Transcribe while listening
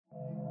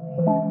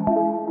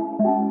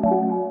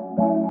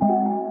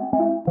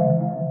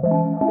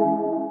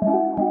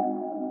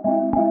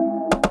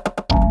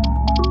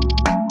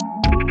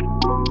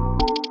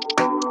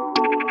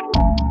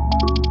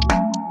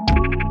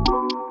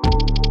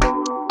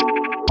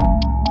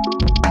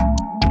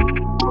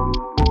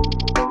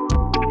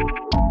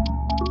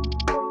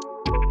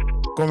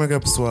Como é que é,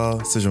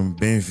 pessoal? Sejam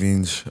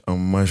bem-vindos a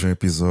mais um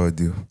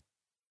episódio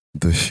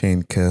do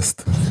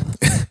Shanecast.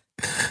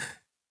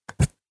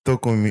 Estou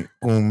com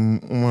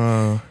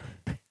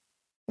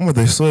uma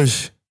das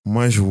pessoas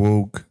mais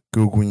woke que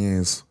eu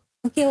conheço.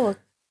 O que é woke?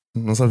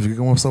 Não sabes o que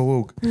é uma pessoa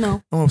woke?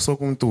 Não. É uma pessoa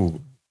como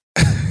tu.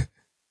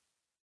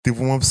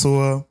 Tipo, uma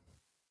pessoa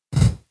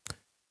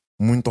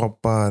muito a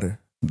par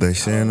das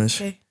cenas.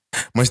 Okay.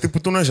 Mas tipo,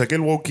 tu não és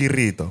aquele woke que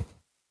irrita.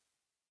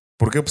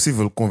 Porque é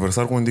possível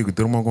conversar contigo,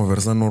 ter uma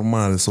conversa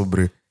normal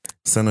sobre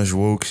cenas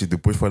woke e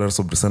depois falar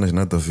sobre cenas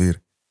nada a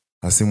ver.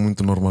 Assim,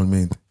 muito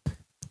normalmente.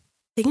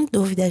 Tenho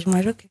dúvidas,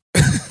 mas ok.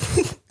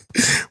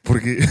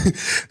 Porque,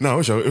 não,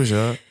 eu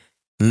já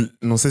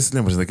não sei se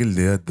lembras daquele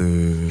dia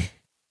de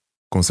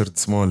concerto de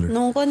Smaller.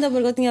 Não conta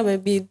porque eu tinha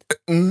bebido.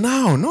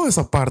 Não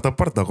essa parte, a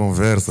parte da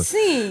conversa.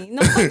 Sim,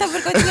 não conta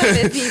porque eu tinha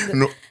bebido.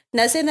 No,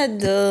 Na cena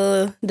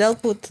del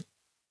puto.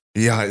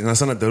 na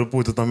cena dele,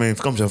 puto, também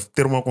ficamos a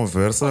ter uma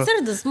conversa.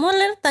 Concerto do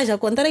Smaller, estás a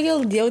contar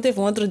aquele dia, eu teve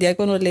um outro dia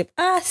que eu não lembro.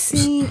 Ah,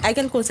 sim,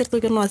 aquele concerto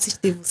que eu não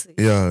assisti você.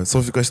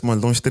 Só ficaste mal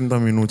de uns 30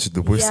 minutos,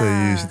 depois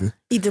saíste.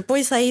 E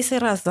depois saí sem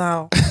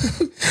razão.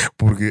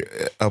 Porque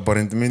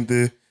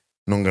aparentemente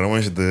não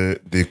gramas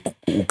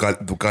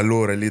do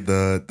calor ali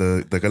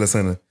daquela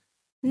cena.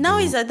 Não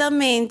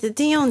exatamente,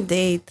 tinha um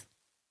date.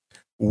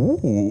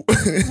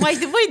 Mas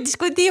depois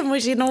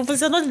discutimos e não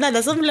funcionou de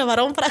nada, só me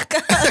levaram para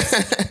casa.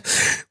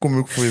 Como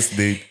é que foi esse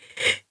date?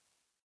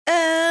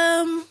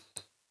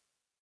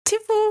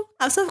 Tipo,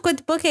 a pessoa ficou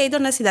tipo, ok, estou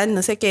na cidade,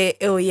 não sei o que,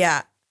 eu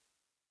ia.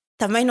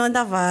 Também não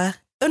andava.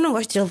 Eu não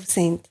gosto de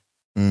adolescente.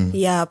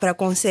 Ia para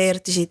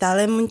concertos e tal,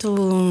 é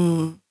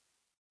muito.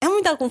 É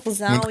muita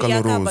confusão. Muito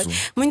caloroso.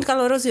 Muito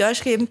caloroso. Eu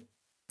acho que,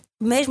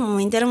 mesmo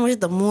em termos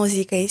de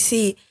música em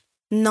si,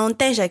 não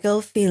tens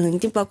aquele feeling,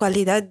 tipo, a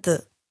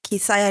qualidade que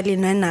sai ali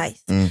não é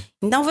nice.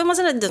 Então foi uma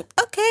cena de,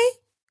 ok,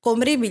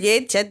 comprei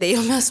bilhete, já dei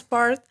o meu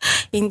suporte,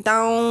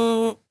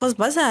 então posso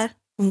passar.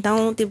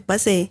 Então, tipo,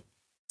 passei.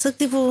 Só que,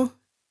 tipo,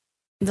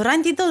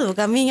 durante todo o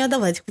caminho eu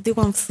estava a discutir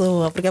com a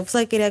pessoa, porque a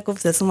pessoa queria que eu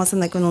fizesse uma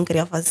cena que eu não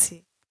queria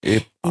fazer.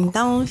 Epa.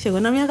 Então,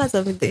 chegou na minha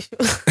casa, me deixou.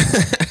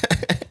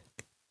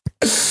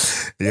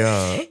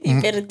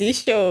 E perdi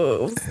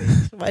show.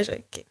 Mas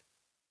ok.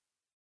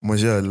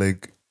 Mas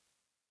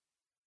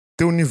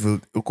teu nível,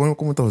 como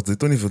eu estava a dizer,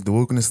 teu nível de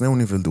wokeness não é um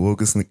nível de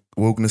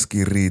wokeness que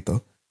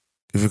irrita.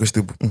 E ficas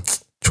tipo,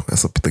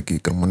 essa puta aqui,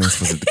 que nem se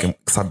fazer,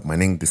 que sabe mais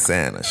nem de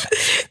cenas.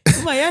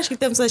 Mas eu acho que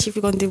tem pessoas que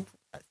ficam tipo,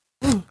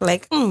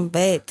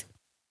 bad.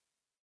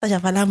 Estás a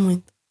falar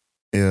muito.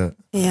 Yeah.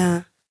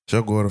 Já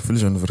agora,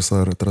 feliz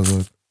aniversário,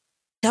 atrasado.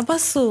 Já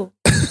passou.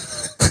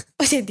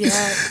 Hoje é dia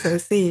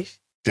 16.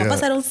 Já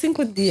passaram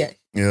 5 dias.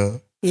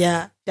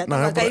 Já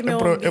estava a cair meu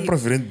umbigo. É para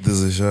virem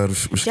desejar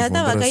os já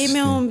estava a cair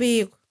meu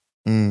umbigo.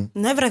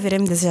 Não é para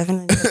virem desejar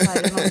feliz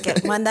aniversário, eu não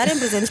quero. Mandarem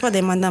presentes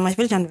podem mandar, mas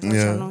feliz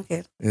aniversário eu não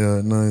quero.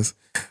 Nice.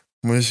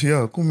 Mas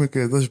como é que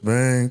é? Estás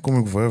bem? Como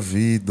é que vai a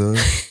vida?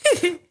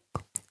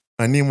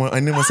 Anima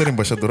a ser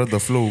embaixadora da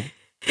Flow.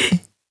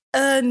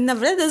 Na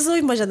verdade eu sou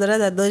embaixadora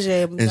da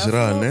Doja. Em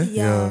geral, Flow,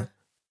 né?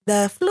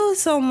 Da Flow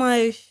são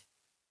mais...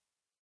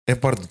 É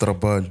parte do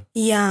trabalho.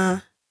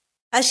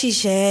 A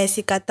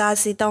Jéssica,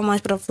 Tassi e tal mais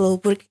para Flow.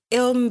 Porque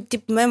eu,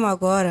 tipo, mesmo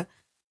agora,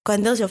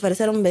 quando eles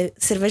ofereceram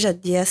cerveja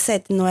dia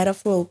 7, não era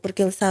Flow,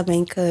 porque eles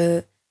sabem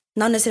que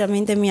não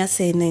necessariamente é minha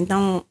cena,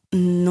 então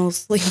não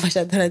sou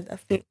embaixadora da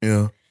Flow.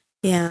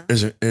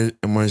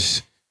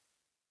 Mas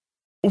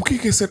o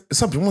que é ser?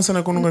 Sabe, uma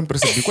cena que eu nunca me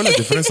percebi. Qual é a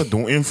diferença de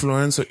um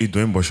influencer e do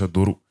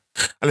embaixador?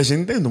 Aliás,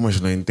 entendo,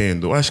 mas não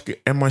entendo. Acho que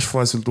é mais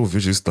fácil tu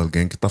ouvir isso de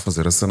alguém que está a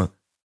fazer a cena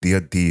dia a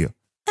dia.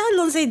 Eu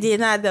não sei de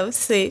nada,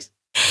 vocês.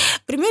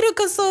 Primeiro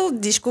que eu só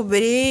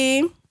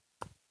descobri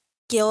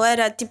que eu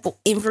era tipo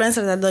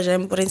influencer da Doja,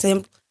 por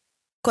exemplo,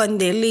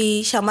 quando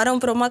eles chamaram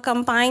para uma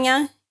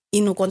campanha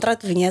e no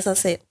contrato vinha essa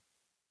cena.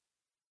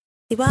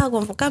 Tipo,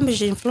 convocamos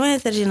de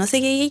influencers e não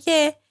sei o que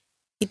é.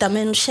 E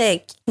também no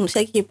cheque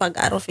que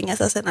pagaram, vinha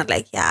essa cena,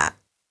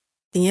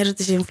 dinheiro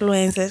dos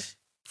influencers.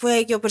 Foi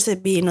aí que eu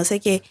percebi, não sei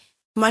o que.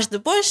 Mas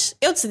depois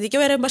eu decidi que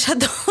eu era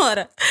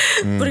embaixadora.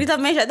 Porque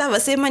também já estava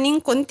semaninho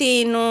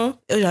contínuo.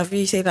 Eu já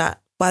vi, sei lá,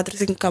 4,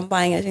 5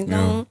 campanhas.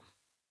 Então,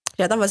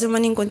 já estava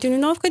semaninho contínuo.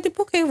 Então eu fiquei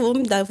tipo, ok, vou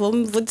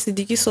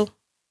decidir que sou.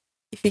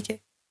 E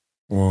fiquei.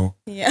 Uau.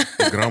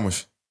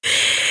 Gramas.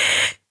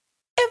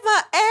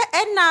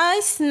 É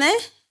nice, né?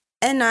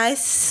 É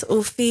nice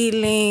o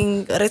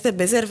feeling,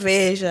 receber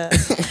cerveja.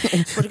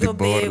 Porque eu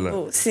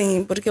bebo.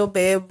 Sim, porque eu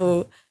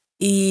bebo.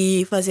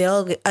 E fazer,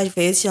 às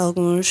vezes,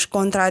 alguns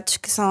contratos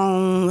que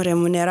são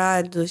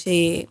remunerados.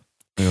 E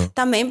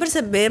também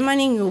perceber,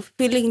 maninho, o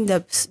feeling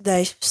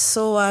das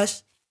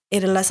pessoas em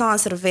relação à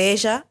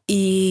cerveja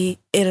e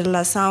em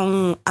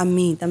relação a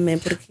mim também.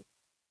 Porque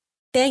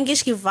tem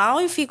aqueles que vão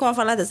e ficam a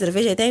falar da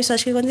cerveja, e tem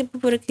pessoas que ficam tipo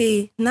por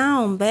aqui,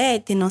 não,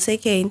 bete, não sei o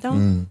quê. Então,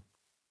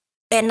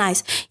 é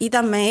nice. E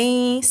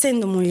também,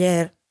 sendo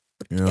mulher,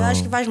 eu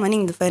acho que faz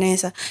maninho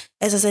diferença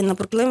essa cena,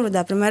 porque lembro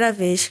da primeira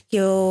vez que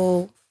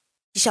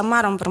que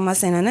chamaram para uma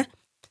cena, né?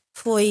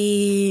 Foi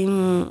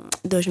em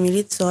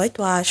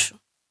 2018, acho.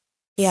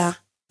 Yeah.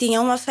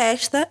 Tinha uma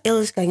festa,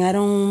 eles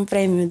ganharam um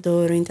prêmio de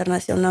ouro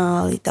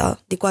internacional e tal,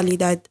 de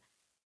qualidade.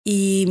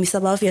 E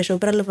Missabal viajou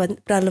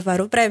para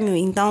levar o prêmio.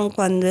 Então,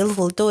 quando ele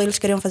voltou, eles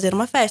queriam fazer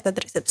uma festa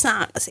de recepção,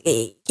 não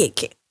sei o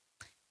que.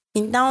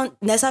 Então,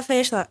 nessa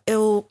festa,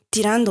 eu,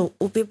 tirando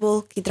o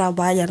people que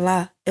trabalha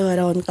lá, eu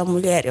era a única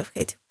mulher. Eu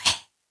fiquei tipo,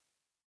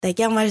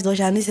 daqui a mais 2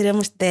 anos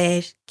seremos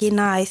 10, que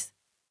nice.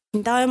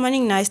 Então é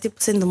maninho nice,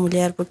 tipo, sendo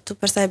mulher, porque tu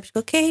percebes que,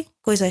 ok,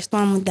 coisas estão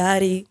a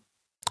mudar e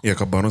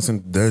acabaram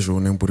sendo 10 ou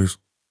nem por isso?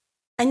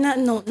 ainda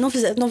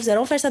não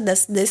fizeram festa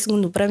desse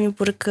segundo prêmio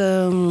porque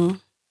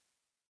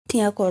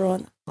tinha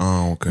corona.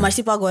 Ok. Mas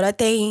tipo, agora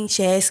tem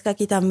Jéssica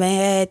aqui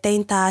também,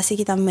 tem Tassi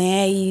aqui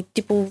também, e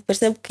tipo,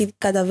 percebo que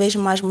cada vez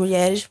mais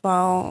mulheres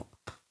vão.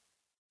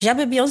 Já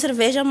bebiam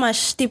cerveja,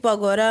 mas tipo,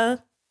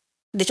 agora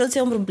deixou de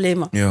ser um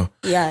problema.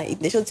 E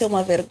deixou de ser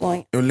uma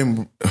vergonha. Eu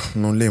lembro,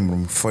 não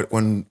lembro-me,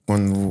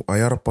 quando a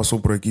Yara passou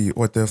por aqui,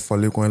 eu até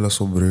falei com ela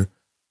sobre.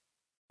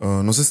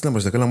 Não sei se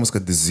lembras daquela música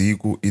de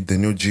Zico e de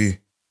New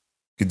G,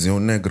 que diziam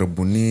negra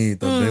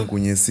bonita, bem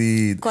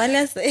conhecida. Qual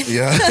é a cena?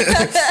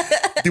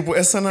 Tipo,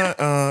 essa cena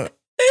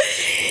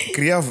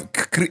criava.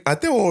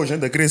 Até hoje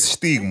ainda cria esse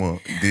estigma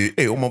de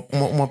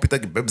uma pita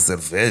que bebe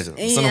cerveja,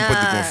 você não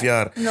pode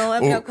confiar. Não é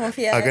para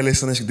confiar. Aquelas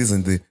cenas que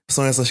dizem de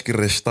são essas que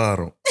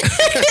restaram.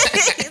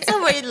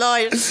 São bem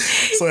longe.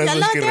 São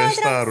essas que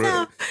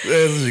restaram.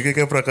 Essas que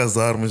é para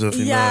casarmos,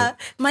 afinal.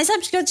 Mas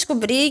sabes que eu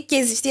descobri que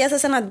existia essa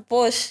cena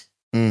depois?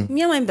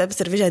 Minha mãe bebe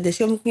cerveja desde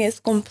que eu me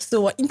conheço como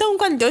pessoa. Então,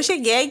 quando eu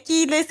cheguei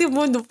aqui nesse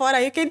mundo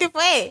fora, eu fiquei tipo,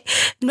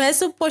 não é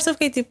suposto. Eu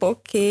fiquei tipo,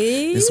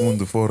 ok. Esse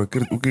mundo fora?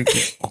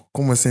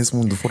 Como assim esse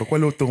mundo fora?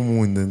 Qual é o teu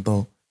mundo,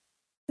 então?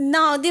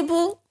 Não,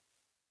 tipo,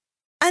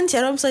 antes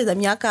eram pessoas da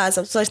minha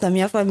casa, pessoas da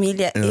minha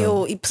família,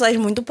 e pessoas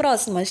muito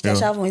próximas que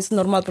achavam isso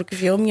normal, porque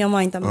viu minha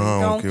mãe também.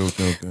 Então,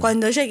 okay.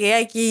 quando eu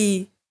cheguei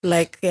aqui,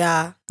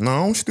 Não,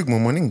 há um estigma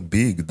maninho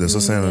big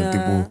dessa cena.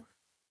 Tipo,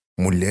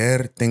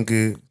 mulher tem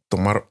que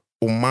tomar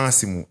o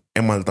máximo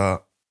é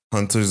malta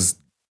Hunter's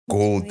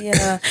Gold.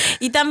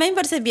 E também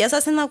percebi essa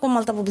cena com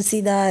malta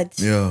publicidade.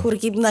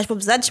 Porque nas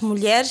publicidades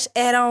mulheres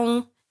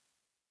eram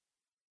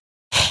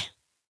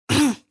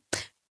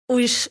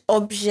os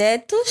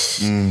objetos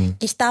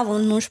que estavam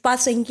num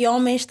espaço em que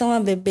homens estão a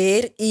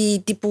beber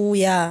e tipo,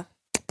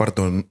 parte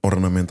da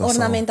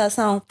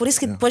ornamentação. Por isso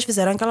que depois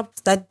fizeram aquela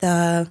publicidade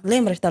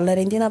lembras da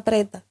Larentina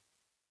Preta?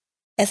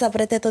 Essa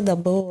preta é toda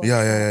boa.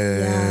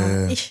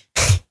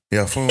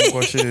 Foi um que eu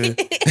achei.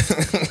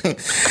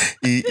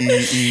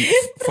 e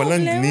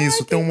falando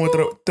nisso, tem uma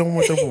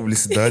outra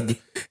publicidade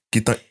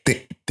que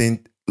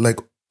tem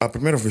a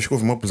primeira vez que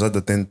houve uma publicidade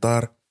a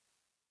tentar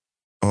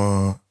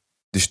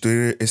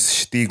destruir esse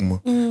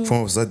estigma foi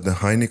uma publicidade da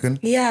Heineken.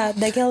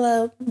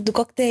 Daquela do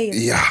cocktail.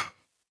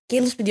 Que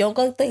eles pediam um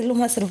cocktail,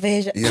 uma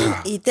cerveja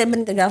e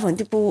sempre entregavam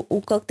tipo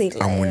o cocktail.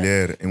 A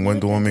mulher,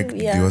 enquanto o homem que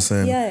pediu a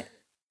cena.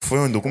 Foi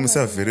onde eu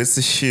comecei a ver esse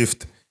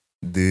shift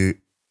de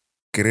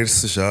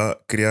querer-se já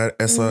criar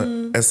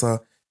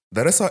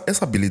dar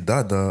essa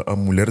habilidade à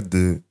mulher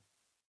de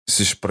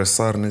se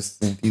expressar nesse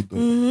sentido,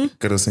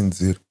 quero assim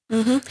dizer.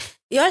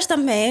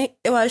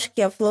 Eu acho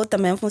que a Flow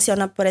também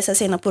funciona por essa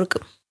cena, porque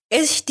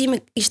esse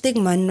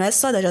estigma não é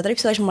só das outras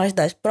pessoas, mas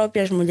das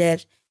próprias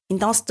mulheres.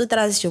 Então, se tu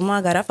trazes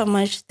uma garrafa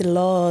mais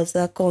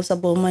estilosa, com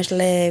sabor mais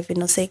leve,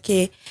 não sei o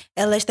quê,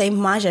 elas têm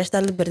mais esta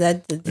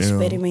liberdade de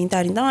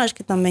experimentar. Então, acho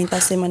que também está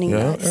a ser maninho.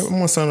 É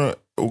uma cena,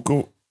 o que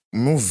eu,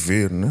 meu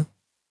ver, né?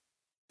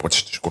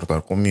 Podes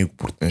discordar comigo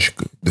porque tens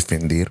que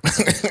defender.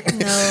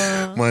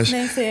 Não, mas,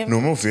 nem sempre.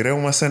 no meu ver, é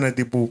uma cena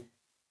tipo,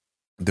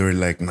 they're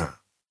like,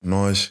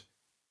 nós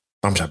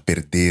estamos a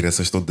perder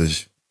essas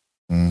todas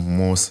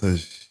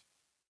moças,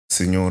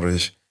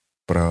 senhoras,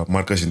 para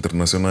marcas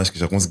internacionais que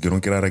já conseguiram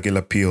criar aquele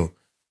appeal,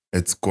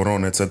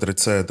 Corona,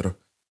 etc.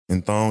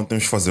 Então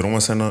temos que fazer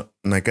uma cena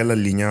naquela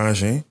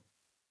linhagem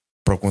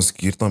para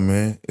conseguir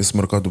também esse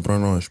mercado para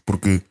nós,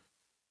 porque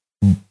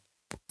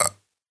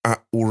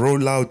o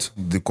rollout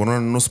de Corona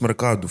no nosso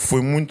mercado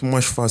foi muito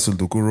mais fácil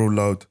do que o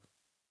rollout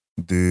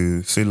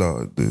de, sei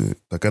lá,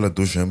 daquela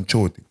 2M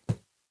Choti,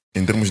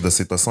 em termos de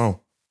aceitação.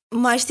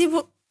 Mas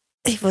tipo,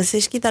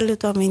 vocês que tal eu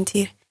estou a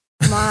mentir?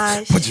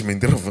 Mas podes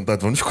mentir à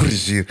vontade, vamos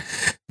corrigir.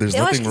 There's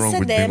eu nothing acho que wrong with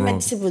CD é being uma wrong.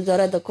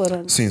 distribuidora da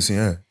Corona. Sim,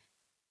 é.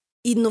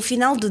 E no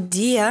final do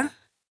dia,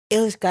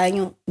 eles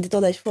ganham de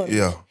todas as formas.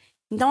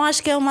 Então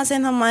acho que é uma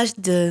cena mais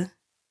de...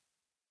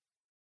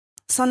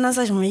 São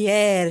nossas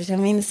mulheres,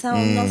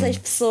 são nossas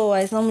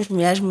pessoas, somos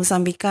mulheres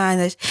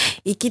moçambicanas.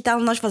 E que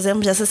tal nós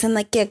fazermos essa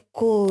cena que é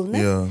cool, né?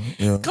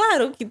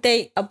 Claro que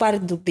tem a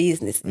parte do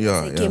business,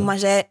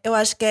 mas eu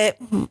acho que é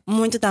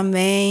muito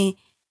também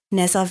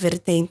nessa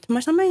vertente.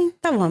 Mas também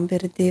estavam a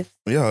perder.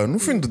 No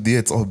fim do dia,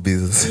 it's all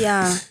business.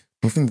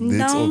 No fim de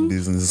day, it's all Não.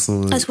 business.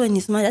 So, Acho que foi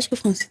nisso, mas acho que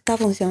está a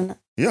funcionar.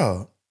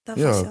 yeah. Está a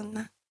Yeah.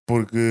 funcionar.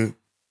 Porque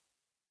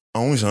há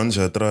uns anos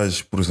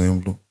atrás, por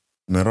exemplo,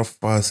 não era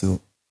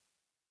fácil.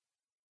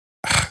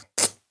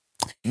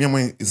 Minha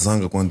mãe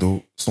zanga quando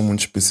eu sou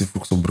muito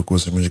específico sobre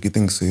coisas, mas aqui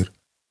tem que ser.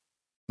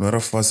 Não era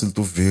fácil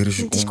tu veres.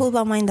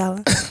 Desculpa a mãe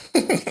dela.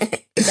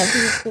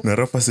 Não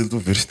era fácil tu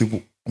veres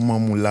tipo uma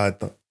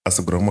mulata a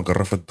segurar uma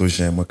garrafa de 2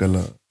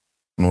 aquela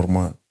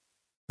normal.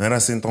 Não era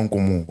assim tão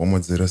comum,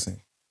 vamos dizer assim.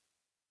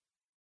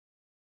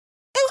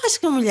 Eu acho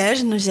que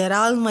mulheres no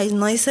geral, mas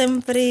nós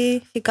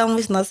sempre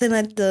ficamos na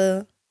cena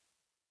de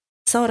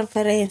são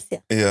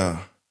referência.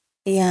 Yeah.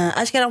 Yeah.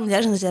 Acho que eram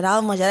mulheres no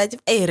geral, mas era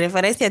tipo,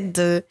 referência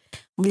de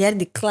mulher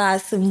de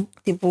classe,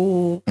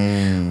 tipo,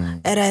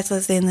 era essa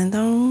cena.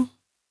 Então,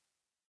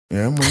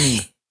 É uma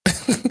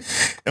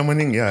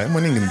ninga. É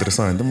uma ninga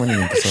interessante. É uma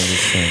ninga interessante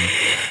essa cena.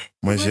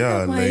 Mas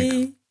já,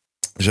 like,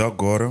 já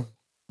agora,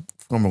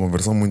 foi uma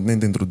conversa muito, nem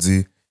te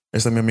introduzi.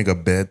 Esta é minha amiga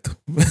Beth.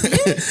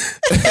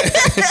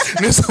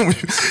 Nem somos.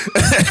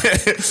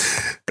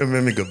 É minha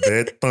amiga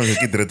Beth. Estamos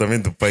aqui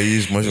diretamente do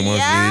país mais uma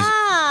vez.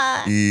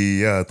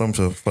 E estamos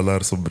a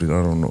falar sobre, I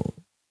don't know,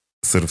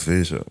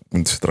 cerveja.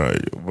 Muito estranho.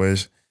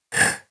 Mas.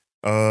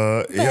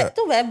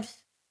 Tu bebes?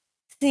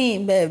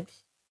 Sim, bebes.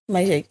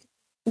 Mas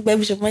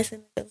bebes mais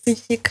cenas assim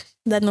chicas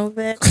da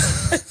novela.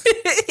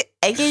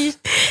 Aqueles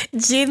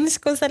jeans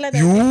com salada.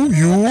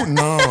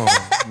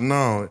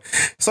 Não.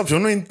 Sabes, eu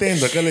não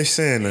entendo aquelas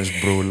cenas,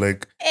 bro.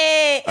 Like,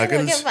 Eu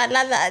não quero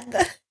falar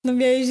nada. Não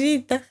me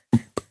agita.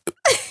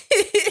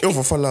 eu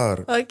vou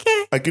falar. Ok.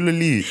 Aquilo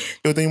ali,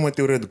 eu tenho uma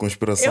teoria de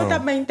conspiração. Eu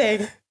também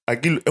tenho.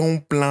 Aquilo é um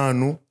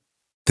plano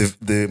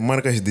de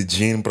marcas de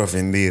gin para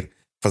vender.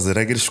 Fazer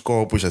aqueles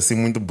copos assim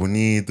muito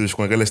bonitos,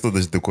 com aquelas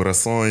todas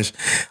decorações.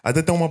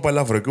 Até tem uma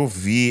palavra que eu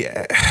vi.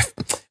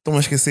 Estou a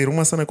esquecer,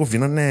 uma cena que eu vi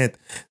na net.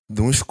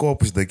 De uns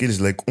copos daqueles,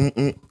 like,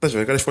 estás a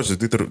ver aquelas fotos do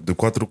Twitter de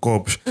 4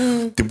 copos?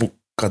 Tipo,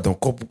 cada um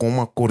copo com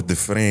uma cor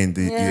diferente.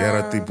 E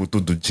era tipo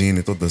tudo gin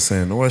e toda a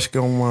cena. Eu acho que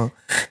é uma.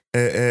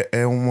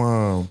 É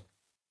uma.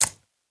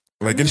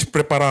 Like, eles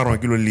prepararam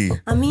aquilo ali.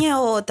 A minha é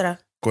outra.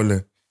 Qual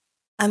é?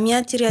 A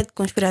minha teoria de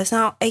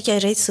conspiração é que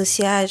as redes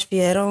sociais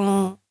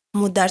vieram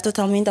mudar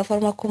totalmente a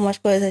forma como as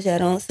coisas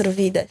eram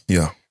servidas.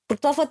 Yeah.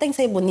 Porque tua foto tem que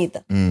ser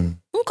bonita.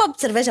 Um copo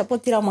de cerveja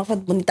pode tirar uma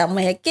foto bonita,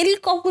 mas aquele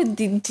copo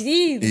de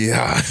gin.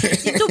 Yeah.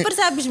 E tu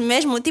percebes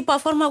mesmo, tipo, a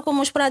forma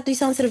como os pratos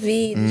são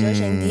servidos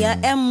hoje em dia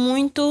é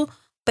muito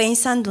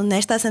pensando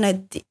nesta cena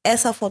de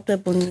essa foto é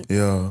bonita.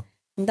 Yeah.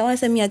 Então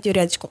essa é a minha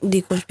teoria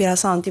de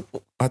conspiração,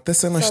 tipo. Até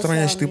cenas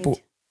estranhas, tipo,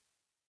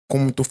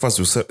 como tu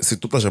fazes se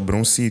tu estás a abrir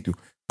um sítio,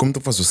 como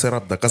tu fazes o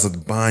setup da casa de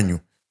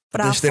banho.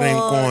 Tens de ter em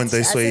conta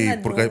isso aí,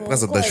 por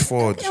causa das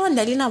fotos. Eu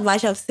ando ali na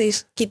baixa,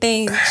 vocês que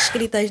têm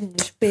escritas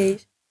nos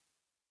pés.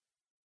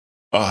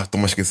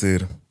 Estou-me a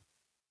esquecer.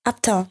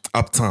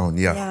 Uptown,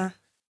 yeah.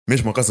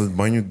 Mesmo a casa de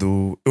banho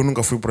do. Eu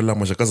nunca fui para lá,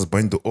 mas a casa de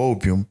banho do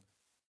Opium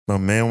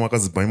também é uma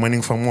casa de banho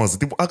maninho famosa.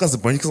 Tipo, há casas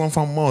de banho que são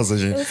famosas,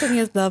 gente. Eu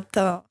conheço do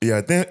Uptown.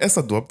 Yeah, tem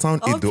essa do Uptown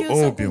e do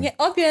Opium.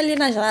 Opium ali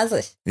nas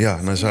rasas.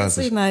 Yeah, nas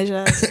rasas.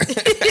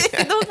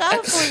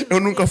 Eu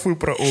nunca fui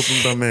para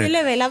Opium também. Eu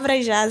levei lá para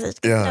as rasas.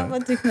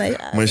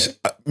 Mas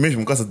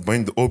mesmo casa de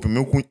banho do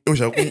Opium, eu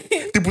já conheço.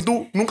 Tipo,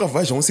 tu nunca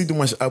vais a um sítio,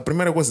 mas a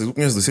primeira coisa que tu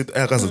conheces do sítio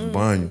é a casa de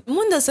banho. O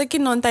mundo eu sei que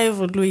não está a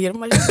evoluir,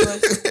 mas eu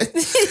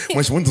gosto.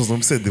 Mas muitos não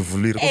precisam de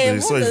evoluir. Todas as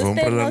pessoas vão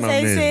para lá na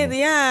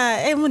mesma.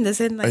 É mundo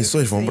assim. As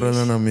pessoas vão para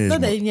lá na mesma.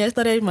 Todas as minhas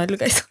histórias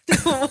malucas do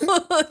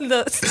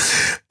mundo.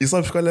 E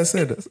sabes qual é a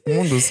cena? O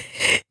mundo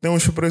tem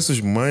uns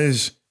preços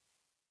mais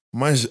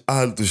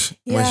altos,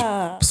 mas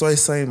pessoas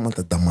saem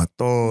da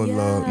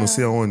Matola, não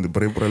sei aonde,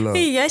 para ir para lá.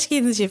 E acho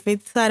que nos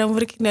enfeitiçaram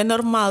porque não é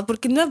normal,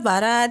 porque não é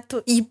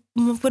barato e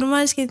por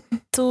mais que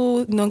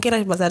tu não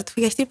queiras bazar, tu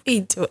ficas tipo,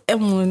 é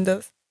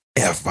mundo.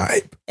 É a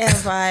vibe. É a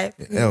vibe.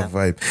 É a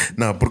vibe.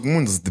 Não, porque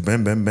mundos de bem,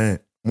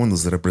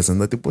 mundos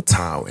representa tipo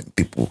town,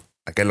 tipo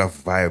aquela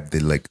vibe de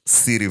like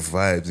city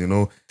vibes, you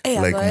know?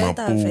 Like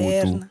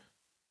Maputo.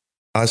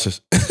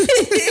 Achas?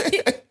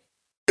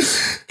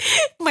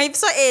 Mas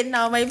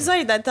pessoas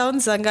ainda estão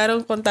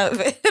zangaram com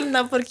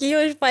taverna porque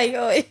eu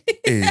espanhol.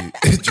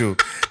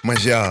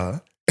 Mas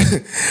já.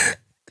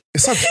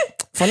 Sabe,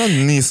 falando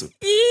nisso,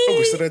 eu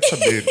gostaria de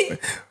saber.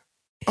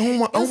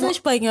 Eu sou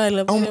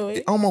espanhola.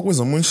 Há uma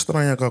coisa muito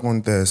estranha que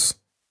acontece.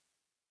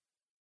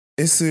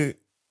 Esse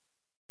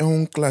é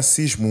um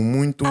classismo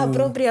muito.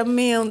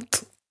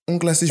 Apropriamento. Um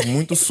classismo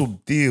muito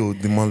subtil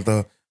de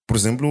malta. Por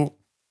exemplo,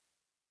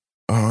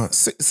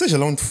 seja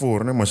lá onde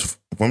for, né? Mas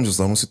vamos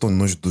usar um sítio onde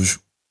nós dois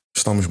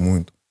estamos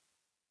muito.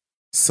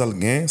 Se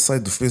alguém sai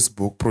do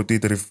Facebook pro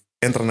Twitter e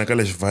entra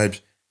naquelas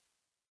vibes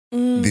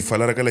de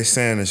falar aquelas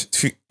cenas,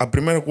 a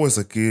primeira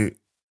coisa que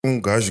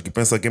um gajo que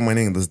pensa que é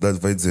maninho da cidade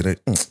vai dizer é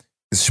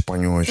esses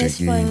espanhóis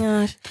aqui.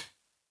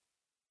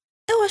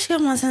 Eu acho que é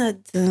uma cena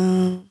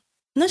de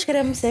nós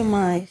queremos ser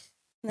mais,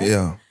 né?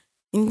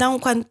 Então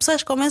quando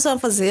pessoas começam a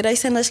fazer as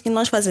cenas que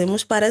nós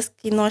fazemos, parece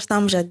que nós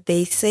estamos a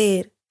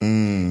descer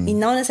E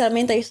não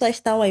necessariamente as pessoas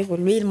estão a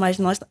evoluir, mas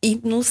nós.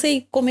 E não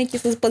sei como é que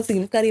isso pode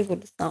significar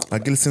evolução.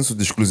 Aquele senso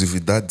de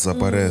exclusividade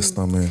desaparece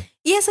também.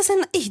 E essa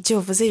cena.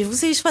 Joe,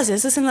 vocês fazem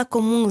essa cena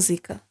com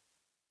música.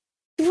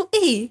 Tipo,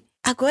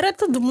 agora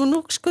todo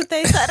mundo escuta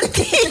esse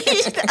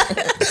artista.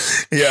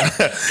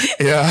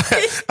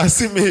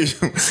 Assim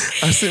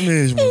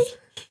mesmo.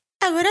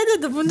 Agora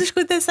todo mundo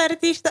escuta esse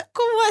artista.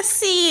 Como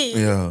assim?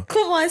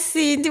 Como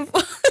assim? Tipo.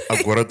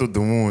 Agora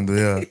todo mundo,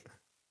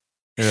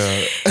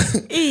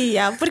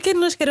 Por que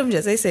nós queremos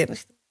essas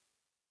cenas?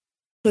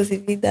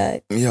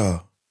 Exclusividade.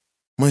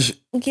 Mas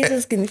o que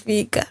isso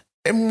significa?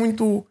 É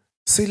muito,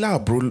 sei lá,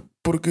 bro,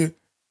 porque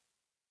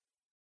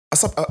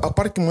a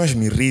parte que mais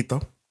me irrita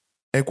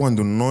é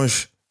quando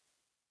nós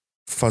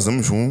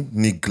fazemos um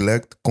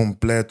neglect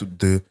completo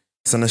de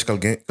cenas que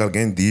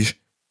alguém diz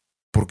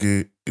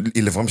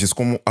e levamos isso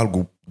como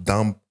algo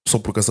dumb só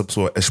porque essa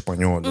pessoa é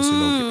espanhola. Sei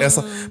lá o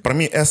quê. Para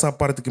mim, essa é a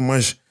parte que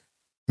mais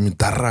me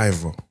dá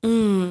raiva.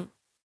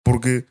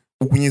 Porque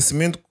o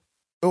conhecimento,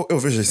 eu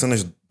vejo as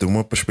cenas de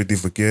uma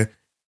perspectiva que é: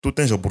 tu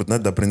tens a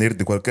oportunidade de aprender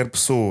de qualquer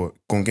pessoa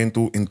com quem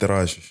tu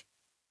interages.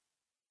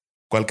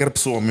 Qualquer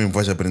pessoa mesmo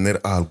vais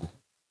aprender algo.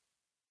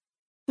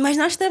 Mas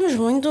nós temos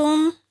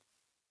muito,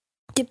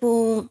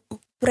 tipo,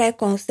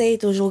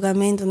 preconceito,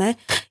 julgamento, né?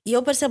 E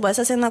eu percebo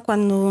essa cena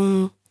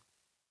quando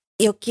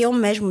eu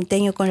mesmo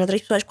tenho com as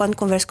outras pessoas, quando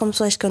converso com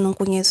pessoas que eu não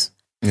conheço.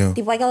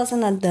 Tipo aquela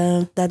cena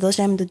da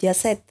 2M do dia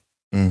 7.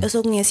 Eu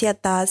só conhecia a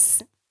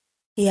Tassi.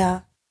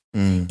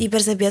 E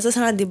percebi essa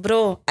cena de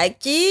bro,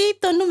 aqui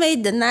estou no meio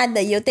de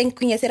nada e eu tenho que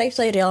conhecer as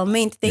pessoas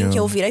realmente, tenho que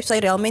ouvir as pessoas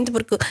realmente,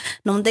 porque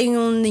não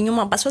tenho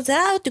nenhuma base para dizer,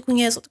 eu te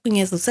conheço.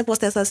 Você pode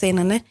ter essa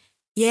cena, né?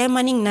 E é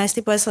maninho, né?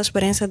 Tipo essa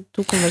experiência de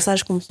tu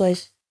conversares com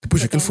pessoas.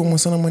 Depois aquilo foi uma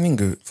cena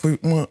maninga. Foi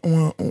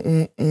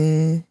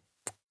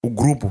o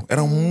grupo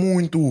era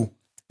muito.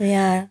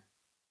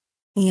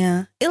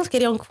 Eles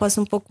queriam que fosse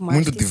um pouco mais.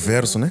 Muito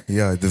diverso, né?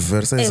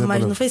 Diverso é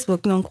mas no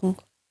Facebook não.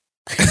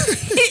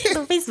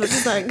 No Facebook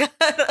zagaram.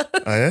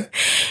 É?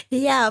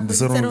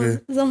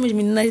 Porque somos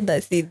meninas da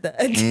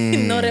cidade.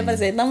 Não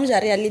representamos a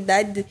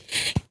realidade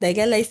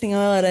daquelas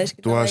senhoras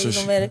que estão aí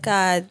no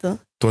mercado.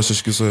 Tu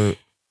achas que isso é...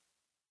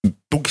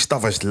 Tu que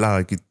estavas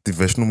lá, que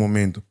estiveste no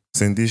momento,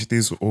 sentiste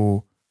isso?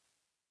 Ou...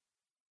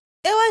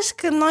 Eu acho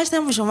que nós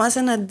temos uma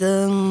cena de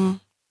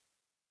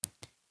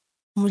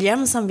mulher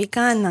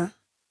moçambicana.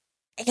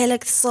 Aquela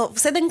que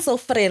você tem que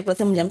sofrer para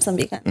ser mulher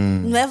moçambicana.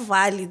 Não é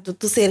válido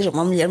tu seres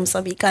uma mulher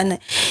moçambicana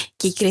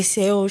que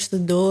cresceu,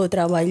 estudou,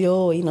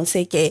 trabalhou e não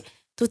sei o quê.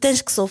 Tu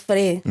tens que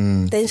sofrer.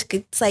 Tens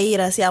que sair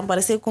assim,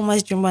 aparecer com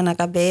mais de uma na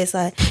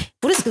cabeça.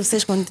 Por isso que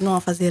vocês continuam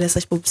a fazer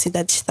essas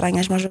publicidades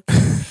estranhas. Mas...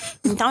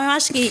 Então eu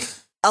acho que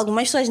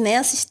algumas pessoas nem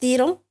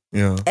assistiram.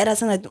 Era a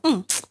cena de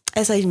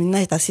essas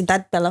meninas da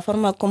cidade, pela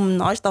forma como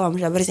nós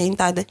estávamos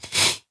apresentadas.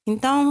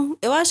 Então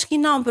eu acho que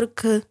não,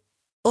 porque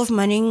houve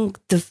uma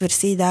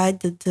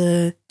diversidade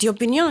de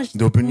opiniões.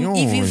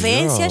 E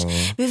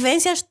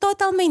vivências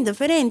totalmente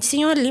diferentes.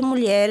 Tinham ali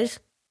mulheres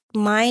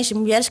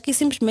que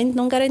simplesmente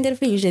não querem ter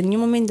filhos em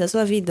nenhum momento da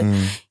sua vida.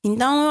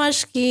 Então eu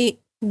acho que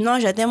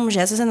nós já temos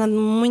essa cena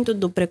muito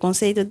do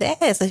preconceito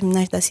dessas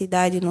meninas da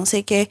cidade, não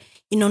sei o quê,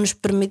 e não nos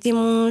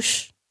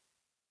permitimos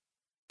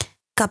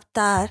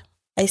captar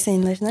as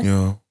cenas, né?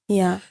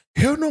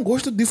 Eu não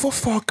gosto de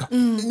fofoca,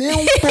 nem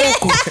um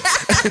pouco.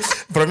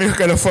 Para mim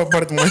aquela foi a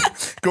parte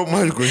que eu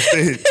mais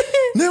gostei.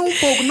 Nem um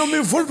pouco, não me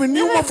envolve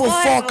nenhuma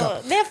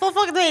fofoca. Nem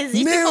fofoca não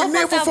existe.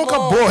 Nem fofoca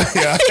boa.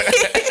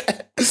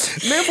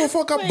 Nem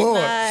fofoca boa.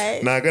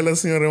 Naquela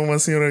senhora é uma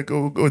senhora que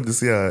eu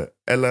disse,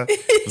 ela,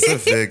 você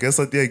vê que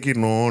essa tia aqui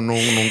não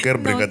quer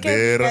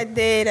brincadeira. Não quer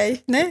brincadeiras,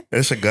 né?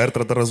 É chegar,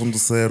 tratar assunto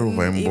sério,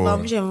 vai embora. E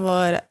vamos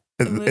embora.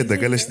 É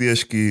daquelas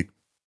tias que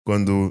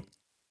quando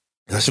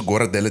já chegou a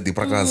hora dela de ir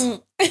para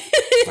casa.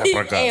 Vai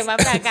para casa. Vai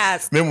para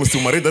casa. Mesmo se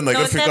o marido anda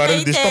a ficar,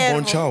 ele diz: tá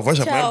bom, tchau, vai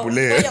chamar a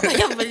mulher.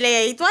 Vai a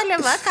mulher. E tu vai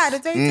levar a cara,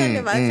 tu vai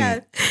levar a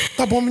cara.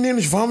 Tá bom,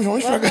 meninos, vamos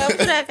para casa.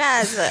 Vamos para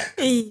casa.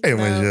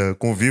 Mas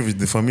convívios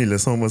de família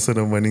são uma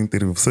cena mais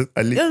incrível.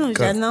 Eu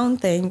já não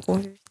tenho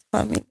convívios de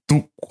família.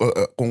 Tu,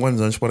 com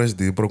quantos anos paras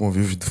de ir para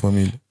convívios de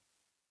família?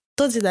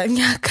 Todos da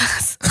minha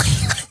casa.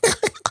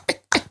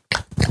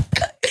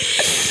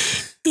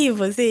 E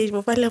vocês,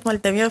 vou falar mal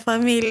da minha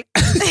família.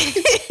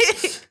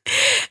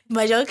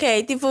 Mas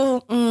ok, tipo,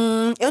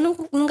 eu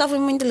nunca fui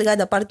muito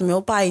ligada à parte do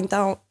meu pai,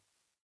 então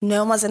não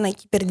é uma cena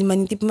que perdi,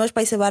 mas tipo, meus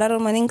pais se separaram,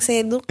 mas nem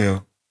cedo.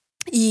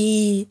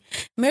 E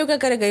meio que eu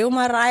carreguei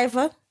uma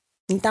raiva,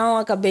 então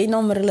acabei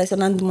não me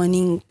relacionando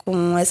maninho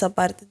com essa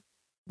parte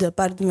da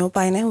parte do meu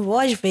pai, né? Vou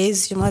às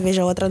vezes, uma vez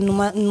ou outra,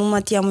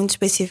 numa tia muito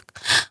específica.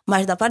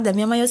 Mas da parte da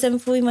minha mãe eu sempre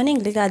fui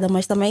maninho ligada,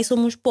 mas também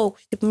somos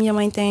poucos. Tipo, minha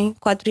mãe tem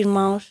 4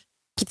 irmãos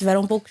que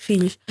tiveram poucos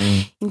filhos.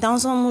 Então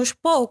somos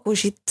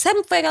poucos. E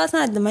sempre foi aquela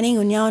cena de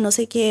maninho, união, não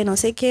sei o quê.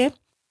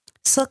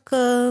 Só que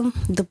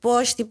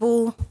depois,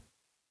 tipo,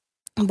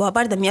 boa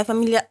parte da minha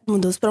família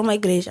mudou-se para uma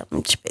igreja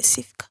muito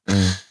específica.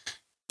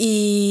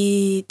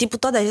 E, tipo,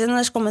 todas as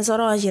cenas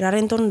começaram a girar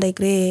em torno da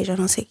igreja,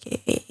 não sei o quê.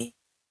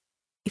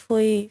 E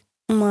foi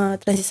uma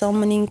transição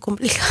maninho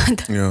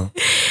complicada.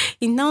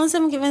 Então,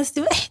 sempre que penso,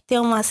 tipo, tem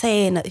uma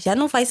cena, já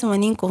não faz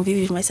semaninho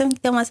convívios, mas sempre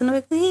que tem uma cena,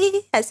 eu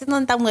fico, assim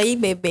não estamos aí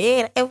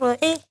beber. Eu falo,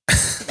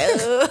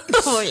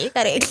 não, vou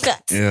ficar em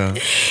casa. Yeah.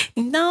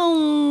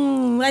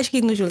 Então, acho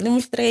que nos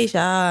últimos 3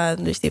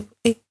 anos, tipo,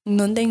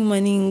 não tenho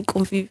maninho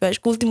convívio.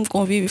 Acho que o último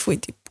convívio foi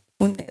tipo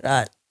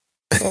funeral.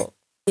 Oh,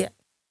 yeah.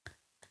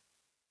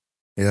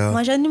 Yeah.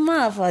 Mas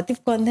animava, tipo,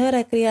 quando eu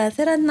era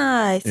criança, era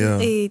nice.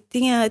 Yeah. E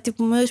tinha,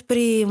 tipo, meus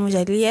primos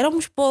ali,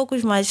 éramos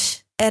poucos,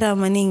 mas era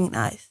maninho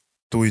nice.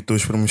 Tu e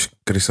teus primos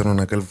cresceram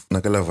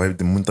naquela vibe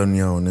de muita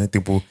união, né?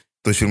 Tipo,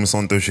 teus primos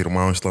são teus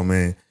irmãos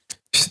também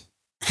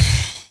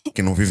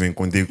que não vivem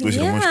contigo, teus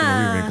irmãos que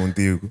não vivem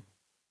contigo.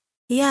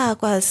 Yeah,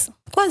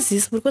 quase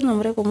isso, porque eu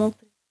namorei com o meu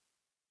primo.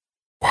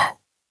 Uau!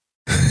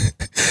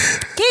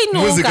 Quem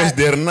nunca? Músicas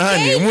de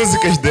Hernani, Quem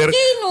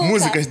nunca?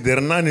 músicas de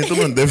Hernani, tu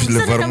não deves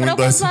levar muito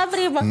com a assim. tua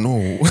prima?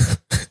 Não.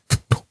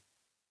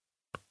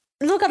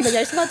 Nunca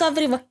beijaste com a tua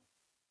prima?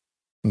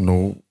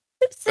 Não.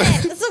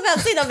 Sério, nunca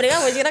assim, não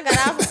brigamos, gira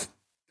caramba.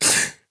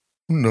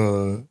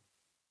 Não.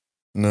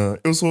 Não.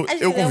 Eu sou.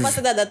 Acho Eu que é uma convivi,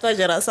 cidade da tua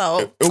geração.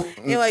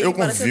 aí eu parecendo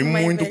convivi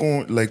mais muito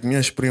velho. com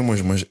minhas primas,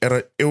 mas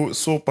eu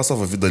só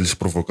passava a vida a lhes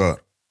provocar.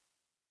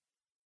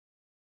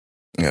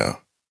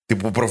 Yeah.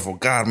 Tipo,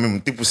 provocar mesmo,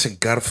 tipo,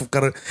 chegar,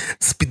 ficar,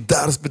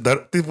 speedar,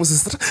 tipo,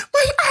 você,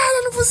 mas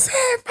Alan, você,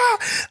 pá,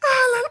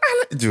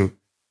 Alan. Tipo,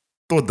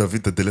 toda a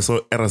vida dele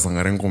só era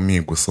zangarem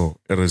comigo, só.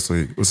 Era isso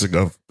aí. Eu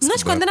chegava. Nós,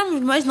 speedar. quando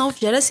éramos mais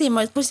novos, era assim,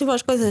 mas depois tipo,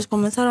 as coisas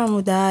começaram a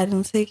mudar,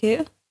 não sei o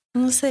quê.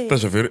 Não sei.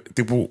 Estás a ver?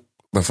 Tipo,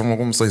 da forma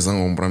como vocês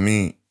zangam para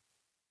mim,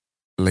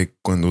 like,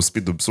 quando eu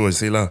speedo pessoas,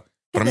 sei lá,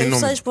 para mim não.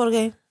 Sabes por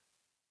quê?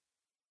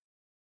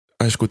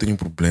 Acho que eu tenho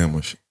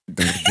problemas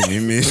dentro de mim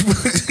mesmo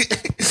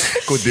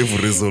que eu devo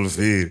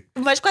resolver.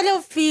 Mas qual é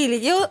o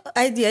feeling? Eu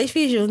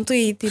fiz um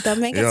tweet e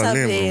também quer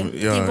saber. Lembro-me,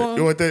 yeah.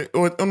 Tipo,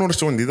 Eu não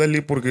respondi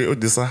dali porque eu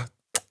disse,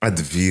 há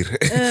de vir.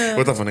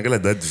 Eu estava naquela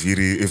idade de vir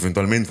e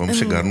eventualmente vamos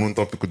chegar num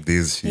tópico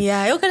desses.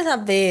 yeah, eu quero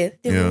saber.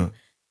 Tipo, Yeah.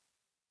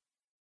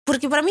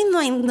 porque para mim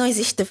não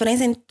existe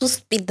diferença entre tu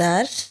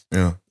speedares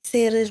Yeah. e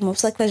seres uma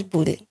pessoa que faz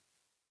bullying.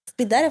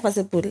 Speedar é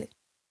fazer bullying.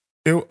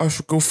 Eu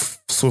acho que eu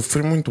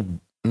sofri muito.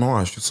 Não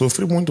acho,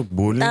 sofri muito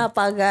bullying Tá a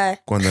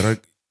pagar. quando era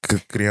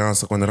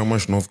criança, quando era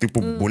mais novo.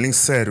 Tipo, bullying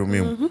sério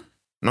mesmo.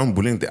 Não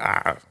bullying de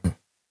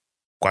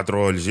 4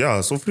 olhos.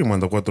 Sofri,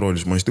 manda 4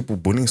 olhos, mas tipo,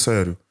 bullying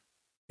sério.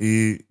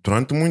 E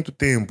durante muito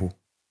tempo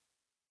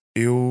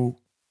eu,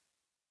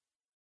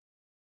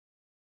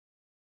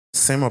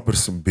 sem me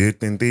aperceber,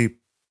 tentei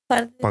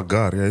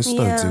pagar. É isso que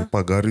está a dizer,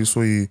 pagar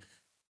isso aí.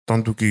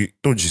 Tanto que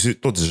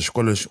todas as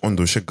escolas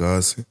onde eu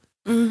chegasse,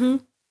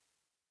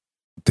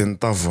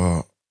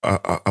 tentava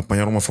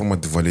apanhar uma forma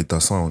de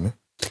validação, né?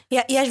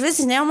 E às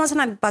vezes não é uma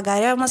cena de pagar,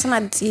 é uma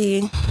cena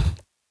de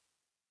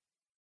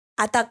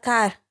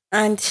atacar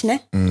antes,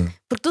 né?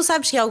 Porque tu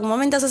sabes que em algum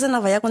momento essa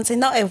cena vai acontecer,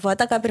 então eu vou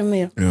atacar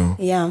primeiro. Yeah.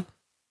 Yeah.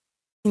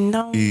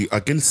 Então, E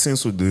aquele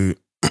senso de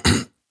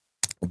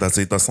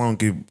aceitação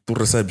que tu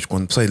recebes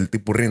quando sai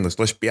tipo rindo as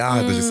tuas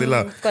piadas, e sei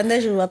lá. quando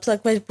és a pessoa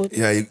que faz bullying.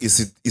 Yeah, e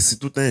se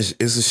tu tens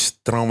esses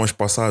traumas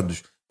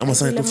passados, é uma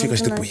cena que tu Aquilo é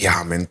ficas muito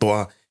tipo,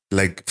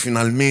 man,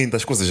 finalmente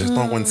as coisas já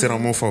estão a acontecer a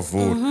meu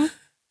favor.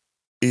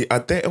 E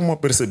até eu me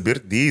aperceber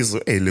disso,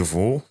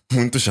 levou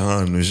muitos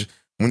anos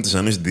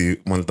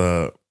de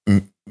malta.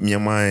 Minha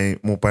mãe,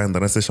 meu pai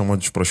andaram a ser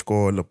chamados para a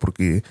escola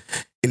porque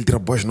ele tira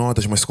boas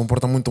notas, mas se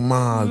comporta muito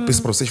mal.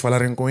 Peço para vocês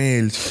falarem com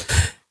eles.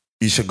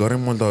 E chegaram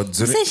a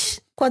dizer. Vocês,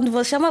 quando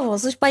você chamavam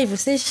vossos pais,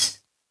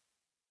 vocês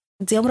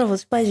diziam para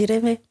vossos pais irem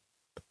ver?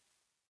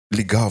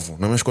 Ligavam,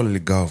 na minha escola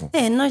ligavam.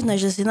 Nós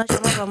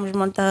chamávamos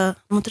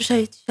muito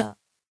cheio já.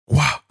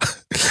 Uau!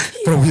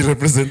 Para me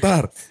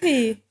representar.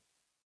 Sim,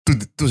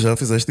 Tu já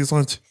fizeste isso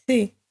antes?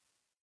 sim.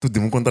 Tu de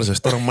me contar a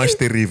história mais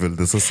terrível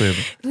dessa cena.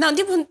 Não,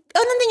 tipo, eu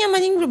não tinha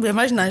mais nenhum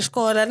problemas na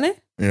escola, né?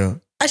 Yeah.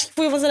 Acho que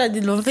foi você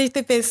de não fez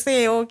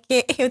TPC ou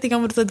que eu tinha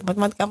uma professora de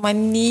matemática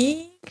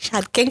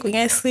chato. Quem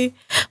conhece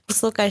o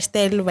professor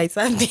Castelo vai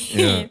saber.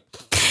 Yeah.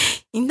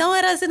 Então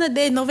era a cena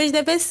dele, não fez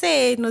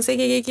TPC, não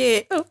sei o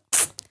que.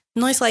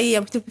 Nós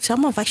saíamos, tipo,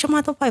 vai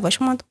chamar teu pai.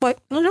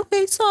 Nós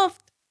joguei soft.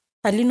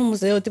 Ali no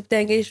museu, tipo,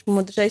 tem aqueles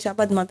motores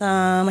chapados de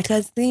matar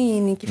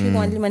Macazine que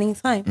ficam ali, mas ninguém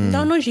sai.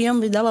 Então nós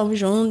íamos,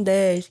 dávamos 1,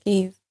 10,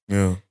 15.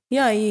 Yeah. E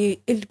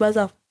aí eles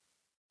basavam.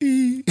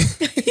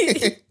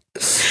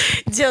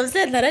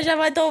 Você não era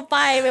chamar teu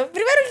pai, meu.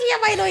 Primeiro que minha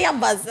mãe não ia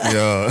bazar.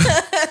 Yeah.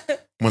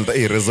 Manda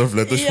aí, resolve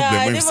lá teus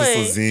problemas você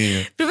depois,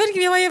 sozinha. Primeiro que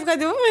minha mãe ia ficar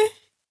tipo,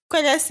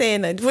 qual é a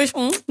cena? Depois,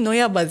 não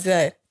ia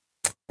bazar.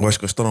 Eu acho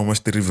que a história mais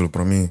terrível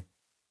para mim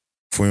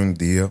foi um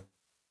dia.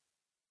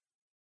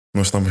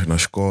 Nós estamos na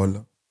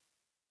escola.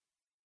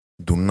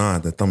 Do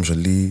nada, estamos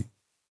ali.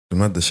 Do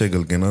nada chega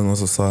alguém na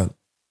nossa sala.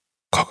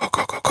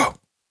 Cá.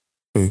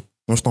 Ei,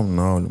 nós estamos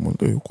na aula, mano.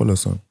 Ei, qual é a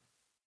cena?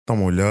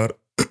 Estamos a olhar.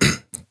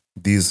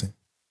 Dizem.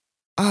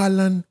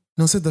 Alan,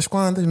 não sei das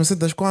quantas.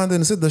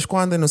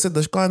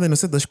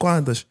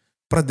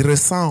 Para a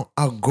direção,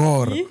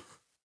 agora.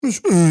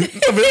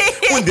 Tá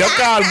vendo? Um dia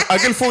calmo.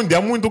 Aquele foi um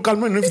dia muito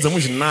calmo. Nós não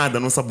fizemos nada.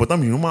 Não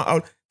sabotamos nenhuma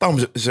aula.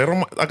 Já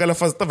era aquela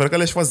fase. Tá vendo?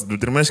 Aquelas fases do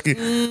trimestre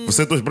que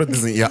você e teus brothers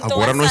dizem: "Yeah,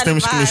 agora nós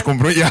temos que nos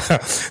comprometer."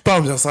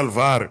 Estamos a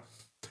salvar.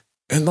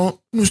 Então,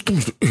 nós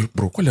estamos.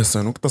 Bro, qual é a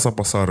cena? O que está-se a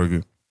passar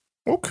aqui?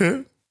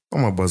 Ok.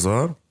 Estamos a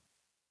bazar.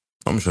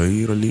 Estamos a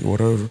ir ali,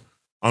 whatever.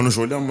 Nos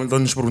olhamos, então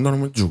nos perguntaram: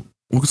 "Mas, Ju,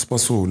 o que se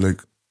passou?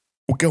 Like,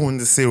 o que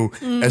aconteceu?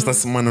 Esta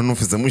semana não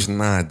fizemos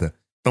nada.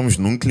 Estamos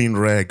num clean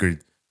record."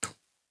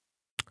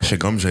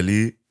 Chegamos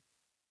ali,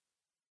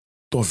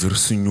 estou a ver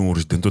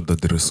senhores dentro da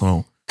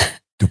direção.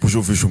 Depois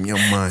eu vejo minha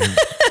mãe.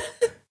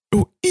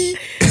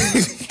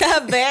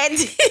 Tá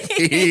bad.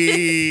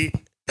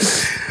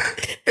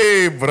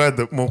 Ei,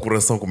 brother, meu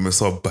coração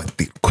começou a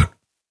bater.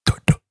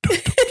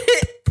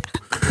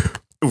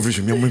 Eu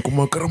vejo minha mãe com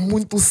uma cara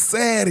muito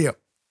séria.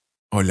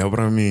 Olha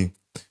para mim.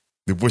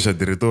 Depois a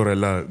diretora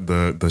lá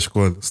da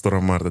escola, a Sra.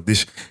 Marta,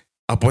 diz,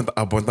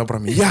 aponta para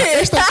mim.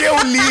 Esta aqui é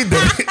o líder.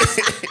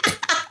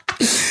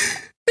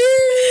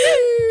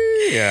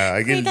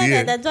 Aquele Coitada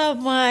dia. da tua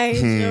mãe,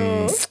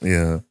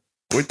 Ju.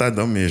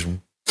 Coitada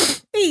mesmo.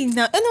 Ih,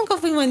 não, eu nunca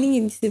fui maninha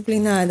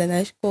indisciplinada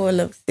na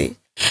escola. Você.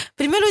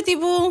 Primeiro,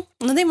 tipo,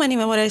 não tem maninha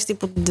memórias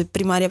tipo de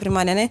primária,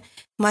 né?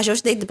 Mas eu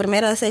estudei de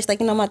primeira a sexta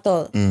aqui na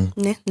Matola,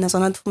 né? Na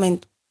zona de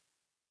Fomento.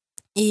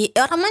 E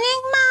eu era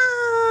maninha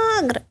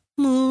magra,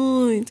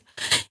 muito.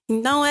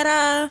 Então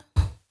era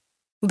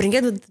o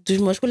brinquedo dos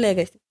meus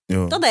colegas.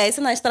 Todas essas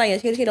cenas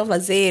estranhas que eles queriam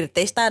fazer,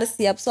 testar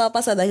se a pessoa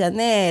passa da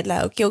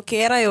janela, o que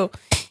era eu.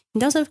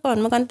 Então eu sempre ficava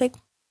no meu canto,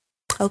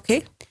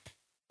 ok.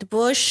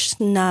 Depois,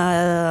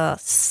 na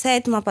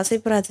 7ª, passei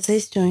para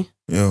 16 de junho.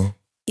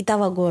 E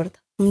estava gorda,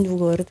 muito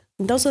gorda.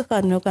 Então eu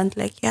ficava no meu canto,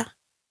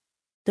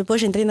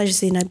 Depois entrei na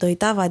Jusina, da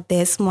 8ª à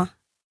 10ª.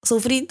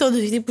 Sofri todos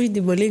os tipos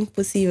de bullying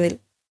possível.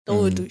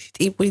 Todos os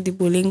tipos de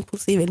bullying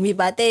possível. Me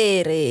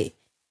bater.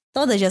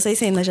 Todas essas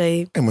cenas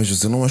aí. Mas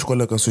você não é uma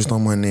escola que assusta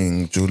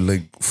maninho.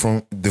 Like,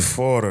 de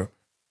fora,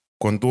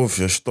 quando tu ouves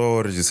as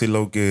histórias e sei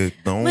lá o que,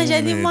 dá um mas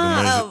é medo.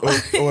 demais.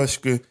 Mas eu acho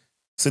que,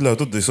 sei lá,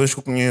 todas as pessoas que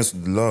eu conheço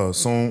de lá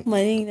são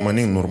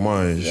maninhos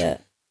normais.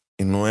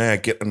 E não é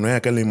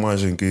aquela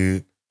imagem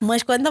que...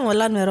 Mas quando estavam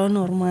lá não eram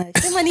normais.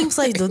 Tem maninhos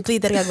pessoas do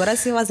Twitter que agora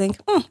se fazem que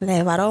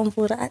levaram um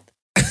furado.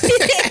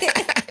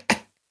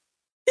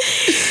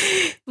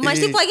 Mas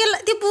tipo,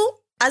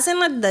 a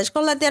cena da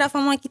escola ter a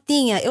fama que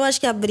tinha, eu acho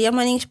que abria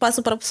maninho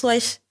espaço para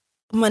pessoas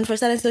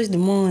manifestarem seus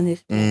demônios.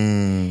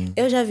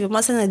 Eu já vi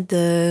uma cena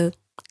de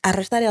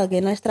arrastarem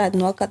alguém na estrada,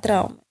 no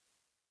Alcatrão.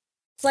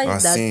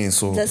 Pessoas de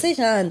 16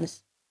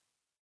 anos.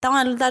 Estão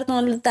a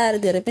lutar,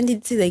 de repente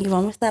decidem que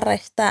vamos te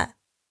arrastar.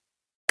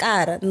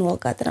 Cara, no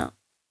Alcatrão.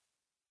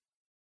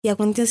 E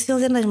aconteceu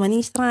cenas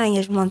maninhas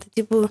estranhas, mano.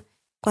 Tipo,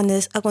 quando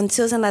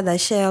aconteceu a cena da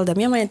Shell, da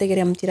minha mãe até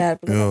queria me tirar,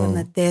 porque eu estava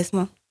na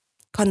 10ª.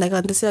 Quando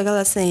aconteceu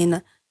aquela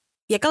cena.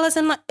 E aquela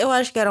cena, eu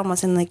acho que era uma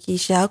cena que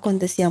já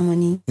acontecia,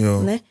 maninho,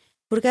 né?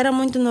 Porque era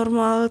muito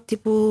normal,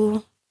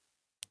 tipo,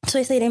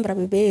 pessoas saírem para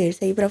beber,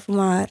 sair para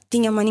fumar.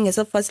 Tinha, maninho,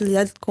 essa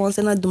facilidade com a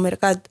cena do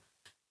mercado.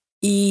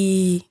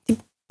 E,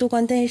 tipo, tu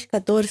quando tens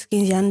 14,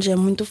 15 anos é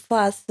muito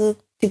fácil,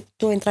 tipo,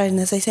 tu entrar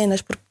nessas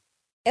cenas, porque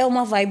é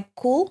uma vibe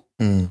cool.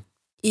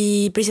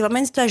 E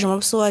principalmente se tu és uma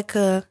pessoa que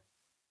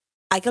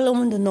aquele é um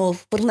mundo novo,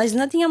 porque nós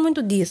não tinha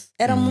muito disso.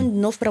 Era um mundo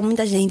novo para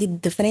muita gente de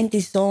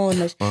diferentes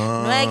zonas.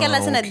 Não é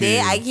aquela cena de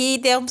aqui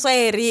tem uma pessoa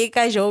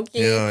rica, jogo.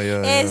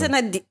 É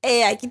cena de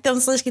aqui tem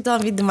pessoas que estão a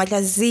vir de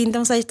Malhazinho,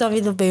 tem pessoas que estão a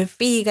vir do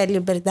Benfica,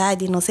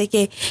 Liberdade, não sei o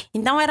quê.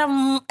 Então era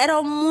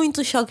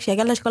muito choque.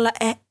 Aquela escola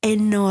é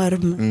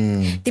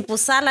enorme. Tipo,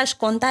 salas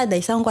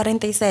contadas são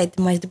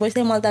 47, mas depois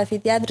tem malta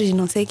anfiteatros e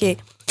não sei o quê.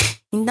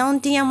 Então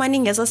tinha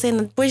maninha essa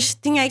cena. Depois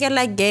tinha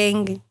aquela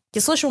gangue que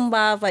só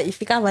chumbava e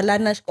ficava lá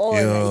na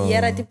escola. E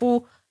era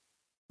tipo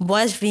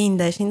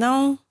boas-vindas.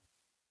 Então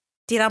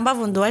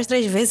tirambavam 2,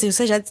 3 vezes. E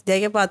você já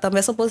dizia que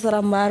também só posso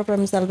rambar para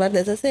me salvar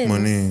dessa cena.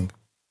 Maninho.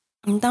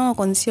 Então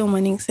aconteceu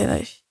maninho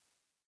cenas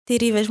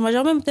terríveis, mas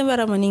ao mesmo tempo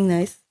era maninho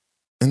nice.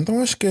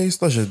 Então acho que é isso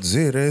que estás a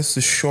dizer. É esse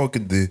choque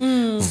de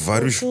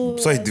vários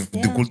pessoas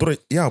de cultura.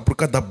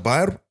 Porque cada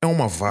bairro é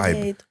uma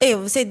vibe.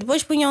 Você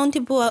depois punham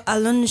tipo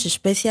alunos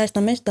especiais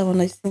também estavam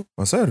assim.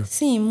 Ah, sério?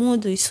 Sim,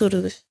 mudos e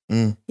surdos.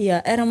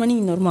 Era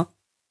maninho normal.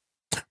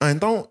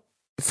 Então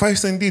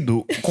faz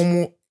sentido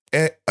como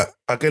é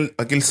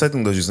aquele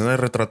setting da Jusina é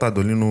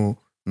retratado ali no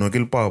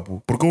aquele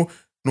papo. Porque eu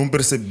não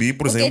percebi,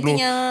 por exemplo,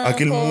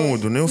 aquele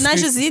mudo, né? Na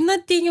Jusina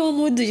tinham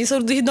mudos e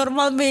surdos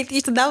normalmente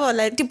estudavam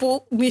lá,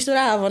 tipo,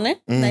 misturavam, né?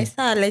 Nas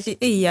salas.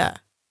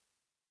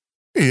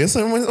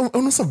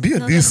 Eu não sabia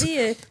disso.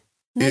 Sabia.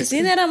 Na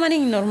Jusina era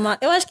maninho normal.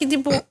 Eu acho que,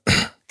 tipo,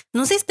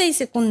 não sei se tem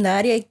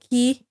secundária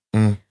aqui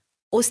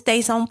ou se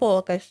tem, são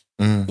poucas.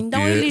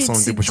 Então eles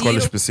são tipo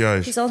escolas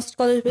especiais. Que são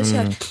escolas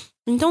especiais.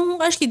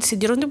 Então acho que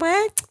decidiram, tipo,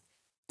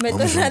 metam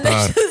na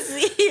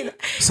Jusina.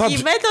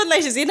 E metam na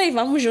Jusina e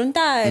vamos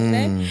juntar,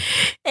 né?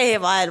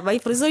 Mano,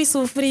 mas professores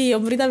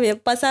sofriam, porque também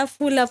passar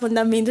full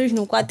apontamentos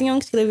no quadro, tinham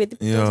que escrever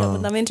tipo, todos os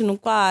apontamentos no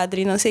quadro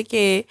e não sei o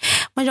quê.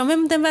 Mas ao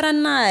mesmo tempo era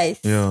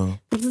nice. Yeah.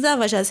 Porque tu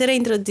estavas a ser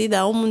introduzida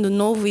a um mundo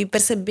novo e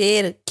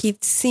perceber que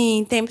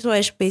sim, tem pessoas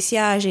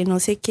especiais e não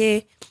sei o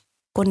quê,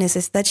 com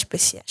necessidades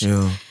especiais.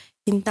 Yeah.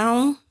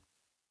 Então,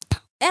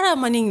 era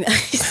maninho.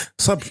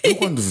 Sabe, eu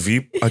quando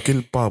vi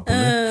aquele papo,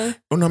 né?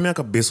 Eu na minha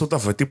cabeça eu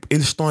estava tipo,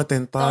 eles estão a Estão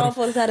tentar. a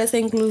forçar essa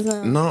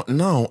inclusão.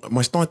 Não,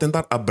 mas estão a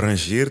tentar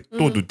abranger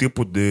todo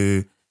tipo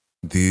de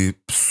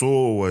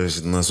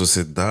pessoas na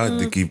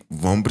sociedade que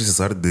vão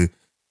precisar de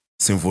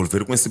se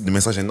envolver com esse tipo de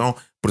mensagem. Não,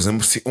 por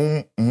exemplo, se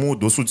um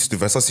mudo ou se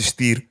estivesse a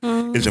assistir,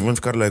 eles já vão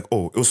ficar like,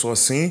 oh, eu sou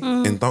assim,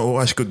 então eu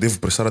acho que eu devo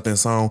prestar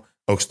atenção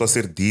ao que está a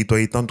ser dito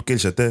aí, tanto que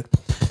eles até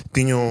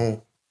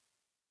tinham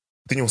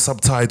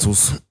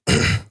subtitles,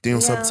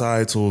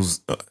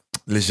 subtitles,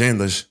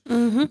 legendas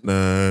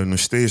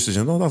nos textos.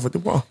 Então dava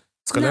tipo,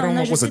 se calhar Não, é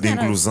uma na coisa de justiça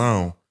era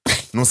inclusão.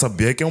 Não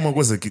sabia que é uma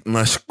coisa que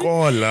na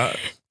escola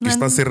que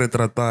está a ser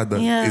retratada.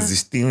 Yeah.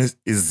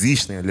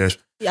 Existem, aliás.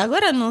 E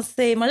agora não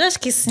sei, mas acho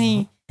que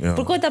sim. Yeah.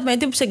 Porque eu também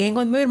tipo, cheguei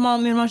quando meu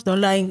irmão estão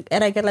lá,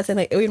 era aquela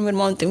cena, eu e meu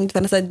irmão temos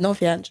diferença de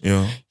 9 anos.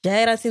 Yeah. Já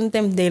era assim no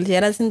tempo dele, já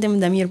era assim no tempo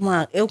da minha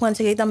irmã. Eu quando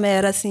cheguei também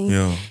era assim.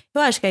 Yeah.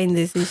 Eu acho que ainda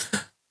existe.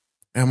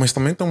 Mas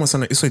também tem uma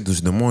cena, isso aí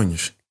dos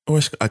demônios. Eu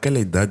acho que aquela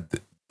idade,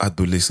 a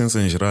adolescência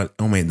em geral,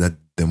 é uma idade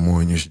de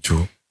demônios,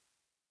 Joe.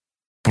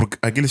 Porque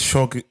aquele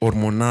choque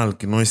hormonal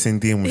que nós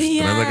sentimos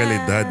durante aquela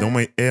idade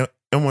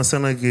é uma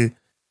cena que,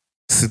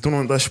 se tu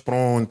não estás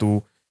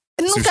pronto,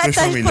 Nunca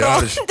estás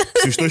pronto.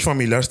 se os teus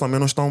familiares também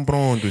não estão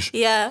prontos,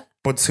 Yeah.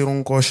 pode ser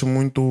um coche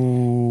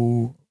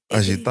muito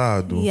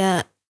agitado.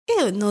 Yeah.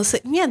 Eu não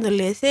sei, minha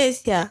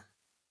adolescência.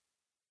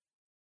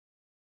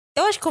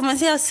 Eu acho que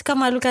comecei a ficar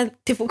maluca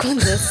tipo com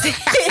 16.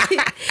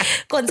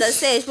 Com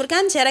 16, porque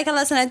antes era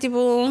aquela cena tipo.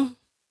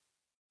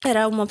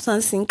 Era uma pessoa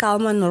assim,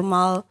 calma,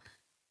 normal.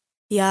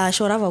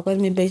 Chorava quando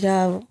me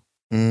beijava.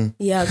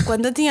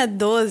 Quando eu tinha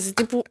 12,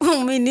 tipo,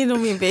 um menino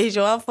me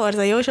beijou à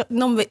força. E eu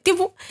não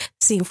tipo,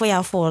 sim, foi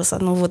à força.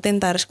 Não vou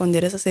tentar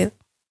esconder essa cena.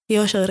 E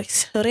eu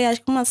chorei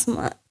acho que uma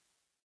semana.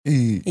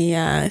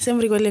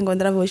 Sempre que eu lhe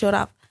encontrava, eu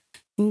chorava.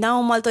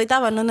 Então, uma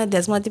oitava, nona,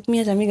 décima, tipo,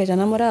 minhas amigas já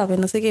namoravam,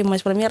 não sei o quê,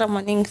 mas para mim era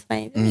maninho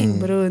estranho.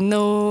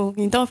 Bruno.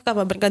 Então eu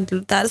ficava brincando de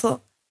lutar só.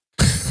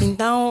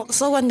 Então,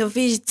 só quando eu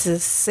fiz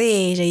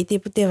 16, aí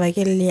tipo, teve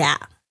aquele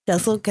já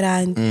sou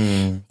grande.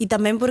 E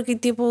também porque,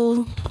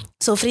 tipo,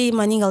 sofri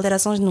maninho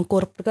alterações no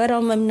corpo, porque eu era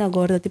uma menina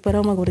gorda, tipo,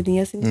 era uma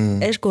gordinha assim,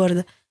 és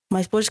gorda.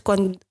 Mas depois,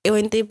 quando eu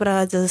entrei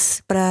para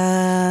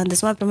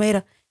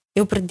 11ª,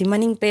 eu perdi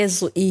maninho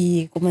peso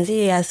e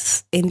comecei a,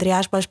 entre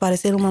aspas,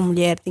 parecer uma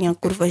mulher, tinha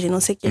curvas e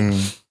não sei o quê.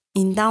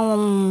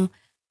 Então,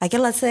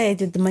 aquela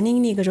assédio de maninho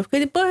niggas, eu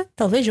fiquei tipo,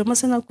 talvez é uma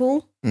cena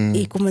cool.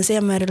 E comecei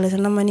a me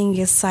relacionar maninho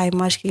e sai,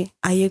 mas que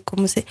aí eu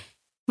comecei.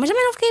 Mas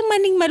também não fiquei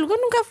maninho maluca,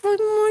 eu nunca fui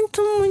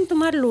muito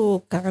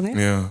maluca, né?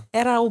 Yeah.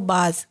 Era o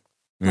básico.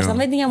 Mas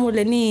também tinha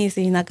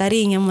mulhernice na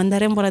carinha,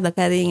 mandaram embora da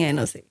carinha e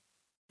não sei.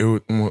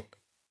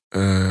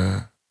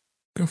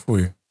 Quem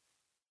foi?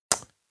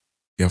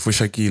 Foi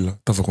Shaquila.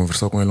 Estava a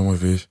conversar com ela uma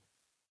vez.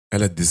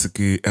 Ela disse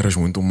que eras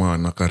muito má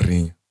na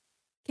carrinha.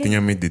 Tinha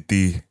medo de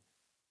ti.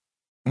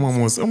 Uma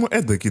moça,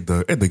 é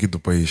daqui do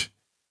país.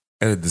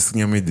 Ela disse que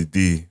tinha medo de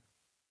ti.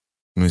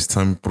 No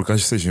exame, porque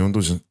acho que vocês iam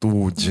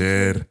tu,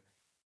 Jer,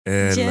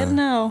 ela. Jer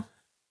não.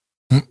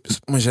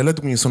 Mas ela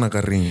te conheceu na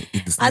carrinha. E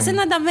disse, A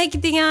cena também que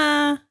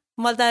tinha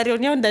uma da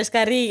reunião das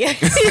carinhas.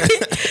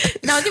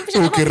 Não, tipo,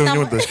 já o que é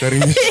reunião das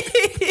carinhas?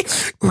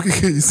 O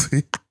que é isso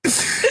aí?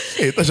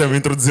 Eita, já me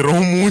introduziram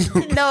ao mundo.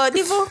 Não,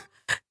 tipo,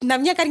 na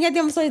minha carinha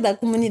tinha pessoas da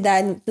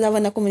comunidade, estava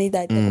na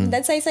comunidade. Na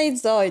comunidade saí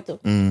 18.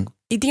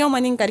 E tinha uma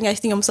maninha carinha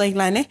que tinha pessoas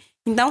lá, né?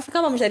 Então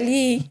ficávamos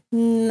ali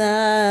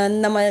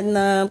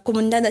na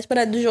comunidade à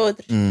espera dos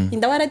outros.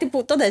 Então era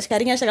tipo, todas as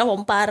carinhas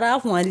chegavam,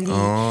 paravam ali.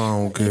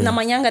 Okay. Na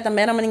manhanga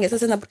também era maninha essa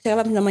cena, porque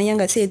chegávamos na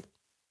manhanga cedo.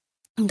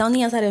 Então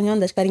tinha essa reunião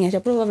das carinhas. É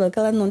provável que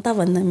ela não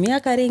estava na minha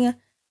carinha,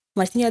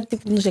 mas tinha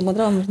tipo, nos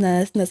encontrávamos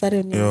nessa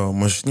reunião.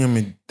 Mas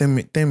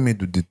tem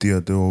medo de ti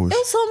até hoje.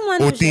 Eu sou uma.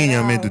 Ou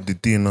tinha medo de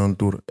ti na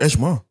altura? És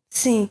má?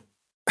 Sim,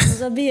 não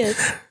sabia.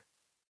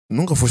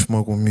 Nunca foste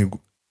má comigo.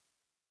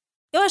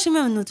 Eu acho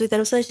mesmo no Twitter,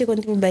 pessoas ficam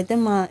tipo, bem, tem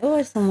má. Eu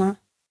acho que sou má.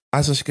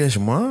 Achas que és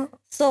má?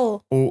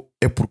 Sou. Ou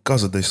é por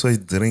causa das pessoas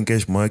dizerem que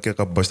és má que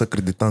acabaste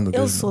acreditando que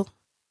Eu és sou. má?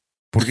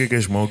 Por que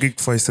és má? O que é que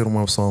te faz ser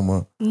uma pessoa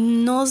má?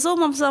 Não sou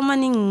uma pessoa má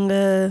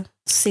ninguém.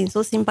 Sim,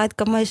 sou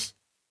simpática, mas...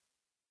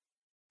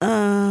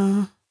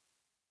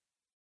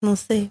 não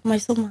sei,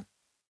 mas sou má.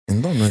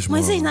 Então não és má.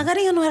 Mas sim, na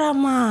carinha não era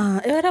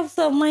má. Eu era a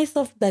pessoa mais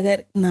soft da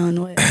carinha.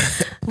 Não era.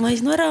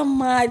 Mas não era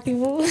má,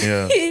 tipo...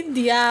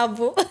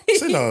 diabo.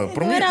 Sei lá,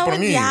 para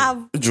mim,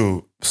 diabo.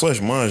 Ju, pessoas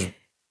más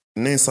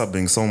nem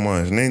sabem que são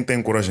más, nem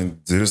têm coragem de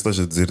dizer, estás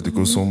a dizer de que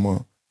eu sou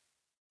má.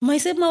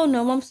 Mas ser mau não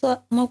é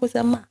uma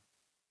coisa má.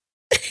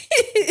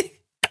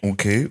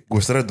 Ok,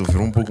 gostaria de ouvir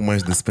um pouco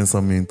mais desse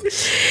pensamento.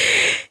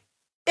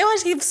 Eu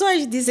acho que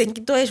pessoas dizem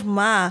que tu és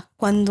má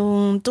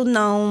quando tu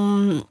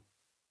não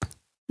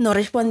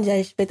respondes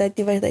às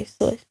expectativas das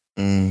pessoas.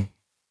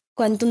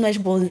 Quando tu não és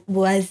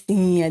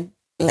boazinha.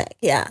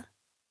 Like,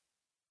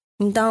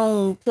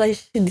 Então,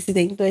 pessoas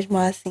decidem que tu és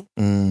má assim.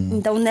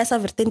 Então, nessa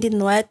vertente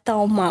não é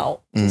tão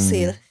mal tu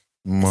ser essa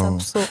Mano,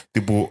 pessoa.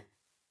 tipo,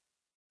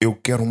 eu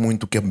quero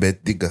muito que a Beth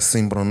diga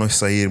sim para nós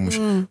sairmos,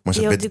 mas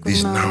E a eu Beth digo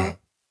diz não. não.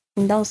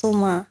 Então, sou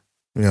má.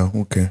 Yeah,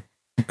 ok.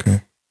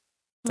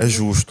 É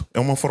justo. É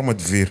uma forma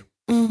de ver.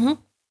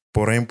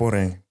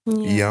 Porém.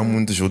 E há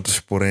muitos outros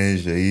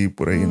poréns aí,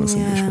 por aí, não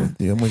sei das quantas.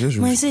 Yeah, mas é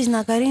justo. Mas vocês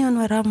na carinha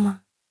não era má.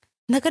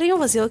 Na carinha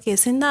fazia o quê?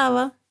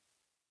 Sentava.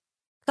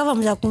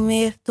 Ficávamos a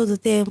comer todo o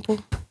tempo.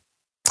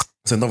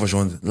 Sentavas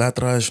onde? Lá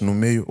atrás, no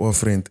meio ou à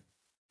frente?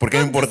 Porque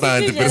é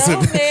importante, Geral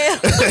percebe?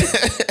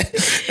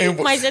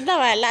 meu. Mas eu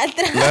estava lá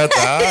atrás. Lá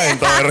tá,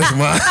 então eras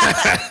má.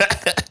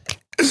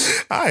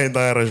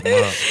 Então eras má.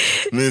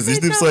 Não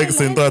existe pessoa que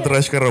sentou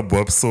atrás que era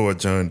boa pessoa,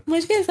 John.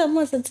 Mas quem é essa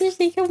moça? Vocês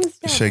têm que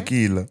almoçar.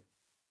 Shaquila.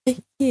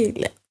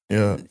 Shaquila.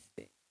 Yeah.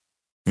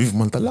 Vive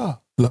Manta lá.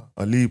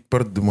 Ali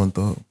perto de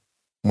Manta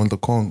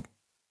Kong.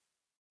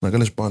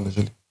 Naquelas bandas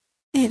ali.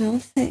 Eu não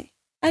sei.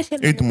 Acho que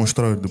ele E te me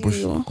mostrar confundiu.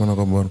 depois, quando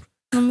acabarmos.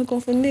 Não me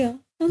confundiu?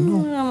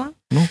 Não era má.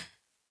 Não?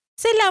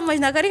 Sei lá, mas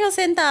na carinha eu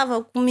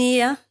sentava,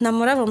 comia,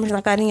 namorávamos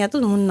na carinha,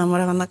 todo mundo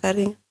namorava na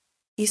carinha.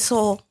 E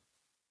só.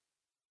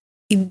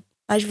 E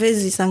às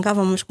vezes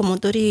sancávamos com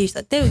motorista.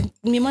 Até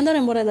me mandaram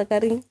embora da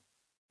carinha.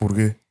 Por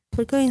quê?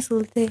 Porque eu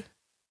insultei.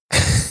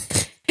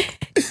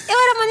 Eu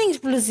era maninho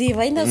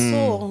explosiva, ainda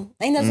sou.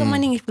 Ainda sou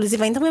maninho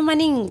explosiva. Então é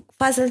maninho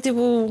fácil,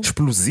 tipo.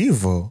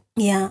 Explosivo?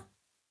 Yeah.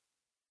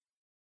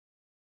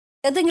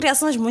 Eu tenho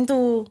reações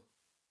muito.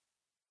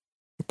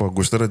 Pá,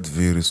 gostaria de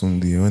ver isso um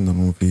dia, eu ainda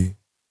não vi.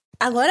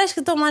 Agora acho que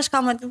estou mais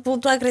calma. Tipo,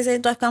 estou a crescer e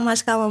estou a ficar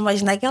mais calma,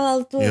 mas naquela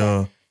altura.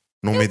 Yeah.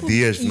 Não me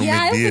dias, não me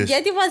Eu dias.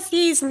 podia, tipo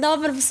assim,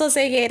 insultava a pessoa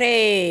sem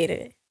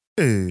querer.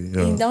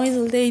 Yeah. Então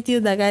insultei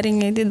tio da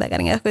carinha,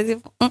 as coisas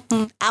tipo,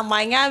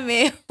 amanhã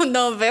mesmo,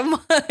 não vê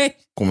mais.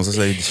 Começou a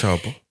sair de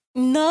chapa.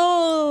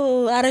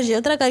 Não, arranjei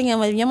outra carinha,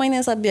 mas minha mãe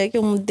nem sabia que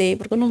eu mudei,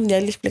 porque eu não podia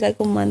lhe explicar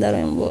como mandaram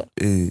embora.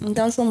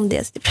 Então eu só mudei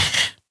assim, tipo.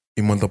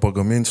 E mandar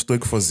pagamentos, tu é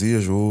que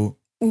fazias ou...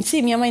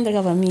 Sim, minha mãe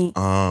entregava a mim.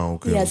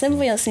 Ok. Yeah, sempre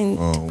foi assim,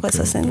 com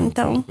essa cena.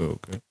 Então,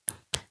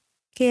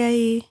 que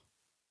aí.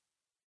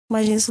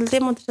 Mas insultei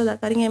muito da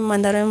carinha e me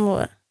mandaram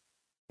embora.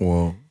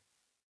 Uau.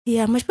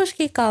 Yeah, mas depois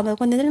fiquei calma.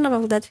 Quando entrei na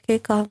faculdade, fiquei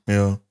calma.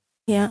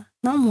 Yeah,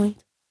 não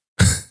muito.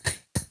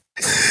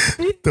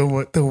 Então,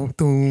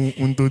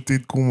 um tweet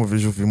que uma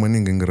vez eu vi, mas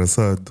ninguém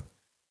engraçado.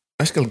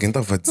 Acho que alguém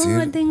estava a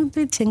dizer. Tem um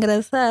tweet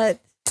engraçado.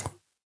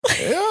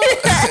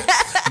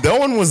 That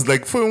one was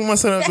like, foi uma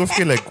cena que eu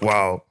fiquei like,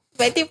 wow.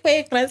 Foi tipo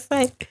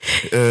engraçado.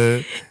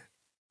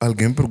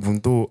 Alguém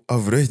perguntou: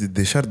 haverias de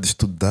deixar de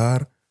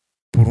estudar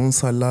por um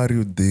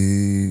salário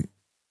de.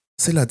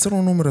 Sei lá, disseram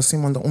um número assim,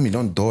 manda $1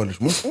 milhão.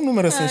 Mas um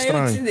número assim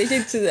estranho. Eu deixei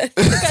de estudar.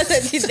 Por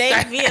causa de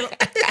 10 mil.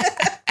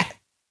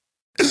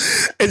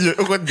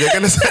 Eu quando vi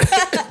aquela cena.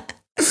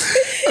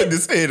 Eu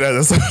disse: ei,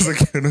 nada, só isso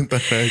aqui não está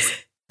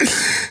nice.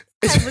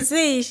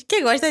 Vocês,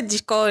 quem gosta de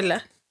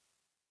escola?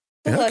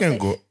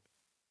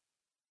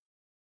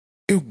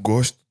 Eu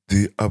gosto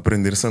de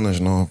aprender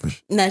cenas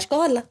novas. Na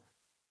escola?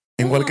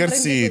 Em qualquer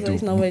sítio.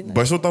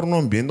 Basta eu estar num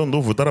ambiente onde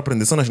eu vou estar a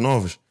aprender cenas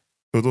novas.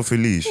 Eu estou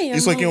feliz.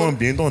 Isso aqui é um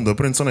ambiente onde eu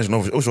aprendo cenas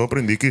novas. Eu já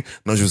aprendi que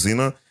na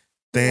usina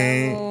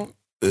tem.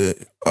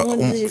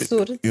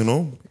 You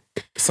know?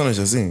 Cenas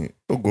assim.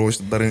 Eu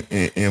gosto de estar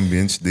em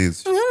ambientes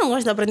desses. Eu não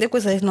gosto de aprender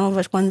coisas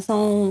novas quando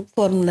são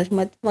fórmulas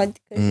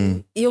matemáticas.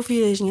 E eu fiz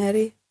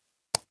engenharia.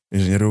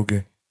 Engenharia o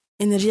quê?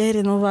 Energias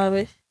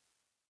renováveis.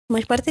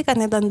 Mas parti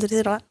caneta no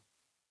terceiro ano.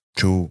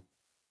 Show.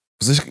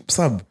 Vocês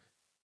sabem,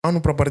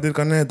 ano para partir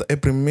caneta é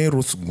primeiro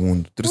ou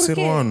segundo.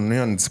 Terceiro ano, nem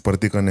ano de se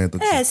partir caneta.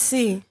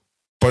 Sim.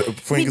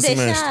 Foi em que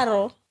semestre?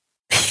 Deixaram.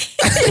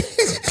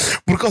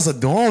 Por causa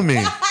de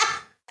homem?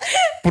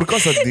 Por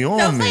causa de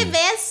homem? Não foi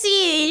bem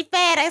assim.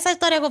 Espera, essa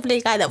história é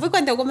complicada. Foi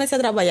quando eu comecei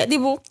a trabalhar.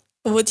 Tipo,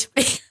 eu vou te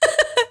explicar.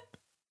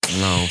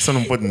 Não, você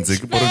não pode me dizer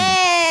que parou de...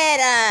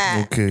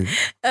 Espera! Ok.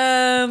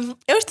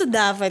 Eu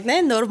estudava,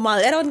 né? Normal.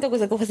 Era a única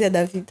coisa que eu fazia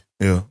da vida.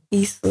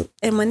 Isso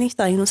é maninho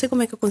estranho. Não sei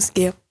como é que eu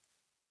conseguia.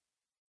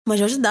 Mas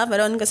eu ajudava,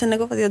 era a única cena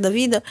que eu fazia da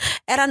vida.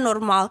 Era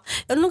normal.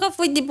 Eu nunca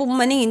fui tipo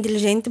maninha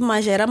inteligente,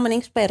 mas era maninha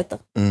esperta.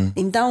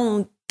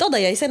 Então,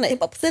 todas as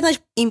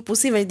cenas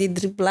impossíveis de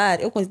driblar,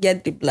 eu conseguia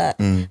driblar.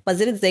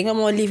 Fazer desenho a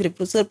mão livre, o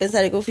professor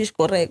pensar que eu fiz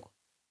correto.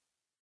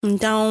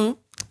 Então,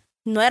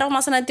 não era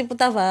uma cena tipo,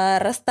 estava a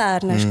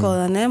arrastar na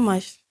escola, né?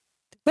 Mas,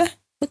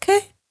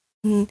 ok.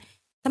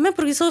 Também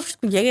porque só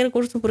escolhi aquele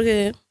curso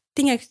porque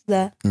tinha que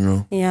estudar.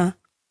 Yeah.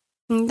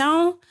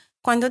 Então,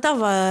 quando eu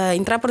estava a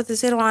entrar para o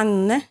terceiro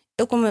ano, né?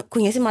 Eu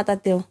conheci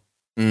Matateu.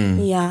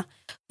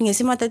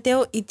 Conheci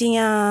Matateu e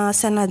tinha a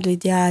cena do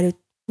diário.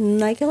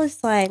 Naqueles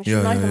times,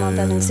 nós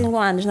temos 5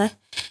 anos, né?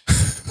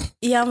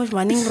 Íamos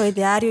maninho para o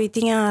diário e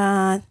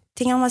tinha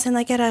uma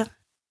cena que era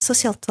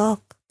social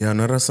talk.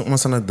 Não era uma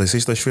cena das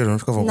sextas-feiras, não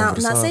ficava a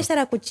conversar. Na sexta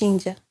era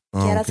Cuchinja,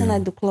 que era a cena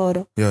do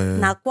cloro.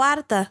 Na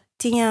quarta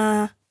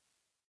tinha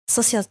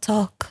social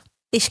talk.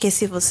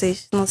 Esqueci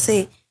vocês, não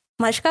sei.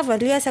 Mas ficava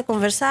ali a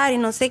conversar e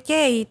não sei o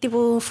quê. E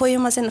tipo, foi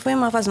uma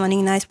fase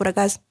maninho nice por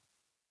acaso.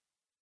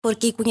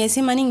 Porque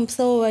conheci maninho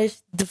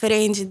pessoas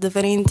diferentes,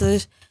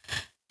 diferentes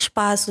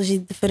espaços e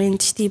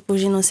diferentes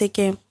tipos e não sei o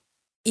quê.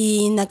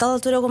 E naquela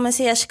altura eu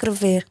comecei a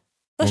escrever.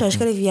 Eu já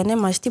escrevia, né?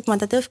 Mas tipo,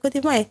 Matateu ficou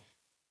tipo,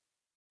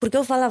 porque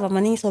eu falava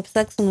maninho sobre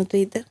sexo no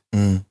Twitter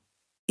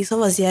e só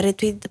fazia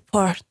retweet de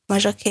porn.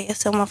 Mas ok,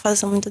 essa é uma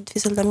fase muito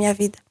difícil da minha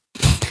vida.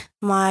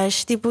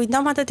 Mas tipo,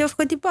 então Matateu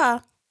ficou tipo,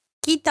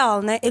 que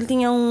tal, né? Ele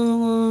tinha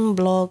um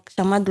blog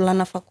chamado Lá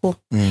na Facu,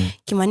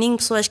 que maninho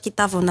pessoas que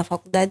estavam na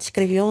faculdade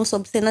escreviam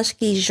sobre cenas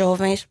que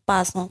jovens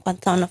passam quando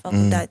estão na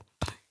faculdade.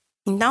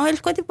 Então ele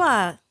ficou tipo,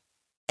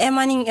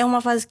 maninho, é uma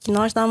fase que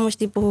nós estamos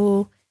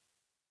tipo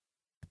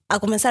a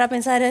começar a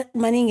pensar,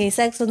 maninho, em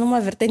sexo numa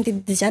vertente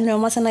de já não é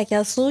uma cena que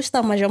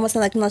assusta, mas é uma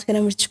cena que nós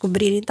queremos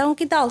descobrir. Então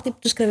que tal, tipo,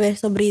 tu escrever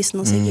sobre isso,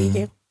 não sei o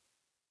que.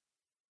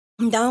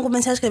 Então eu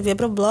comecei a escrever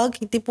para o blog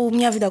e tipo,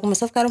 minha vida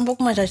começou a ficar um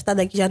pouco mais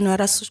agitada, que já não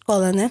era a sua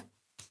escola, né?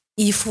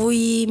 E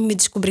fui me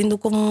descobrindo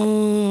como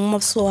uma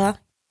pessoa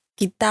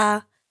que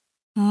está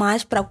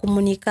mais para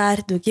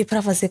comunicar do que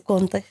para fazer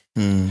contas.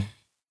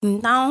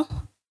 Então,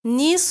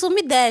 nisso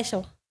me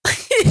deixam.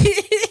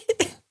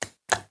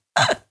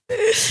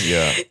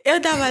 Eu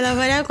estava a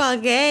namorar com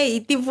alguém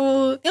e tipo,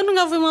 eu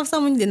nunca fui uma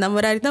pessoa muito de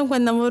namorar, então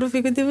quando namoro eu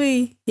fico tipo,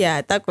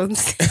 tá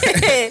acontecendo.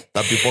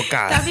 Tá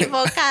pipocar. Tá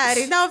pipocar,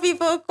 então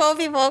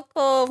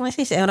pipocou. Mas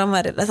isso é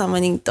uma relação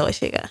maninho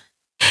tóxica.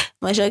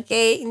 Mas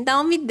ok,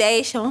 então me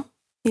deixam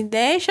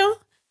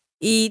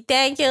e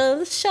tem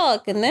aquele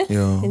choque, né?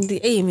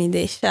 E me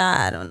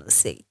deixaram, não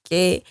sei o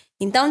quê.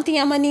 Então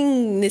tinha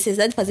maninho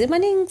necessidade de fazer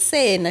maninho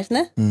cenas,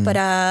 né?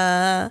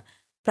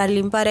 Para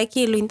limpar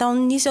aquilo. Então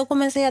nisso eu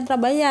comecei a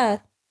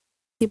trabalhar.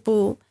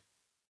 Tipo,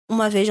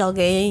 uma vez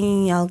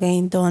alguém,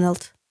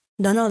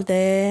 Donald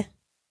é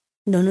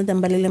dono da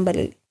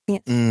Embalele.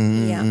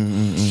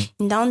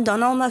 Então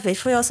Donald uma vez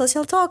foi ao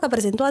Social Talk,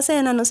 apresentou a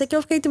cena, não sei o que,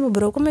 eu fiquei tipo,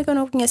 bro, como é que eu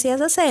não conhecia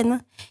essa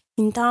cena?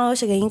 Então eu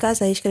cheguei em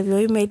casa e escrevi um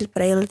e-mail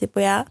para ele, tipo,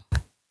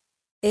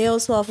 eu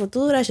sou a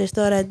futura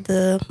gestora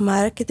de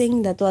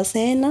marketing da tua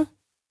cena,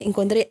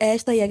 encontrei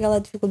esta e aquela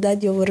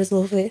dificuldade e eu vou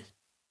resolver.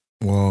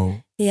 Uau.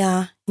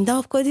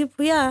 Então ficou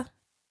tipo,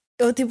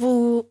 eu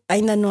tipo,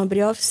 ainda não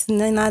abri office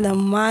nem nada,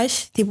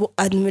 mas tipo,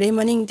 admirei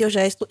maninho teu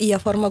gesto e a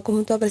forma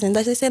como tu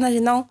apresentaste as cenas,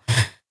 então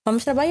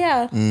vamos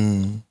trabalhar.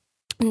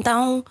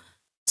 Então,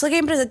 só que a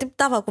empresa tipo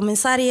estava a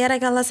começar e era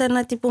aquela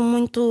cena tipo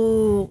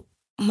muito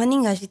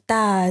maninho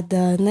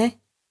agitada, né?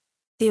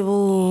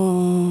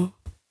 Tipo,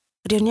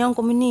 reunião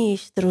com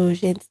ministros,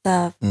 gente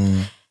sabe.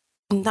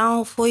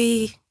 Então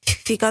foi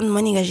ficando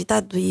maninho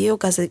agitado e eu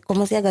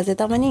comecei a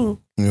gazetar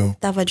maninho.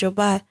 Estava a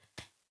jobar.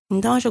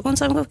 Então chegou um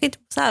que eu fiquei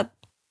tipo, sabe?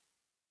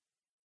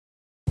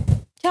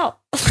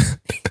 Tchau.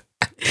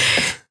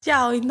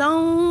 Tchau.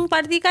 Então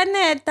parti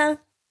caneta.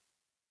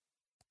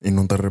 E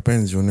não te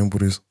arrependes ou nem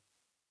por isso?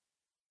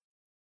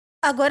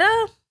 Agora,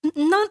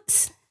 não.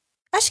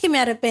 Acho que me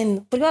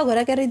arrependo. Porque eu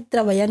agora quero ir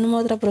trabalhar numa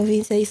outra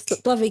província. E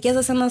estou a ver que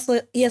essa cena só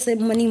ia ser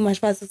maninho mais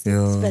fácil se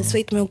tivesse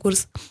feito meu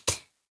curso.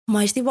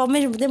 Mas, tipo, ao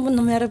mesmo tempo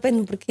não me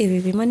arrependo porque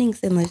vivi maninho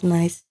cenas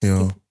nice.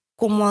 Tipo,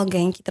 como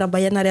alguém que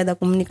trabalha na área da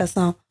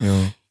comunicação.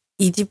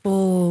 E,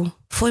 tipo,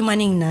 foi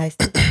maninho nice.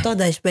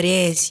 Toda a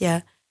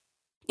experiência.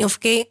 Eu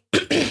fiquei.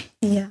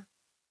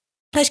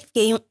 Acho que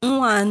fiquei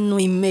 1 ano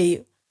e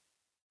meio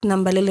na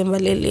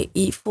Embalele.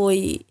 E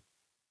foi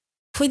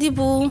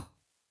tipo.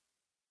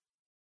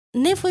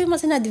 Nem foi uma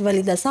cena de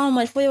validação,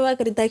 mas foi eu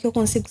acreditar que eu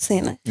consigo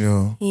cenas.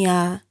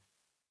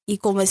 E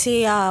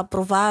comecei a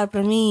provar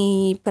para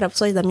mim e para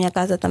pessoas da minha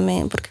casa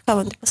também, porque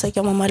ficavam tipo, sei que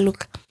é uma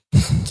maluca,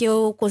 que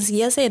eu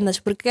conseguia cenas,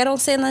 porque eram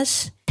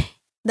cenas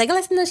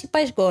daquelas cenas que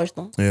pais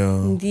gostam.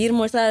 De ir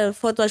mostrar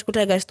fotos às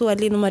colegas tu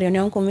ali numa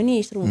reunião com o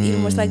ministro, ir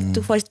mostrar que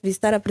tu foste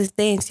visitar a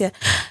presidência,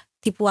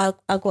 tipo,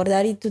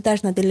 acordar e tu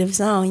estás na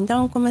televisão.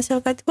 Então comecei a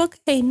ficar tipo,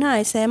 ok,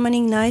 nice, é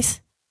maninho nice.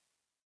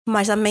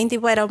 Mas também,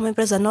 tipo, era uma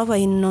empresa nova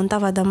e não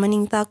estava a dar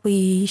maninho taco.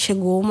 E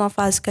chegou uma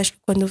fase que acho que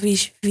quando vi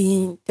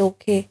ter o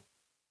quê?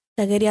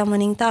 Já queria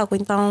maninho taco.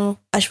 Então,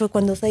 acho que foi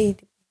quando eu saí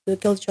tipo,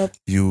 daquele job.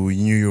 You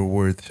knew your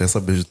worth. Já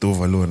sabes o teu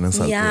valor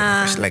nessa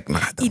altura. Acho like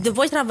nada. E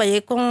depois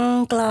trabalhei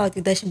com o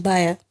Cláudio da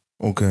Shibaia.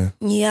 Ok.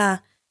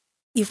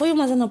 E foi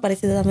uma cena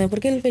parecida também,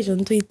 porque ele fez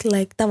um tweet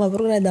like, estava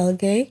procurando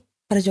alguém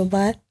para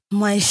jogar,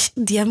 mas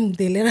o DM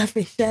dele era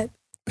fechado.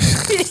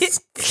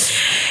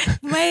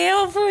 Mas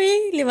eu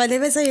fui, lhe mandei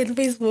mensagem no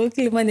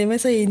Facebook, lhe mandei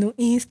mensagem no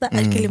Insta,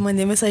 acho que lhe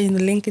mandei mensagem no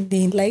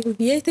LinkedIn, like,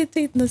 vi este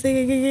tweet, não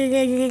sei o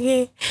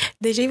que.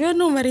 Deixei meu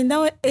número,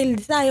 então ele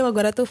disse, eu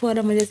agora estou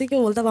fora, mas assim que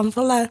eu voltava a me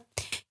falar.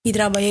 E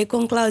trabalhei com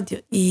o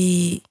Cláudio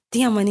e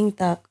tinha maninho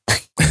taco.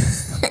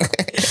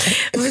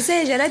 Ou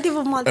seja, era tipo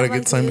uma... Era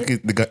aquele time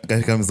que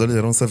as camisolas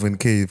eram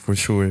 7K, for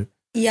sure.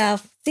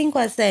 5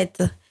 a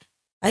 7.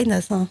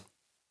 Ainda são.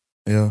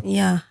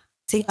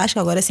 Sim, acho que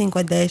agora é 5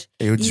 a 10.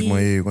 Eu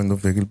desmaiei quando eu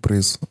vi aquele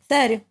preço.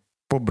 Sério?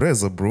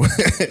 Pobreza, bro.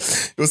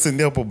 Eu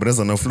senti a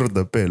pobreza na flor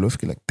da pele. Eu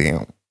fiquei like,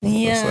 damn.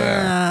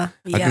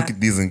 Aquilo que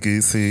dizem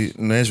que se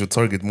não és o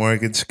target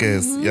market,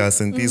 esquece.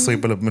 Senti isso aí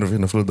pela primeira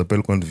vez na flor da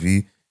pele quando vi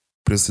o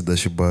preço da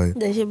Shibaia.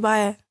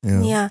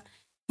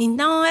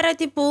 Então era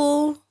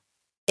tipo...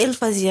 ele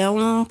fazia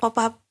um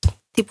pop-up,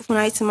 tipo,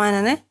 final de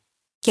semana, né?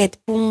 Que é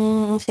tipo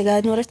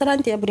chegar no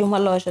restaurante e abrir uma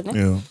loja, né?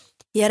 Yeah.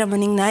 E era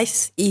maninho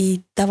nice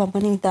e dava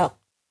maninho tal.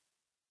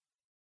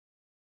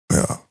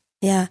 Yeah.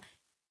 Yeah.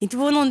 E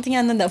tipo, não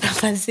tinha nada para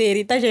fazer.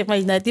 E estás a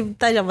imaginar, tipo,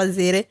 estás a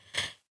fazer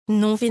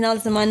num final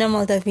de semana,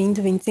 malta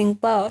 20, 25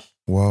 paus.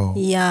 Uau.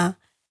 Yeah.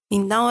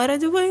 Então era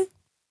tipo,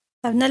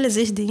 não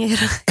existe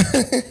dinheiro.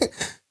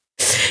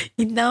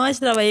 Então acho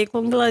que trabalhei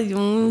com ela de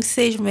uns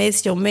 6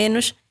 meses ou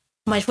menos.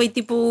 Mas foi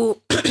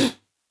tipo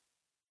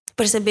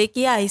perceber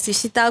que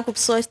existe taco,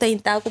 pessoas têm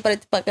taco para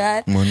te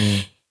pagar. Mano.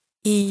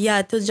 E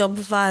teu job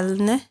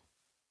vale, né?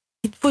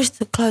 E depois,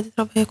 claro,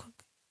 trabalhei com.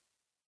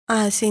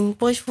 Sim,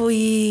 depois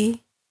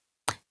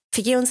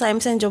fiquei um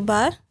time sem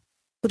jobar.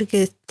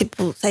 Porque,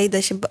 tipo, saí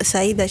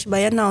da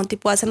Chibaia, não.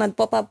 Tipo, a cena de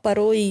pop-up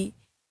parou e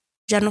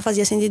já não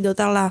fazia sentido eu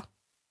estar lá.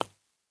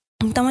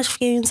 Então, mas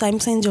fiquei um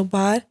time sem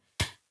jobar.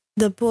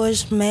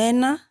 Depois,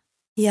 Mena.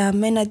 E a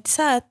Mena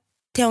disse,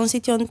 tem um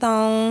sítio onde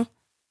estão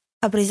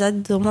a precisar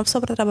de uma pessoa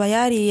para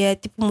trabalhar e é,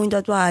 tipo, muito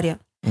a tua área.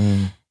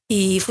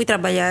 E fui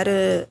trabalhar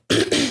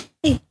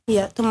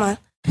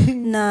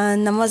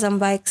na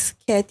Mozambique,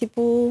 que é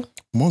tipo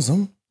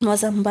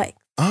Mozambique.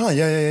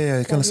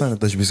 Yeah. Aquela cena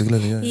das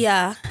bicicletas.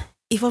 Yeah.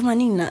 E foi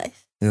maninho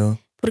nice. Yeah.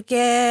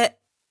 Porque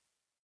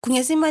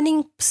conheci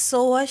maninho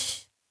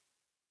pessoas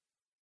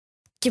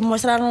que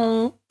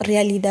mostraram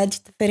realidades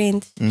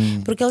diferentes.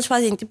 Porque eles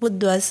fazem tipo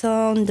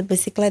doação de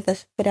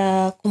bicicletas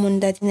para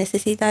comunidades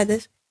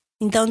necessitadas.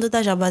 Então tu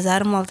estás a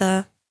bazar,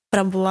 malta,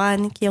 para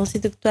Boane, que é um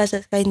sítio que tu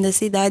achas que é da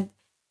cidade,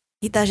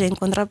 e estás a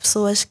encontrar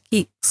pessoas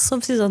que só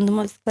precisam de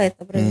uma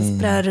bicicleta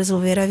para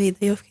resolver a vida.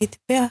 E eu fiquei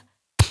tipo, é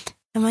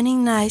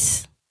maninho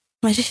nice.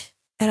 Mas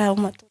era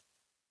uma.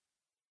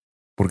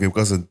 Porque por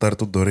causa de estar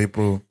tudo orei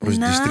para os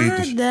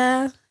distritos?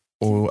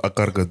 Ou a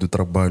carga do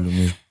trabalho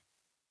mesmo?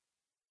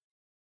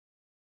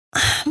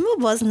 Meu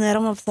boss não era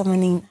uma pessoa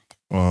maninha.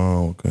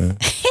 Ok.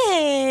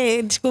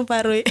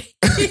 Desculpa, Rui.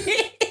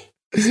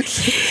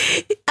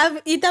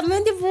 E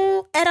também,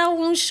 tipo, era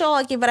um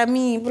choque para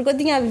mim, porque eu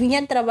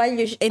vinha de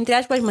trabalhos, entre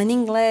aspas,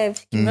 maninho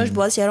leves, que meus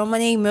bosses eram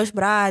maninho, meus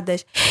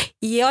bradas.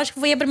 E eu acho que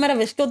foi a primeira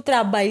vez que eu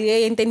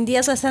trabalhei, entendi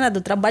essa cena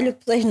do trabalho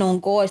que pessoas não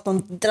gostam,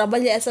 de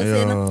trabalhar essa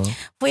cena.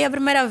 Foi a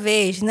primeira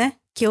vez, né,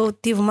 que eu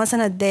tive uma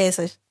cena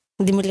dessas,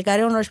 de me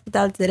ligarem no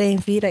hospital e dizerem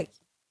vir aqui.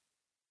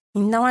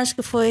 Então acho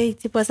que foi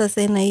tipo essa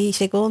cena aí,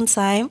 chegou um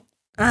time.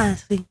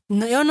 Sim.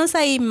 Eu não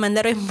saí, me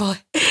mandaram embora.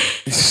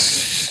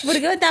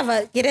 Porque eu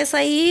queria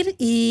sair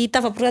e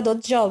estava procurando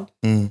outro job.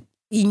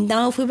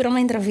 Então eu fui para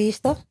uma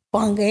entrevista com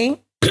alguém.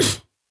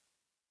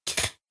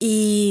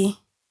 E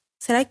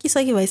será que isso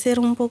aqui vai ser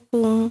um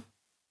pouco,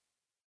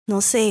 não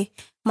sei,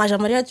 mas a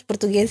maioria dos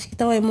portugueses que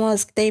estão em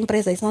Moço, que têm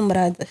empresas, são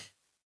bradas.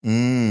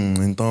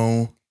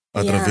 Então,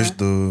 através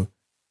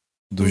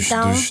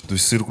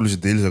dos círculos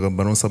deles,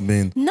 acabaram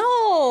sabendo.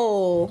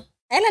 Não!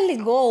 Ela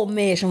ligou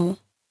mesmo.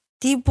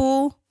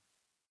 Tipo,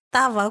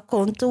 estava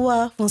com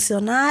tua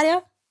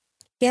funcionária,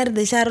 quer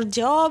deixar o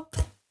job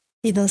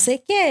e não sei o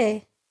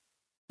quê,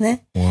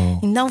 né? Uau.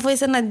 Então foi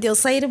cena de eu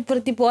sair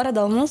por tipo hora do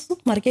almoço,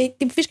 marquei,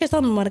 tipo, fiz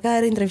questão de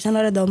marcar a entrevista na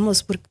hora do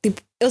almoço, porque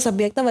tipo, eu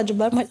sabia que estava a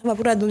jobar, mas estava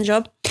procurando um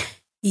job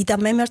e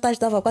também meu estágio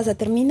estava quase a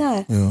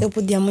terminar. Eu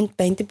podia muito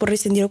bem, tipo,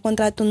 rescindir o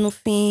contrato no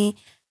fim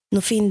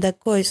da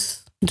coisa,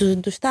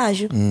 do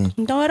estágio.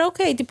 Então era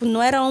ok, tipo,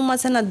 não era uma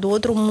cena do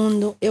outro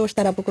mundo eu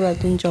estar a procurar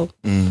um job.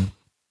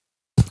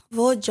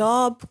 Vou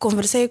job,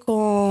 conversei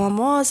com a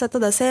moça,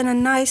 toda a cena,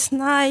 nice.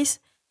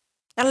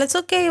 Ela disse,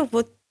 ok,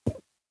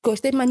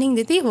 gostei maninho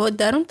de ti, vou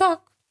dar um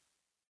toque.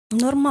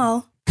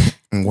 Normal.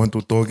 Enquanto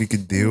o toque que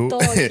deu... O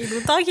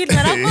toque não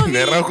era comigo. Não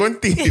era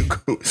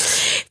contigo.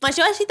 Mas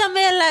eu acho que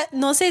também ela...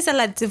 Não sei se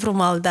ela disse por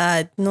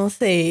maldade, não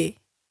sei.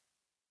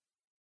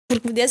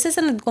 Porque podia ser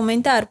cena de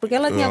comentar, porque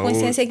ela tinha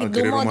consciência que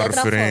de uma ou de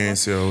outra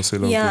forma... Ou sei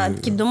lá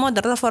que de uma ou de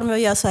outra forma eu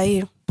ia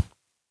sair.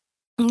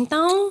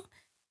 Então,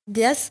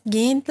 dia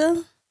seguinte,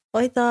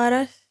 8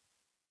 horas,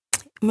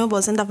 meu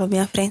boss andava à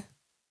minha frente.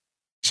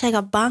 Chega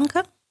a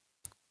banca,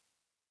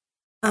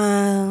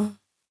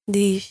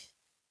 diz,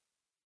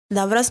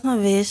 da próxima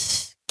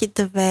vez que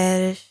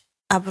tiveres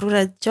à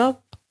procura de job,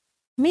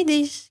 me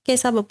diz, quem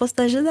sabe eu posso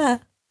te ajudar.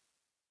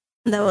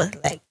 And I was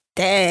like,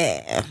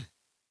 damn.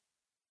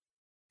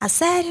 A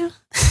sério?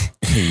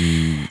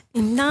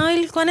 Então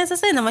ele ficou nessa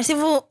cena, mas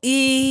tipo,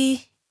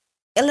 e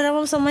ela era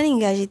uma pessoa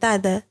maninha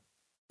agitada.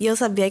 E eu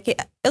sabia que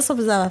eu só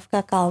precisava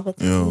ficar calma.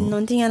 Tipo,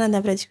 não tinha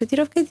nada para discutir.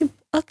 Eu fiquei tipo,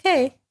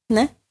 ok,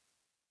 né?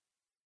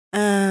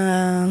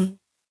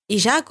 E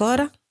já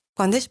agora,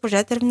 quando este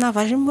projeto terminar,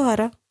 vais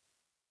embora.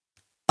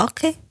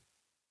 Ok.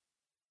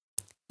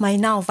 Mas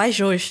não, vais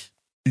hoje.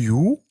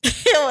 You?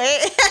 Eu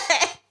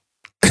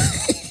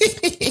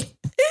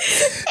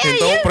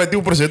Então, para ti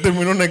o projeto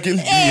terminou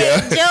naquele dia.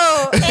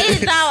 Ele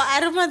estava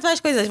arrumando as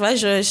coisas,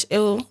 vais hoje.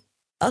 Eu,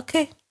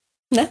 ok,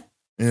 né?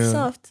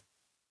 Soft.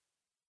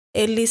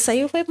 Ele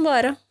saiu e foi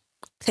embora.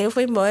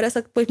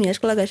 Só que depois minhas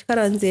colegas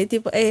ficaram a dizer,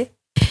 tipo,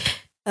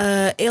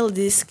 ele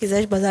disse, se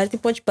quiseres bazar, tu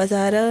podes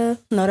bazar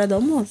na hora do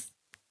almoço.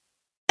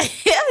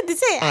 Eu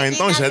disse,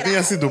 então aqui já tá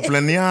tinha sido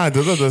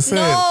planeado, tudo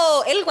certo.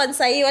 Não, ele quando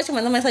saiu, acho que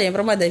mandou mensagem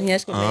para uma das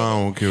minhas colegas.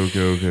 Ok.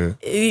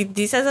 E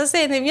disse essa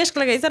cena, e minhas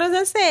colegas disseram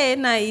essa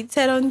cena e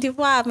disseram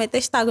tipo,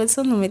 meteste água, eu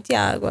disse, não meti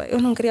água. Eu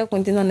não queria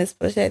continuar nesse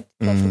projeto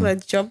à procura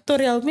de job. Estou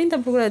realmente à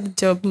procura de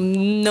job.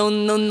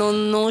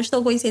 Não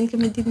estou consciente que eu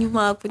meti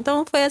nenhuma água.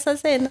 Então foi essa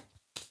cena.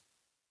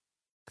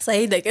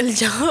 Saí daquele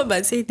job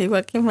assim, de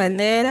qualquer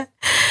maneira.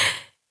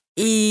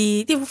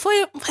 E tipo,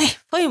 foi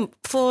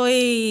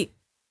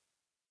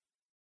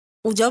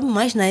o job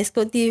mais nice que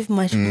eu tive,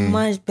 mas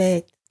mais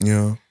bad.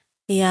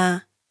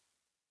 Yeah.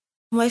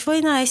 Mas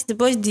foi nice.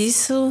 Depois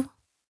disso,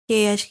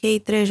 acho que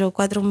 3 ou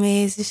 4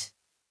 meses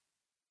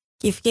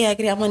que fiquei a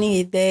criar maninha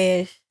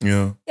ideias.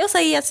 Eu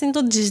saía assim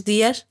todos os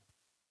dias,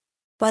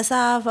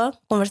 passava,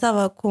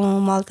 conversava com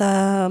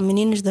malta,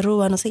 meninos da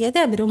rua, não sei o que,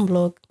 até abri um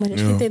blog, mas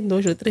acho que tem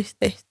 2 ou 3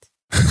 textos.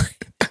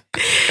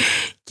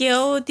 Que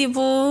eu,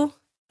 tipo,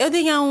 eu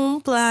tinha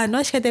um plano,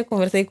 acho que até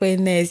conversei com a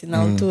Inês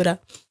na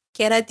altura,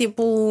 que era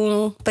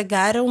tipo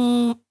pegar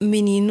um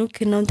menino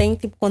que não tem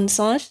tipo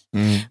condições,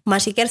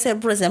 mas que quer ser,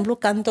 por exemplo,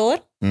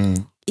 cantor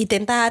e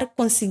tentar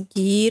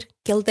conseguir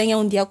que ele tenha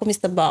um dia como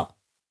Mr. Ball.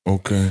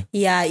 Ok.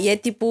 E é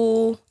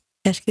tipo,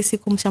 eu esqueci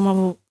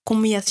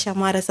como ia se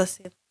chamar essa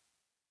cena.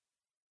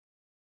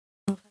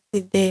 Não faço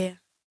ideia.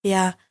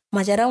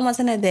 Mas era uma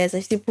cena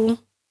dessas, tipo,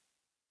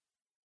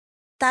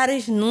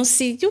 estares num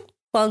sítio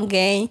com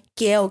alguém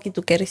que é o que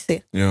tu queres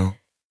ser.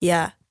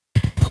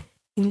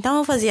 Então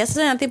eu fazia essa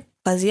cena, tipo,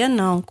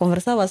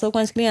 conversava só com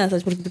as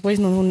crianças, porque depois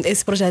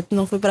esse projeto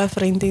não foi para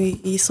frente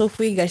e só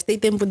gastei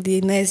tempo de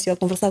Inésio a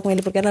conversar com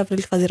ele, porque era para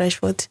ele fazer as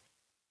fotos.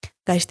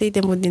 Gastei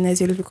tempo de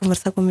Inésio ele veio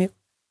conversar comigo.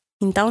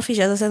 Então fiz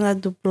essa cena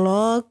do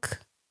blog,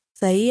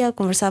 saía,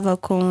 conversava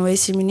com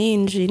esses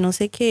meninos e não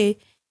sei o quê.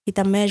 E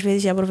também às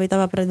vezes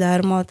aproveitava para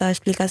dar uma outra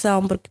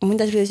explicação, porque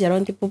muitas vezes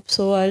eram tipo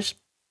pessoas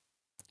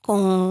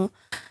com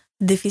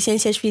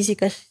deficiências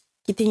físicas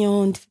que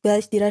tinham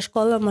dificuldades de ir à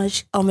escola,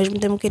 mas ao mesmo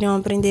tempo queriam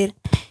aprender.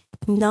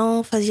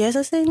 Então fazia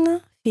essa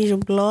cena, fiz o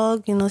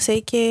blog e não sei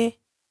o quê.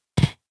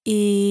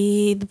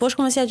 E depois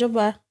comecei a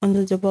jobar, onde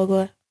eu jobo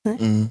agora, né?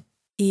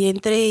 E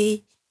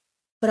entrei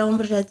para um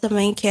projeto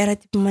também que era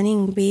tipo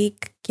Maning Big,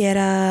 que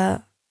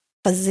era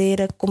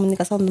fazer a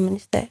comunicação do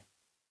Ministério.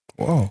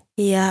 Uau!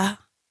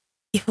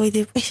 E foi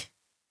depois.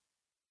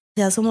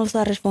 Já sou uma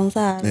pessoa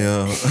responsável.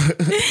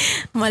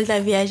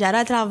 Malta viajar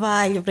a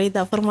trabalho para ir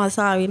dar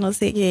formação e não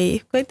sei o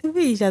que. Foi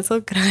tipo, já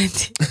sou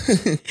grande.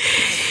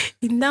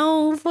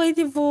 Então foi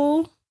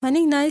tipo,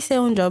 Maning Nice é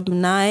um job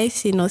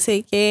nice e não sei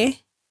o que.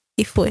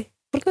 E foi.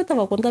 Porque eu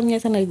estava contando a minha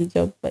cena de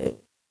job.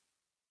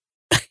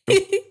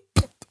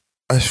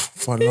 Acho que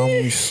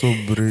falamos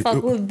sobre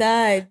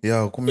faculdade.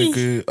 Como é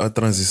que a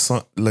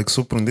transição,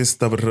 surpreender se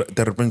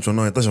te arrependes ou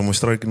não. Estás a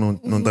mostrar que não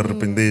te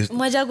arrependeste.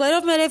 Mas agora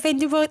eu me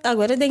arrependi.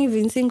 Agora eu tenho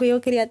 25 e eu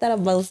queria estar a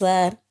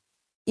balsar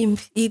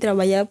e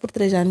trabalhar por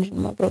 3 anos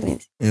numa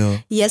província.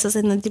 E essa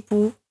cena,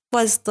 tipo,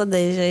 quase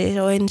todas as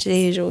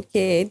ONGs, o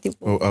que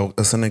tipo.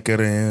 A cena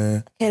querem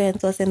a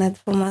tua cena de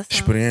formação.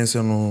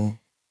 Experiência no.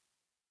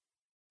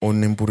 Ou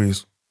nem por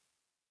isso.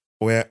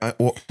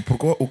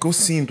 Porque o que eu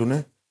sinto,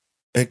 né?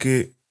 É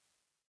que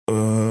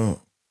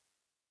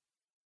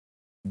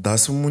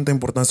dá-se muita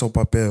importância ao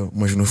papel,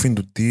 mas no fim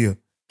do dia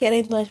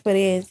querem tua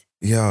experiência.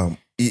 E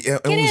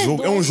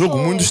é um jogo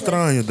muito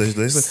estranho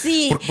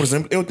porque, por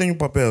exemplo, eu tenho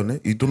papel, né?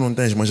 E tu não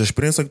tens, mas a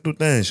experiência que tu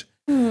tens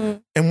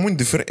é muito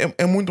diferente,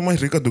 é muito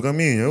mais rica do que a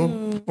minha.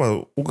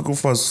 O que eu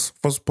faço?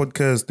 Faço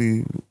podcast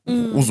e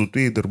uso o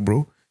Twitter,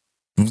 bro.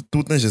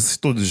 Tu tens esses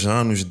todos os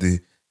anos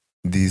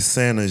de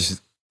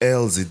cenas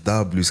L's e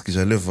W's que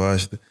já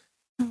levaste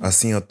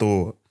assim à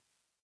toa.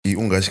 E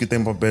um gajo que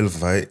tem papel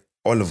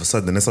olha,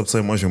 sabe, nessa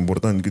pessoa é mais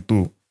importante que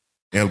tu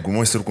em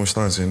algumas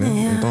circunstâncias, né?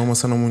 Então é uma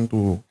cena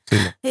muito, sei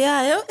lá.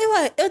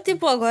 Eu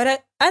tipo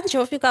agora, antes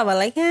eu ficava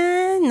like,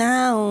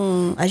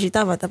 não,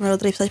 agitava também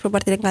outras pessoas para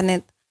partirem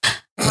caneta.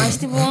 Mas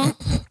tipo,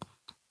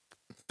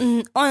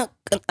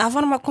 a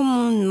forma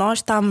como nós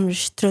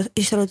estamos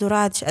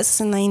estruturados, essa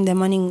cena ainda é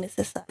maninho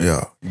necessária.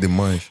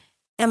 Demais.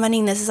 É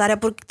maninho necessária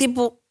porque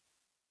tipo,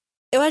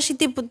 eu acho que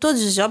tipo,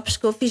 todos os jobs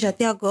que eu fiz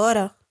até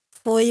agora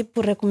foi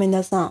por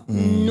recomendação.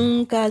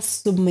 Nunca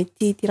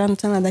submeti, tirando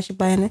cena da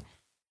Chibaia, né?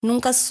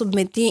 Nunca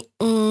submeti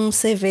um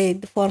CV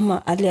de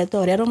forma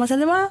aleatória. Era uma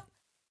cena de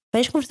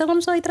vais conversar com a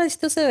pessoa e traz o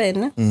teu CV,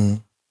 né?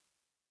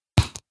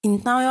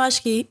 Então eu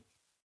acho que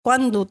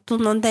quando tu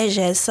não tens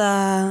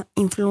essa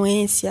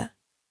influência,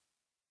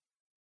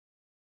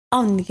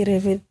 onde querer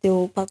ver o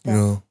teu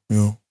papel?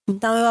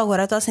 Então eu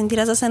agora estou a sentir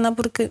essa cena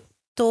porque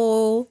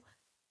estou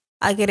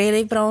a querer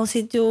ir para um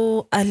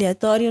sítio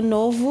aleatório,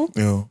 novo.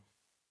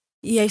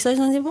 E as pessoas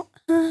não tipo,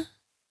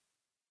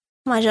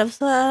 mas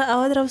a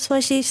outra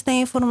pessoa X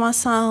tem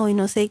informação e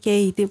não sei o que.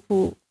 E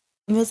tipo,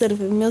 meu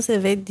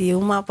CV de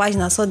uma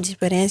página só de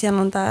experiência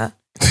não está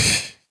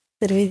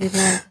servindo de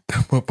nada.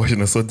 Uma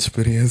página só de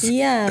experiência.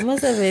 Meu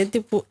CV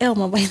tipo, é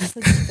uma página só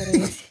de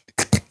experiência.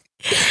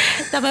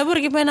 Também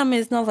porque pena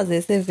me ensinou a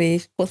fazer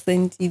CVs com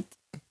sentido.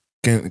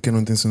 Quem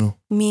não te ensinou?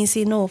 Me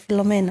ensinou,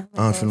 Filomena.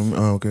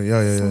 Filomena. Ok.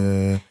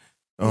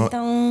 Ah,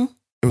 Então,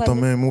 eu vai-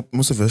 também,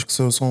 meu CV acho que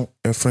seu som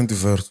é frente e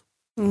verso.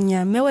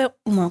 meu é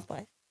uma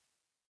paz.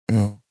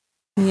 Yeah.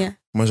 Yeah.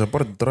 Mas a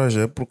parte de trás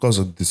é por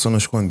causa de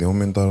cenas quando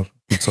aumentar.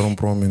 Que disseram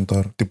para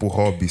aumentar. Tipo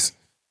hobbies.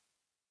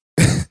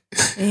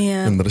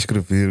 Yeah. Andar a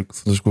escrever,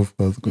 cenas que eu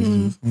faço,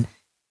 coisas assim.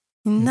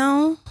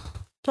 Não,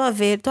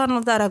 estou a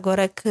notar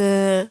agora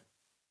que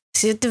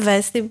se eu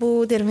tivesse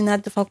tipo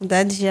terminado a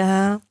faculdade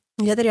já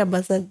teria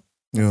passado.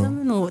 Yeah.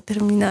 Também não vou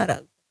terminar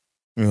agora.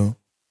 Yeah.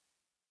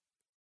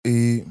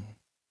 E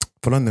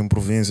falando em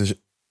províncias,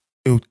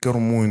 eu quero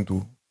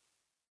muito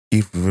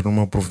ir viver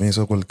numa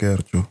província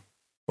qualquer, tio.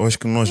 Eu acho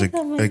que nós Eu aqui,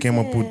 também aqui em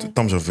Maputo quero.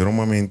 estamos a ver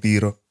uma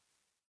mentira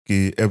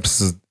que é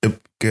preciso.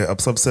 Que a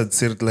pessoa precisa de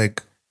ser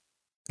like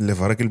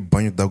levar aquele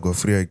banho de água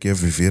fria que é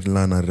viver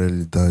lá na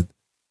realidade.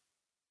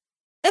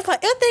 Epa,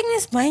 eu tenho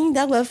esse banho de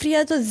água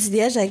fria todos os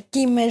dias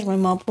aqui mesmo em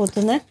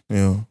Maputo, né?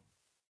 Yeah.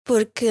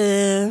 Porque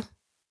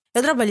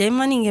eu trabalhei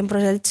em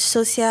projetos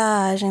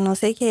sociais, em não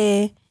sei o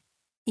quê.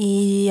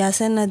 E a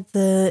cena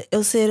de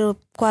eu ser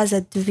quase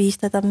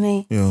ativista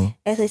também. Yeah.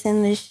 Essas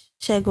cenas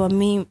chegam a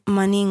mim,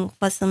 maninho,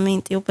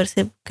 facilmente. Eu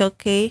percebo que,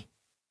 ok,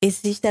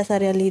 existe essa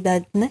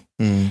realidade, né?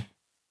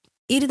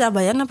 Ir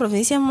trabalhar na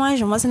província é mais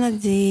uma cena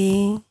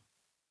de.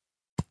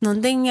 Não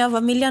tenho minha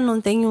família,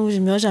 não tenho os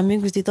meus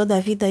amigos de toda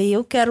a vida e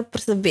eu quero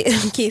perceber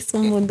que isso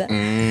muda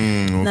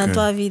na Ok.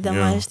 tua vida.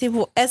 Yeah. Mas,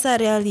 tipo, essa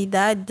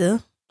realidade,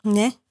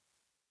 né?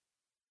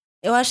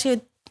 Eu acho que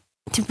eu,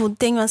 tipo,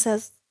 tenho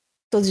acesso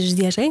todos os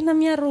dias aí na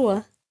minha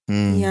rua.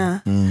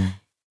 Yeah.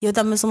 Eu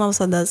também sou uma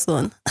pessoa da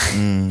zona.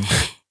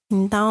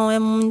 Então é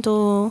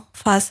muito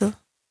fácil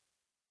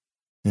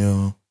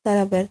Yeah.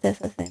 estar aberta a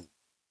essa cena.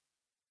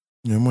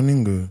 Yeah,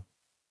 maninga.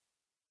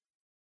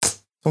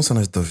 São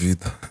cenas da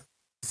vida.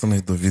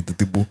 Cenas da vida,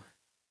 tipo.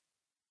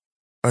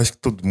 Acho que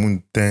todo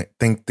mundo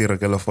tem que ter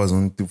aquela fase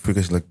onde tipo,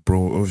 ficas like,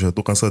 bro, eu já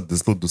estou cansado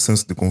desse todo do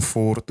senso de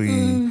conforto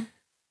e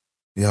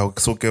yeah,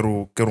 que só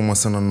quero uma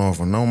cena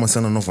nova. Não uma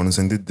cena nova no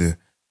sentido de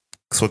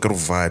que só quero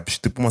vibes.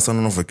 Tipo uma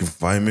cena nova que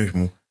vai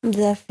mesmo.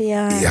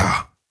 Desafiar.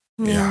 Yeah.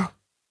 Yeah.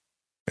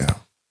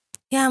 Yeah.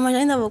 Yeah, mas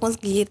ainda vou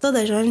conseguir.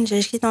 Todas as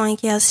ONGs que estão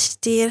aqui a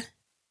assistir,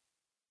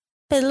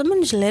 pelo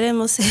menos lerem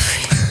meu CV.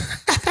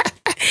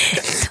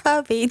 Estou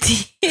a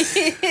pedir.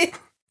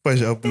 Faz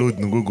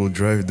upload no Google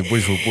Drive,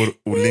 depois vou pôr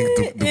o link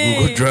do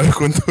Google Drive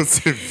quando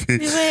você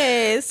vir.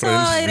 Só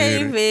Para eles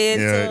irem verem. ver.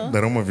 Yeah,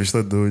 dará uma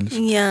vista de olhos.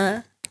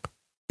 Yeah.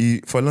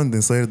 E falando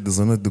em sair da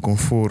zona de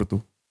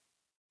conforto,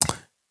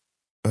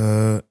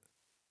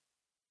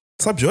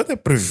 sabes, eu até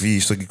previ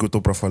isto aqui que eu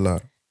estou para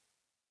falar.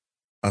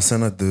 A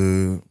cena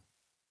de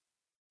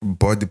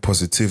body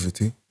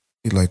positivity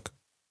e like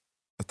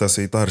até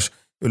aceitares.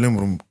 Eu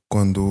lembro-me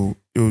quando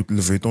eu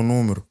levei teu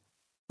número.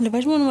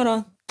 Levas-me o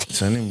número.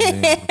 Já nem me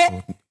lembro.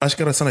 Pô. Acho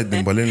que era a cena de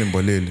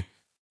embalele.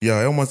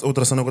 Yeah, é uma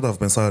outra cena que eu estava a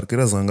pensar.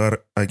 Queria zangar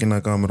aqui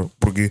na câmara.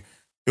 Porque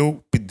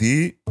eu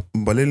pedi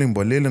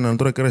embalele na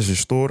altura que era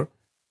gestor.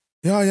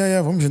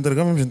 Vamos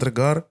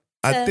entregar.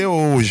 Até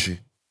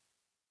hoje.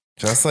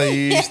 Já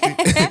saíste.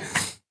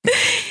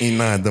 E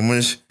nada,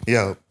 mas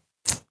yeah,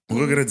 o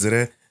que eu queria dizer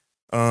é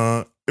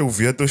eu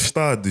via teus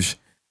estados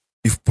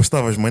e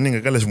postavas maninha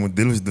aquelas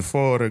modelos de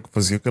fora que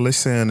faziam aquelas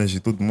cenas e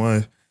tudo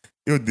mais.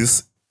 Eu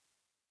disse,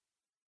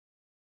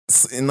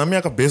 na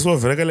minha cabeça,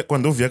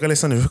 quando eu via aquelas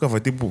cenas, eu ficava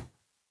tipo,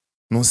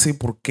 não sei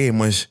porquê,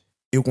 mas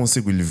eu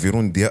consigo lhe ver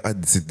um dia a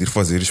decidir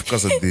fazer isso por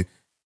causa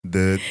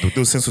do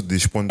teu senso de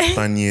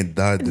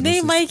espontaneidade. Não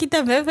Nem sei Mike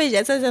também fez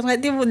essa cena,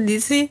 tipo,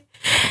 disse.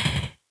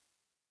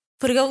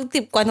 Porque eu,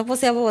 tipo, quando eu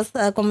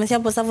comecei a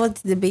postar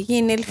fotos de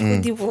biquíni, ele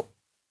ficou tipo,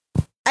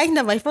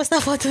 ainda mais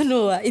postar foto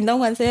nua. Então,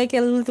 quando saiu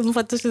aquele último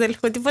foto dele,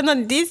 ficou tipo,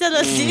 não disse.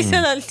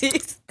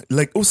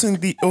 Like, eu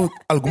senti,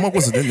 alguma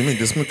coisa dentro de mim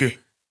disse-me que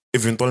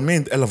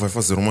eventualmente ela vai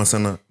fazer uma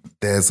cena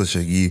dessas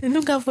aqui.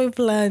 Nunca foi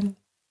plano.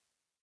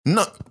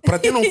 Não, para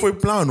ti não foi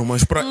plano,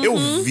 mas para eu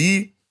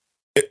vi.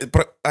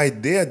 A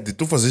ideia de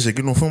tu fazer isso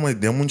aqui não foi uma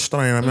ideia muito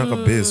estranha na minha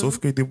cabeça. Eu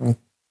fiquei tipo,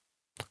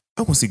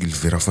 eu consigo lhe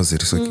ver a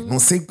fazer isso aqui. Não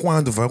sei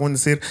quando vai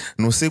acontecer,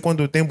 não sei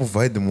quanto tempo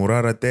vai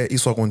demorar até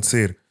isso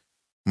acontecer.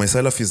 Mas se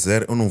ela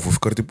fizer, eu não vou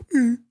ficar tipo,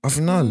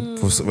 afinal,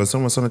 vai ser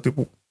uma cena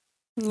tipo,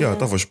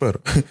 estava à espera.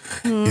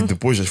 E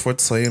depois as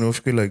fotos saíram, eu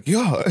fiquei like,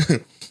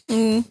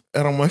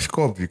 era mais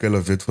óbvio que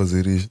ela veio de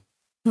fazer isto.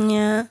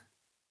 Yeah.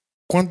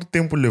 Quanto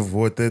tempo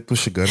levou até tu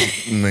chegar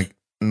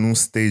num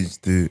stage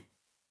de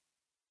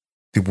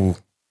tipo,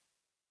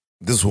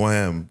 this who I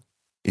am,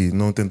 e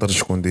não tentar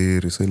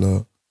esconder, sei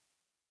lá.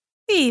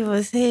 E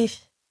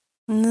vocês?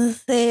 Não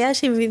sei,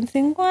 acho que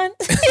 25 anos.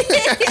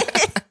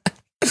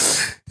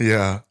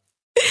 Yeah.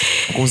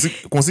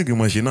 Consigo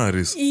imaginar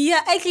isso.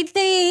 É que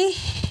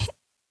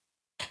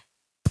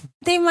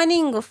tem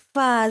maningo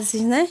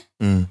fases, né?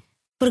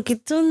 Porque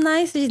tu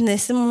nasces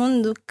nesse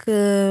mundo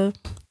que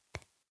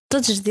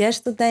todos os dias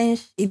tu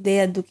tens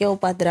ideia do que é o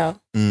padrão.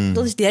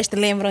 Todos os dias te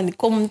lembram de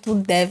como tu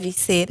deve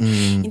ser.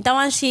 Então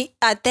acho que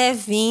até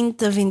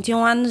 20,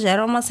 21 anos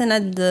era uma cena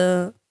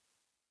de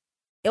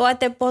eu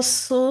até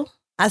posso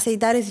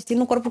aceitar existir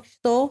no corpo que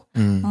estou,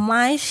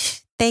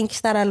 mas tenho que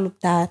estar a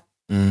lutar.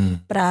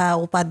 para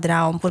o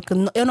padrão, porque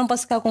eu não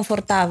posso ficar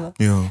confortável.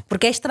 Yeah.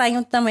 Porque é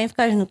estranho também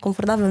ficar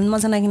confortável numa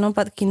cena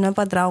que não é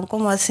padrão,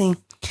 como assim?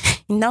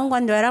 Então,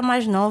 quando eu era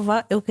mais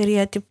nova, eu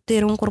queria tipo,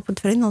 ter um corpo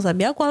diferente, não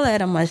sabia qual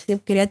era, mas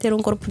tipo, queria ter um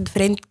corpo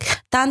diferente,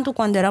 tanto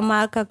quando era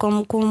magra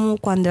como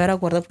quando eu era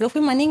gorda, porque eu fui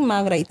maninho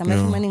magra e também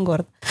fui maninho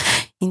gorda.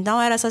 Então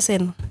era essa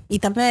cena. E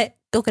também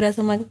eu queria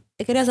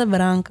ser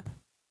branca.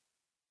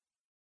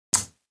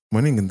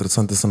 Mas ninguém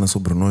interessante essa cena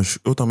sobre nós.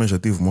 Eu também já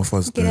tive uma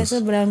fase Queria dessa.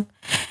 ser branca.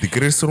 De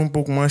querer ser um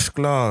pouco mais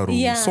claro.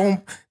 Yeah.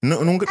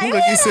 Nunca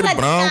Eu quis ser era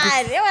branco.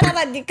 radical, eu era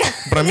radical.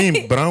 Para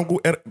mim, branco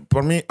era.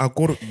 Para mim, a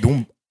cor de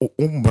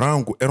um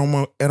branco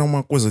era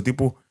uma coisa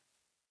tipo.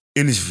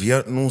 Eles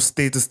vieram num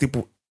status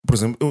tipo. Por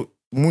exemplo,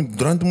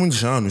 durante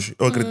muitos anos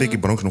eu acreditei que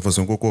brancos não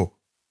faziam cocô.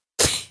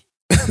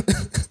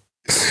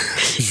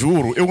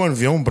 Juro, eu quando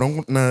via um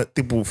branco na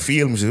tipo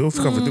filmes, eu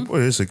ficava tipo,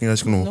 esse aqui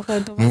acho que não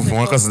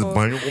vão à casa de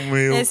banho como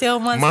eu. Esse é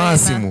uma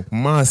máximo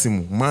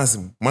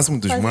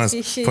dos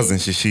máximos fazem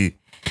xixi.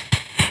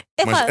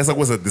 Mas essa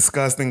coisa de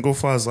disgusting que eu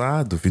faço,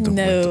 duvido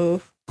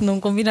muito. Não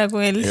combina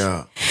com eles.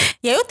 Yeah.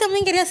 E eu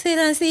também queria ser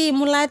assim,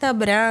 mulata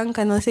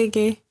branca, não sei o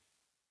quê.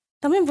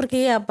 Também porque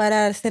ia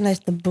parar cenas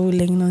de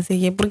bullying, não sei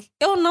o quê. Porque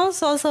eu não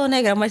sou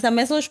negra, mas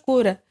também sou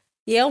escura.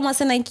 E é uma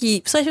cena que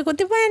pessoas ficam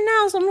tipo,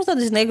 não, somos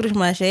todos negros,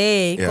 mas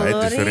é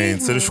colorismo.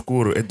 diferente, ser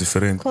escuro é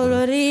diferente.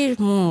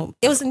 Colorismo.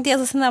 Eu senti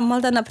essa cena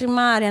malta na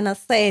primária, na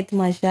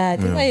sétima já.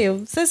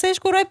 Tipo, ser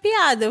escuro é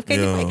piada. Eu fiquei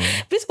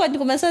tipo, por isso quando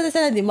começou essa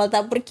cena de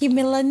malta, porque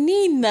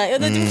melanina.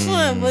 Eu tô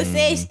tipo,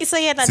 vocês, isso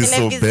aí é na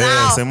televisão.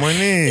 Soubesse,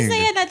 maninho. Isso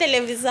aí é na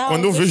televisão.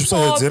 Quando eu vejo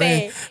pessoas a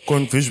dizerem,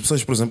 quando vejo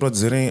pessoas, por exemplo, a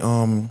dizerem,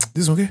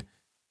 dizem o quê?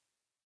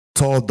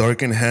 Tall,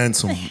 dark and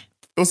handsome.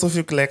 Eu só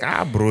fico like,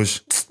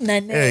 bros.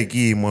 É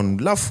aqui, mano,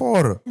 lá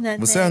fora.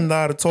 Você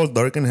andar tall,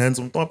 dark and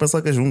handsome, estão a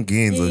pensar que és um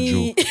Genza,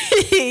 Joe.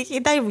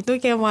 E tá muito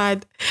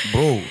queimado.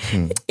 Bro.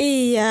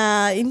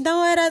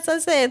 Então era essa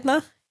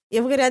cena.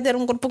 Eu queria ter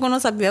um corpo que eu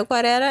não sabia qual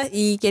era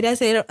e queria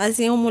ser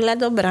assim, um mulher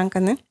branca,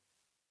 né?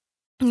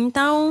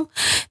 Então,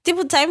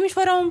 tipo, times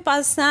foram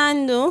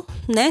passando,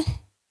 né?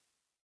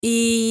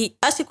 E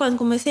acho que quando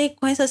comecei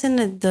com essa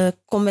cena de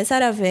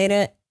começar a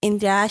ver,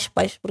 entre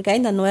aspas, porque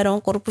ainda não eram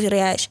corpos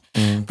reais.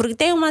 Porque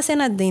tem uma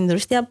cena de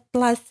indústria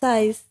plus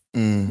size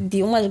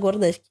de umas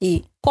gordas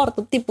que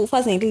cortam, tipo,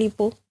 fazem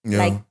lipo.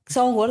 Like,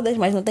 são gordas,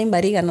 mas não tem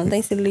barriga, não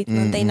tem celulite,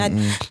 não tem nada.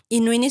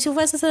 E no início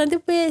foi essa cena,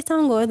 tipo,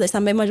 são gordas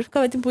também, mas eu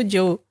ficava tipo,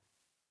 Joe.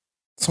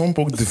 São um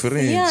pouco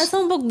diferentes.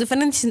 São um pouco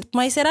diferentes,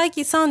 mas será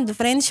que são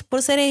diferentes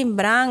por serem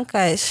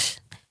brancas?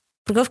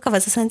 Porque eu ficava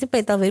assim,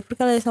 tipo, talvez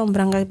porque elas são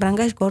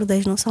brancas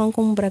gordas, não são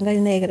como brancas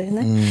negras,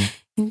 né?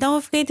 Então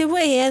eu fiquei tipo,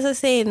 essa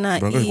cena.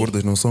 Brancas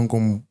gordas não são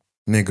como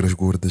negras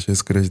gordas, é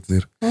isso que queres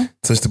dizer.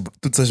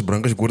 Tu disseste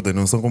brancas gordas,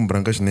 não são como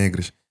brancas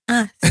negras.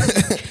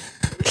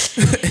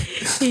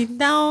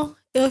 Então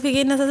eu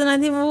fiquei nessa cena,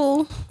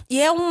 tipo. E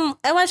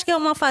eu acho que é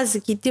uma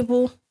fase que,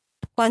 tipo,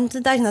 quando tu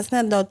estás na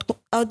cena do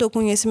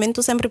autoconhecimento,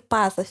 tu sempre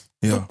passas.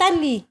 Tu tá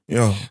ali.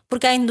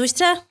 Porque a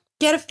indústria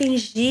quer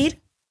fingir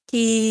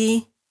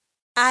que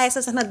há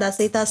essa cena da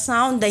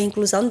aceitação, da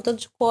inclusão de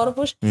todos os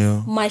corpos,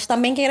 mas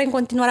também querem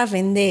continuar a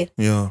vender.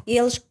 E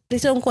eles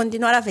precisam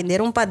continuar a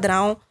vender um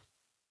padrão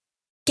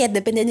que é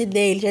dependente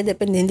deles, é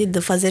dependente de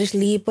fazeres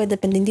lipo, é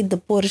dependente de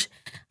pôres,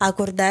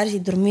 acordares e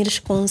dormires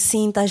com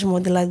cintas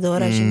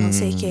modeladoras e não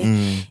sei o quê.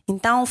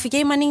 Então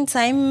fiquei maninho de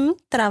sair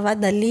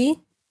travada ali,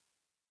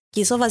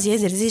 que só fazia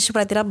exercício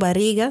para tirar a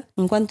barriga,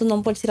 enquanto tu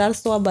não podes tirar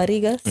só a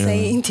barriga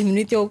sem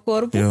diminuir teu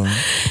corpo.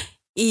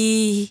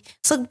 E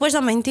só que depois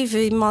também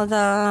tive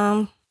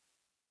malta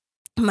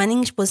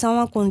maninha exposição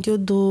a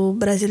conteúdo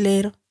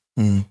brasileiro.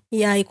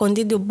 E aí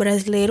conteúdo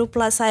brasileiro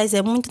plus size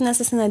é muito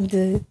nessa cena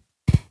de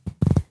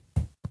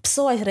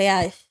pessoas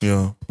reais.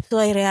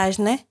 Pessoas reais,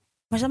 né?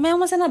 Mas também é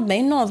uma cena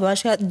bem nova. Eu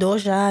acho que há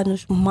 2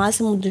 anos,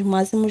 máximo dos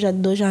máximos, já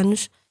 2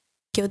 anos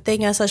que eu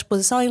tenho essa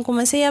exposição e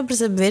comecei a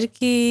perceber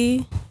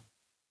que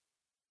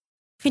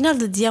final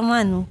do dia,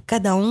 mano,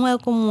 cada um é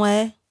como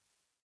é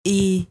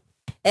e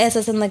é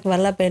essa cena que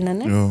vale a pena,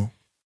 né?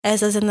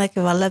 Essa cena que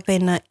vale a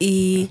pena.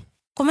 E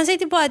comecei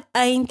tipo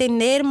a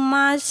entender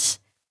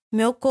mais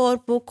meu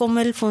corpo, como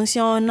ele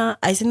funciona,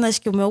 as cenas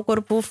que o meu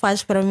corpo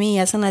faz para mim,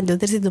 a cena de eu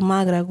ter sido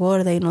magra,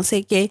 gorda e não sei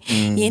o quê,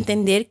 e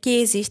entender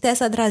que existe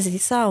essa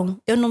transição.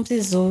 Eu não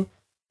preciso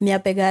me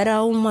apegar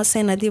a uma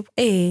cena tipo,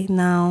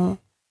 não,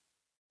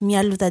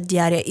 minha luta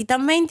diária. E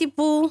também,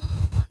 tipo,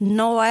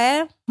 não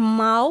é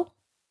mal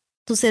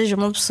tu seres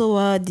uma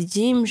pessoa de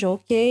gym,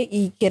 ok,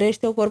 e queres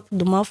teu corpo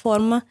de uma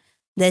forma,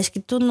 desde que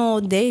tu não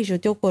odeies o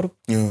teu corpo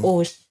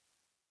hoje.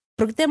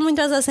 Porque tem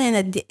muito essa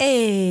cena de,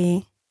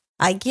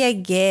 aqui é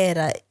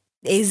guerra,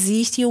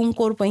 existe um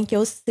corpo em que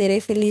eu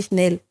serei feliz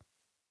nele.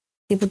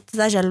 Tipo, tu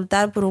estás a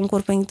lutar por um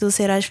corpo em que tu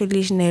serás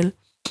feliz nele.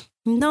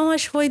 Então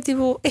acho que foi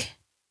tipo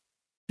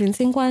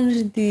 25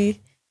 anos de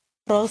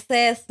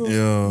processo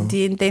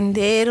de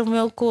entender o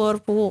meu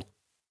corpo,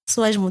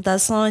 suas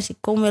mutações,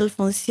 como ele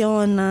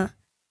funciona,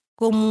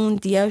 como um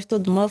dia eu estou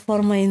de uma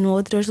forma e no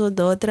outro eu estou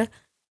de outra.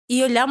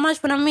 E olhar mais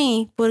para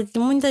mim, porque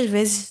muitas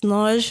vezes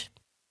nós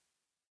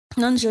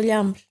não nos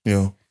olhamos.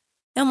 Yeah.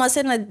 É uma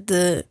cena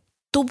de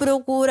tu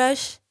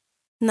procuras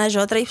nas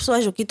outras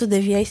pessoas o que tu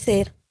devias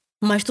ser,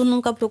 mas tu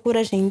nunca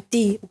procuras em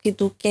ti o que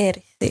tu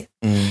queres ser.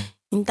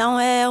 Então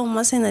é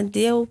uma cena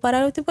de eu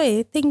parar, tipo,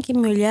 eu tenho que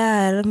me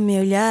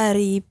olhar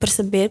e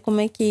perceber como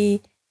é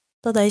que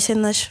todas as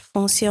cenas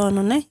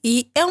funcionam, né?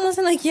 E é uma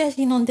cena que acho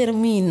que não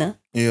termina.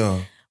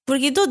 Yeah.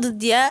 Porque todo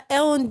dia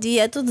é um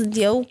dia, todo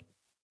dia eu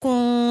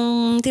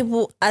com,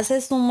 tipo,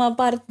 acesso a uma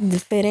parte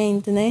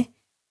diferente, né?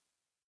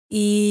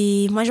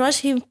 Mas eu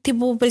acho que,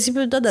 tipo, o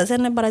princípio de toda a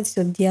cena é para de se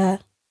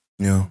odiar.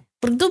 Yeah.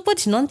 Porque tu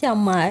podes não te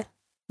amar,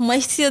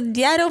 mas se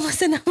odiar é uma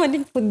cena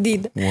muito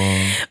fodida.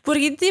 Wow.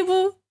 Porque,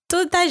 tipo, tu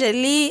estás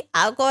ali,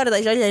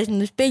 acordas, olhas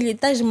no espelho e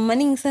estás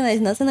maninho cenas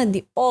na cena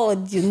de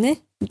ódio, né?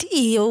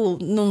 E eu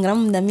não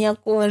gramo da minha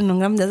cor, não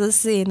gramo dessa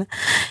cena.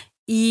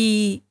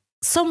 E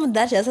só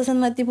mudar essa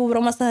cena, tipo, para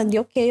uma cena de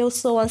ok, eu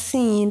sou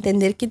assim,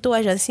 entender que tu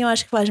és assim, eu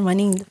acho que faz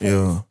maninho.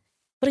 Yeah.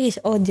 Porque isso,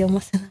 ódio é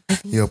uma cena.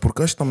 Yeah,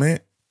 porque acho também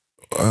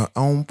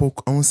há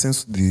um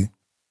senso de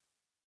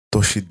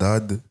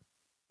toxicidade,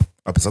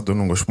 apesar de eu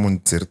não gosto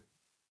muito de ser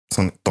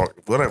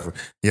whatever.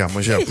 Yeah,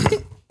 mas yeah,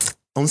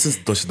 há um senso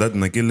de toxicidade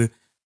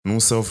num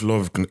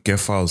self-love que é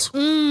falso.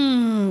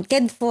 Que é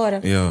de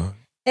fora. Yeah.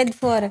 É de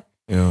fora.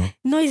 Yeah.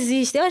 Não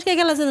existe. Eu acho que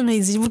aquela cena não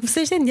existe. Porque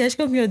vocês têm dias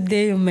que eu me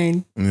odeio,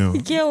 man. Yeah.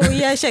 E que eu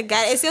ia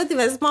chegar. E se eu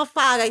tivesse uma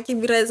faca que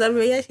me resolve,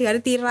 eu ia chegar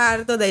a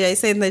tirar todas as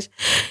cenas.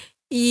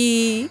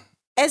 E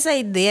essa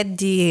ideia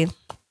de.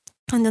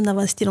 Onde eu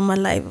andava a assistir uma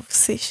live,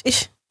 vocês.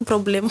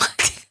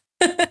 Problemática.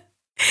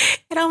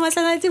 Era uma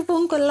cena tipo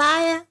um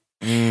colaia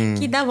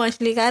que dava a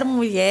explicar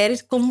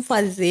mulheres como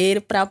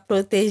fazer para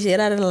proteger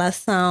a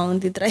relação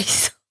de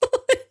traição.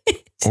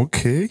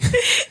 Ok.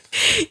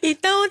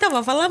 Então eu estava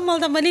a falar mal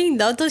da maninha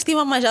da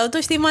autoestima, mas a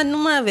autoestima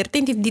numa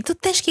vertente de tu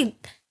tens que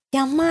te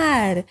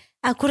amar,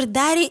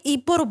 acordar e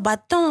pôr o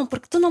batom,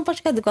 porque tu não podes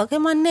ficar de qualquer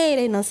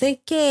maneira e não sei o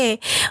quê,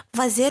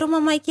 fazer uma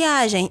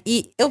maquiagem.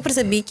 E eu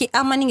percebi que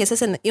a maninha, essa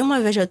cena, eu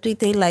uma vez eu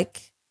tuitei like,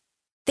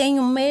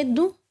 tenho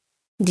medo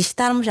de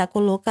estarmos a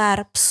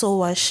colocar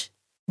pessoas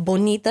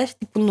bonitas,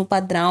 tipo no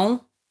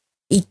padrão,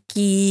 e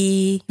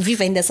que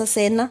vivem dessa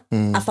cena,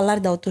 a falar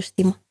da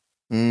autoestima.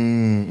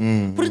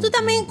 Porque tu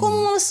também, como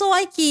uma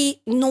pessoa que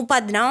no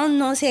padrão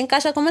não se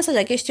encaixa, começa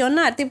a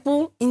questionar.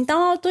 Tipo,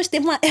 então a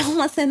autoestima é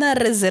uma cena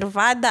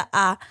reservada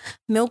a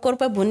meu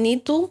corpo é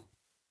bonito,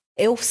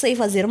 eu sei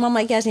fazer uma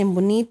maquiagem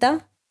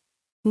bonita.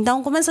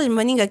 Então começa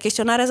a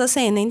questionar essa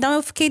cena. Então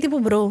eu fiquei tipo,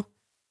 bro,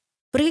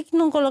 por que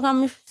não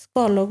colocamos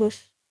psicólogos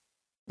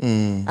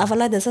a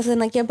falar dessa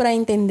cena que é para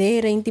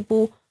entenderem,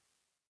 tipo,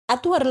 a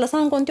tua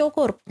relação com o teu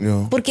corpo.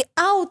 Yeah. Porque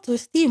a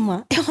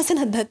autoestima é uma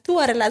cena da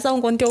tua relação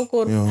com o teu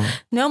corpo.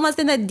 Yeah. Não é uma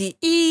cena de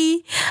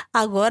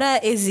agora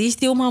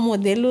existe uma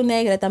modelo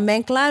negra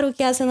também. Claro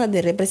que é a cena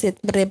de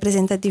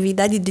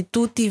representatividade de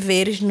tu te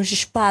veres nos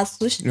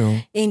espaços,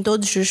 Yeah. em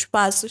todos os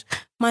espaços,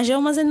 mas é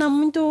uma cena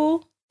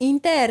muito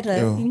interna.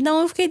 Yeah.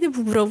 Então eu fiquei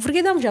tipo, bro, por que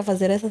estamos a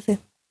fazer essa cena?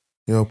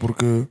 Yeah,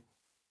 porque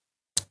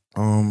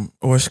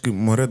eu acho que a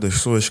maioria das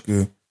pessoas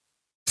que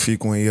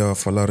ficam aí a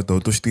falar da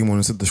autoestima,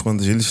 não sei das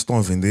quantas, eles estão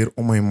a vender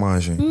uma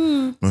imagem,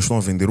 não estão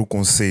a vender o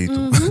conceito.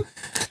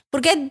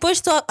 Porque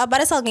depois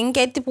aparece alguém que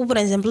é tipo, por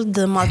exemplo,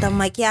 de malta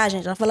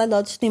maquiagem, já fala da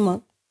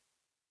autoestima.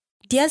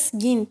 Dia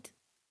seguinte,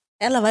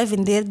 ela vai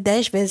vender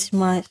 10 vezes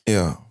mais.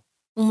 Yeah.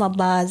 Uma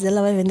base,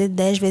 ela vai vender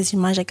 10 vezes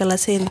mais aquela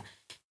cena.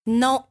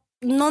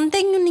 Não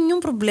tenho nenhum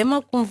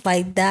problema com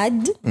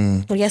vaidade,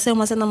 porque essa é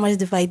uma cena mais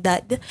de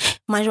vaidade,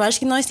 mas eu acho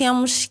que nós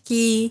temos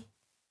que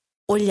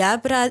olhar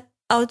para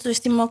a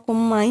autoestima como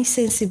mais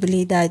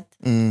sensibilidade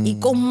e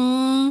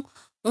como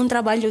um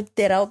trabalho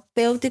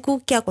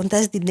terapêutico que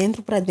acontece de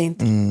dentro para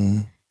dentro.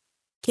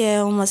 Que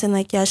é uma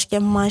cena que acho que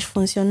é mais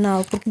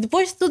funcional, porque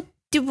depois tu,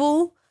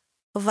 tipo,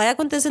 vai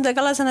acontecendo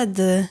aquela cena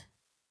de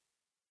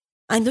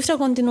a indústria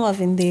continua a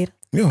vender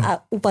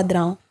o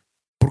padrão.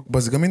 Porque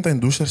basicamente a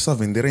indústria está a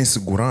vender a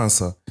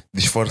insegurança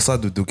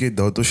disfarçado do que?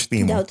 Da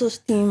autoestima. Da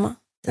autoestima.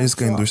 É isso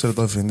que a indústria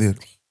está a vender.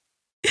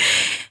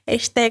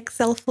 Hashtag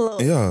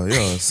self-love.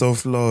 Yeah,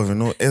 self-love.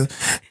 Não?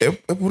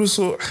 É por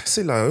isso,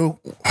 sei lá,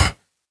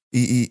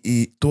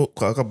 tu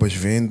acabas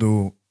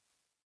vendo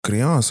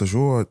crianças,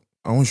 ou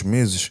há uns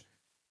meses,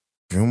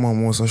 vi uma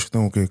moça, acho que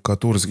tem o quê?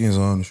 14, 15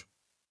 anos,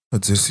 a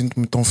dizer: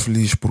 sinto-me tão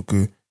feliz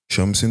porque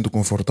já me sinto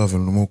confortável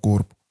no meu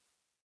corpo.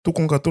 Tu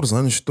com 14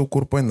 anos, teu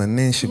corpo ainda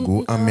nem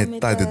chegou à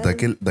metade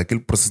daquele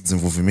processo de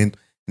desenvolvimento,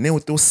 nem o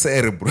teu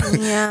cérebro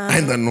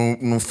ainda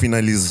não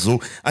finalizou.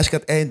 Acho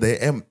que ainda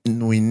é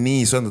no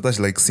início, ainda estás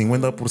like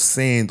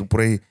 50%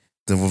 por aí,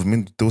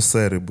 desenvolvimento do teu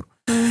cérebro.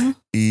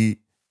 E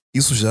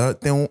isso já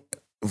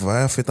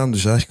vai afetando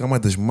já as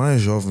camadas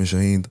mais jovens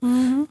ainda,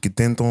 que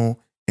tentam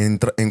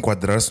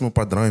enquadrar-se no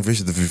padrão em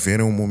vez de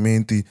viverem um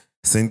momento e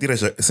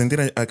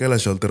sentirem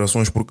aquelas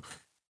alterações. Porque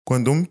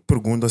quando eu me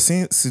pergunto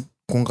assim, se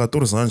com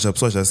 14 anos a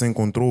pessoa já se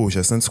encontrou,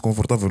 já sente-se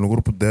confortável no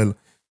grupo dela,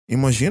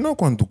 imagina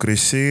quando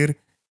crescer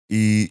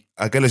e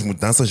aquelas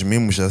mudanças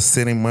mesmo já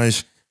serem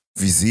mais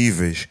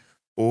visíveis,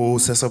 ou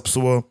se essa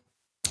pessoa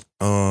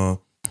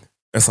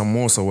essa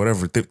moça,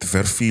 whatever,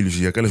 tiver filhos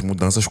e aquelas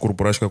mudanças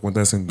corporais que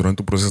acontecem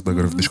durante o processo da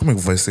gravidez, como é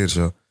que vai ser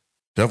já?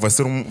 Já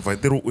vai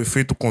ter o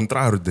efeito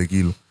contrário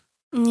daquilo.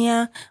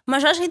 Yeah.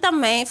 Mas eu acho que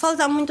também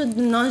falta muito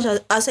de nós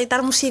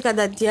aceitarmos que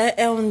cada dia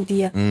é um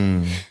dia.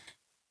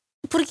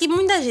 Porque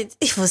muita gente.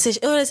 E vocês,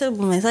 eu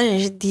recebo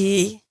mensagens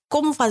de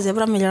como fazer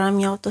para melhorar a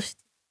minha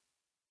autoestima.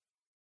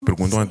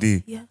 Perguntam a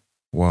ti. Yeah.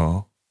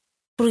 Uau.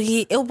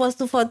 Porque eu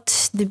posto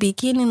fotos de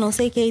biquíni, não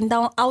sei o que,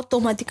 então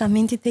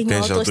automaticamente tenho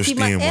Tens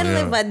autoestima autoestima, yeah.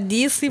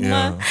 elevadíssima.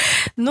 Yeah.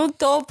 No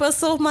topo, eu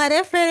sou uma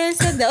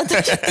referência de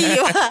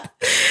autoestima.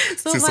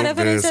 Sou Se uma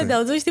referência soubesse. de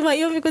autoestima.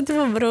 E eu fico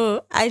tipo,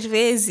 bro, às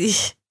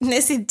vezes,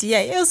 nesse dia,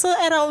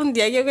 era um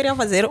dia que eu queria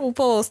fazer o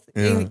post.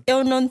 Yeah. E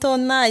eu não estou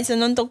nice, eu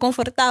não estou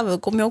confortável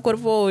com o meu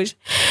corpo hoje.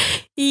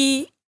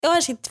 E eu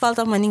acho que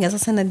falta maninha essa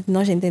cena de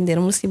nós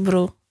entendermos que,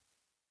 bro,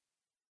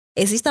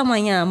 existe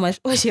amanhã, mas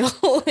hoje é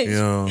hoje.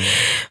 Yeah.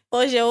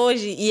 Hoje é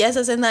hoje. E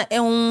essa cena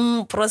é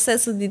um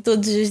processo de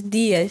todos os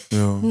dias.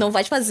 Yeah. Não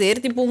vais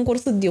fazer tipo um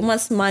curso de uma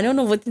semana. Eu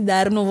não vou te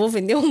dar, não vou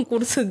vender um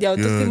curso de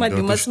autoestima de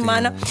de uma autoestima.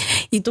 semana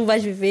e tu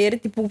vais viver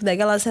tipo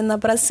daquela cena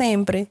para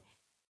sempre.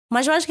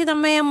 Mas eu acho que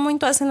também é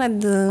muito a cena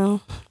de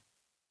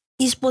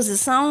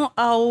exposição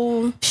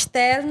ao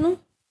externo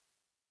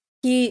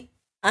que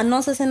a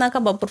nossa cena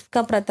acaba por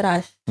ficar para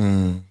trás.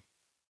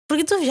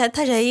 Porque tu já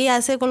estás aí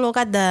a ser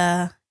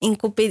colocada em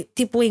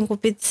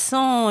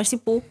competições,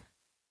 tipo,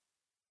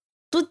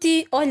 tu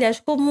te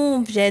olhas como um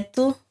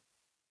objeto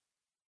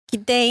que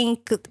tem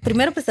que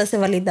primeiro precisa ser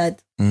validado.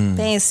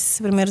 Tem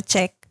esse primeiro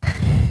check.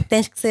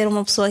 Tens que ser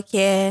uma pessoa que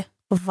é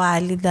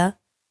válida.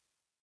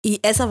 E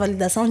essa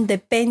validação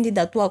depende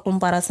da tua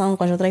comparação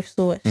com as outras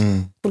pessoas.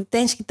 Porque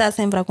tens que estar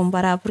sempre a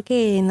comparar.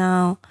 Porque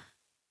não,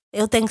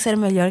 eu tenho que ser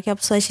melhor que a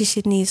pessoa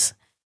xixi nisso.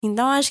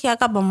 Então acho que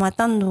acaba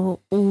matando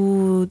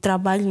o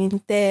trabalho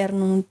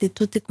interno de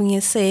tu te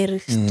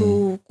conheceres,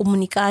 tu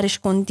comunicares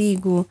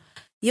contigo.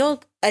 E eu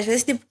às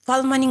vezes tipo,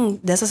 falo maninho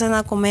dessa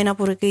cena com a Mena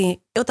porque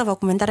eu estava a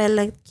comentar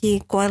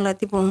com ela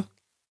tipo,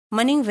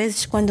 maninho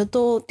vezes quando eu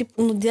estou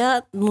tipo, no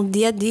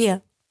dia a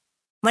dia,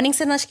 maninho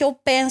cenas que eu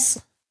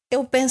penso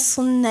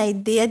na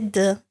ideia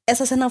de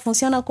essa cena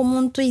funciona como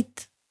um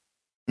tweet.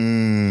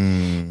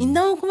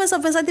 Então eu começo a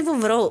pensar tipo,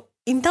 bro,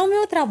 então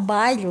meu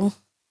trabalho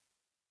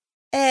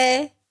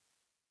é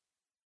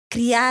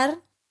criar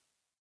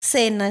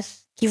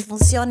cenas que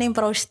funcionem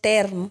para o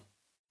externo.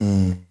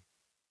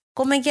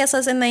 Como é que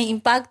essa cena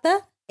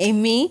impacta em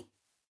mim?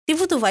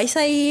 Tipo, tu vais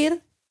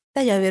sair,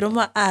 estás a ver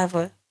uma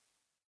árvore,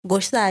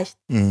 gostaste,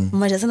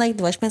 mas a cena que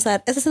tu vais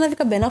pensar, essa cena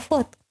fica bem na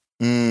foto.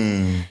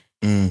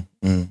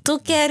 Tu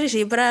queres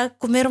ir para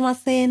comer uma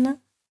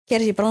cena,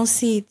 queres ir para um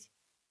sítio,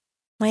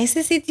 mas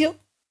esse sítio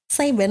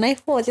sai bem nas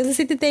fotos, esse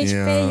sítio tem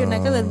espelho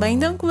na casa de banho.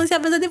 Então comecei a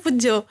pensar, tipo,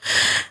 Joe,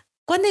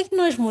 quando é que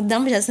nós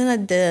mudamos a cena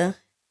de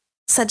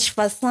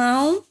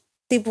satisfação,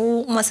 tipo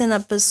uma cena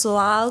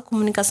pessoal,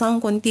 comunicação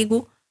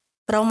contigo,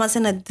 para uma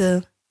cena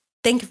de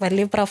tem que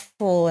valer para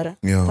fora,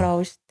 para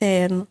o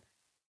externo.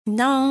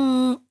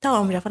 Então,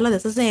 vamos já falar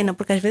dessa cena,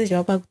 porque às vezes eu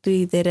apago o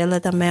Twitter, ela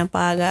também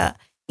apaga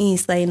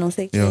Insta e não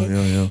sei o quê.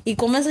 E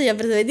começa a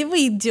perceber, tipo,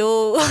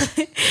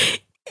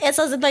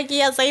 essa cena aqui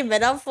ia sair bem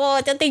na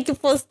foto, eu tenho que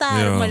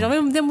postar. Mas ao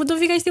mesmo tempo tu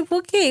ficas tipo,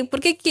 ok, por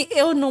que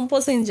eu não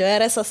posso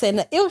enjoyar essa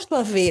cena? Eu estou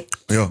a ver.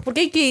 Por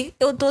que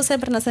eu estou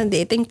sempre na cena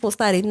de eu tenho que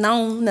postar e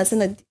não na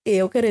cena de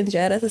eu quero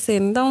enjoyar essa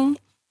cena? Então,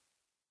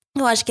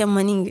 eu acho que é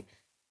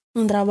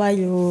um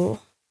trabalho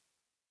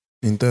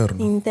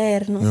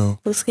interno.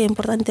 Por isso que é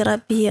importante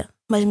terapia.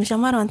 Mas me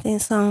chamaram a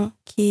atenção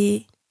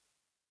que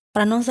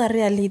para a nossa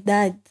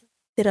realidade,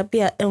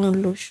 terapia é um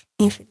luxo,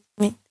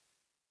 infelizmente.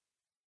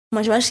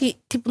 Mas eu acho que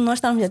tipo, nós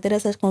estamos a ter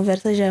essas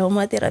conversas já é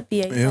uma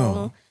terapia.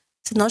 Então,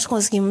 se nós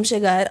conseguimos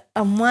chegar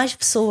a mais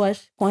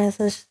pessoas com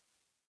essas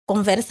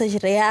conversas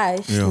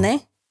reais,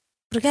 né?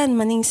 Porque a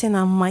maninha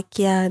cena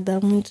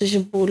maquiada, muitos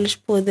bolos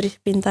podres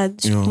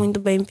pintados, muito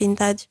bem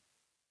pintados.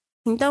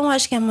 Então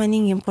acho que é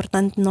maninha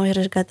importante nós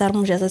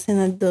resgatarmos essa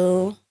cena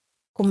de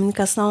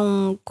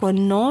comunicação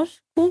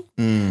conosco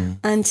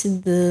antes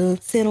de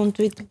ser um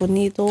tweet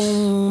bonito ou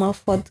uma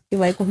foto que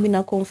vai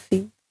combinar com o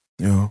feed.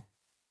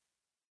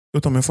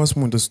 Eu também faço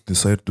muito isso de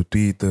sair do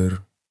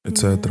Twitter,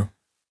 etc.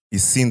 E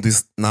sinto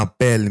isso na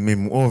pele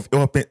mesmo.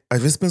 Eu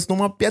às vezes penso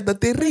numa piada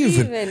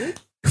terrível.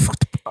 Eu fico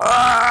tipo,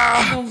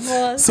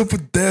 se eu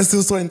pudesse,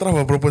 eu só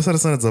entrava para postar a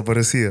cena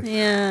desaparecia.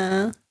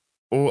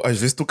 Ou às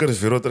vezes tu queres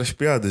ver outras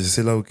piadas,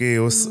 sei lá o quê.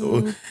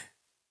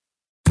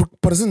 Porque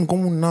parecendo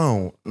como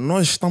não,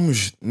 nós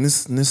estamos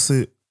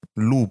nesse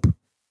loop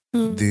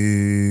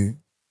de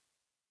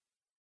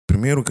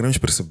primeiro queremos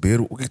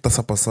perceber o que está-se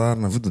a passar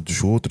na vida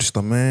dos outros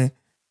também.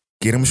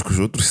 Queremos que os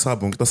outros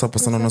saibam o que está-se a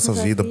passar na nossa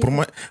vida.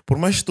 Por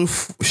mais que tu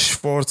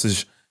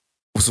esforces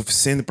o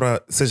suficiente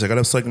para seja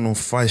aquela pessoa que não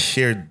faz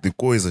share de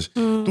coisas,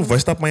 tu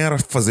vais te apanhar a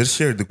fazer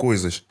share de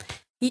coisas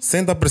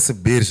sem te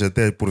perceber já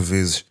até por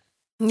vezes.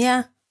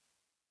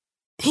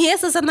 E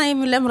essa cena aí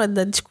me lembra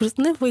da discussão,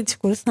 nem foi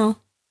discussão,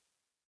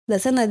 da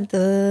cena de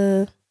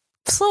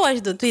pessoas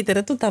do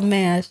Twitter, tu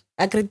também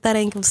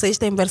acreditarem que vocês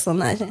têm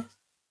personagens.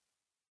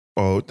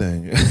 Eu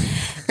tenho.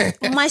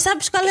 Mas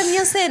sabes qual é a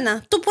minha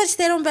cena? Tu podes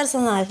ter um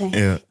personagem.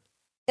 Yeah.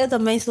 Eu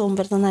também sou um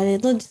personagem,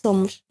 todos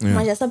somos. Yeah.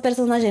 Mas essa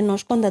personagem não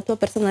esconde a tua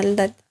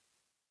personalidade.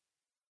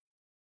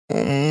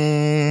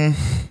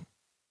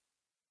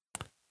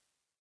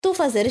 Tu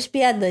fazeres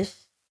piadas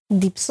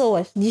de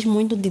pessoas diz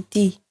muito de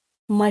ti,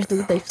 mais do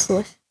que das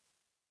pessoas.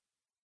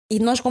 E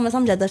nós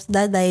começamos a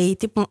estudar daí,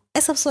 tipo,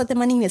 essa pessoa tem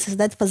uma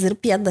necessidade de fazer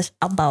piadas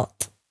about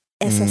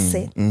essa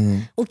cena.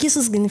 O que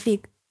isso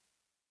significa?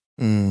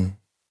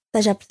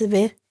 Estás a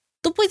perceber?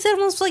 Tu podes ser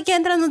uma pessoa que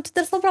entra no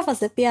Twitter só para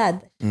fazer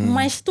piadas,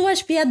 mas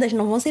tuas piadas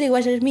não vão ser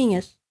iguais às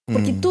minhas,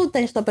 porque tu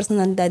tens tua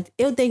personalidade,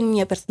 eu tenho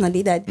minha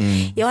personalidade.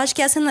 Eu acho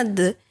que a cena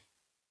de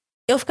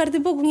eu ficar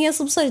tipo,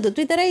 conheço pessoas do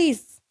Twitter é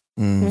isso.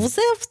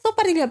 Você só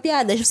partilha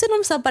piadas, você não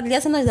precisa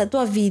partilhar cenas da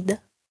tua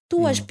vida.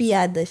 Tuas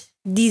piadas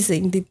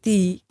dizem de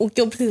ti o que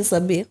eu preciso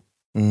saber.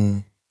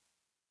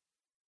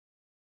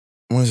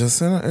 Mas a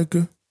cena é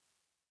que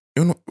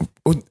eu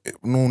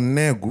não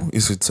nego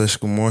isso que disseste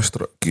que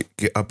mostra que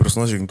a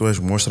personagem que tu és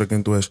mostra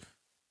quem tu és.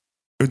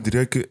 Eu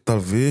diria que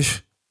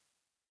talvez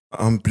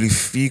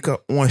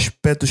amplifica um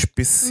aspecto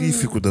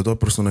específico da tua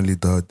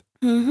personalidade.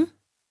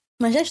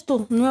 Mas és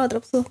tu, não é outra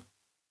pessoa.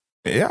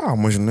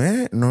 Mas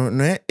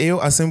não é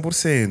eu a 100%.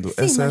 Sim,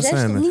 essa é a mas és tu.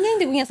 cena. Ninguém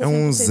te conhece a É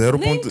um 100%, 0.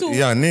 nem tu.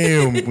 Nem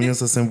eu me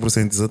conheço a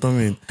 100%,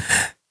 exatamente.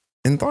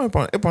 Então,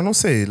 não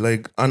sei.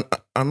 Like,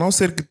 a não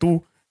ser que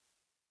tu,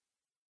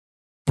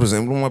 por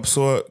exemplo, uma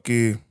pessoa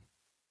que.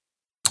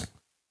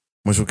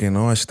 Mas o que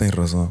não? Acho que tem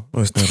razão.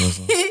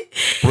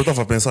 Porque eu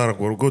estava a pensar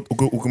agora.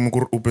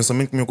 O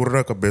pensamento que me ocorreu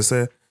à cabeça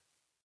é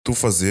tu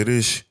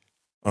fazeres,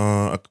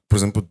 por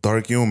exemplo,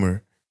 dark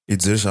humor e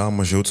dizeres,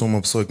 mas eu sou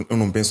uma pessoa que eu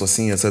não penso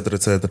assim, etc,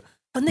 etc.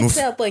 Onde é que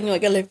você apanhou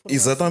aquela informação?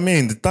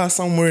 Exatamente. Está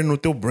somewhere no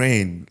teu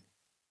brain.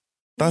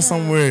 Está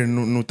somewhere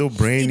no teu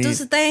brain. E tu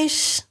se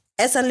tens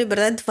essa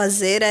liberdade de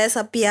fazer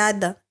essa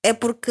piada, é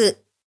porque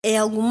em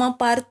alguma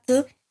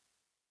parte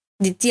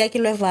de ti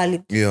aquilo é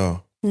válido.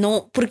 Yeah.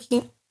 Não,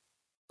 porque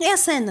é a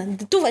cena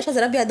de tu vais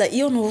fazer a piada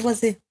e eu não vou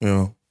fazer.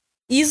 Yeah.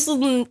 Isso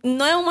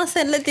não é uma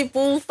cena tipo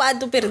um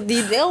fato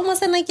perdido, é uma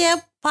cena que é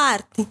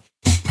parte.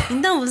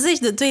 Então vocês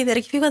do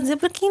Twitter que ficam a dizer,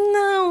 por que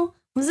não?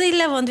 Vocês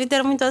levam o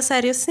Twitter muito a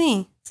sério,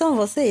 sim. São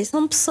vocês,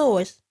 são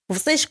pessoas.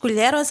 Vocês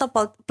escolheram essa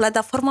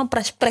plataforma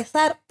para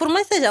expressar, por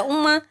mais seja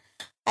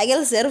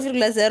aquele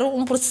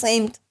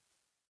 0,01%.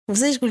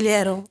 Vocês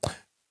escolheram.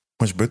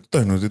 Mas Beto, tu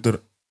estás no Twitter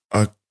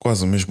há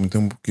quase o mesmo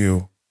tempo que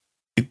eu.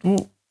 E tu,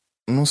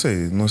 não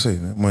sei,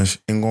 né? Mas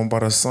em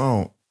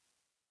comparação.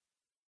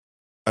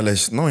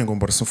 Aliás, não em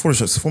comparação,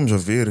 se formos a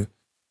ver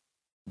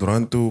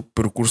durante o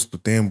percurso do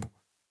tempo,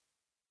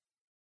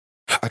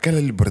 aquela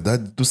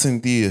liberdade que tu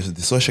sentias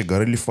de só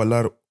chegar ali e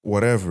falar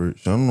whatever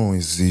já não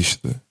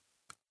existe.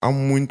 Há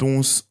muito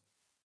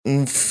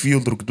um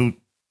filtro que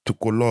tu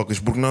colocas,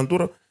 porque na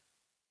altura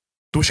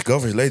tu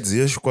chegavas lá e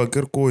dizias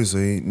qualquer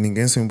coisa e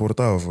ninguém se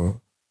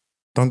importava.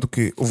 Tanto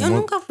que Eu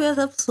nunca fui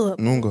essa pessoa.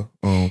 Nunca?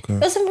 Ok.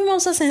 Eu sempre fui uma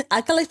pessoa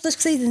aquelas pessoas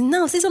que vocês dizem,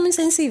 não, vocês são muito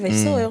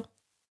sensíveis, sou eu.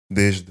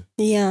 Desde?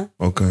 Yeah.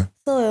 Ok.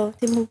 Sou eu,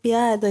 tipo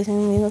piadas,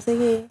 não sei o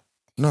quê.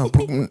 Não,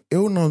 porque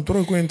eu na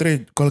altura que eu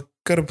entrei,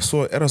 qualquer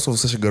pessoa, era só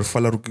você chegar e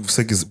falar o que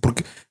você quiser.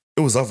 Porque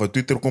eu usava o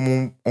Twitter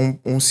como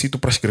um sítio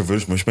para escrever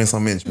os meus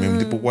pensamentos mesmo.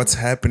 Tipo, what's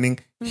happening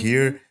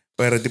here?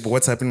 Era tipo,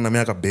 what's happening na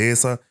minha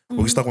cabeça?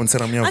 O que está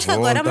acontecendo na minha Acho que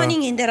volta? agora é uma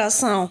ninguém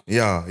interação.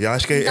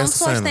 Acho que é Então essa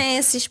pessoas cena. têm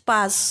esse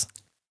espaço.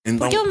 Então,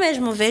 Porque eu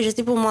mesmo vejo,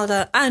 tipo,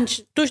 moda.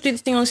 Antes, os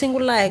tweets tinham 5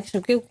 likes,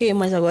 o que,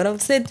 mas agora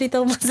você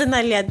tweeta uma cena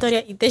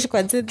aleatória e tens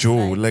 400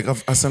 Joe, likes.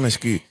 like, há cenas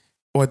que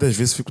eu até às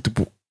vezes fico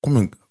tipo,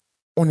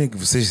 onde é que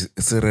vocês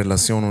se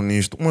relacionam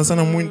nisto? Uma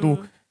cena muito.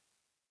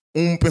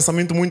 Um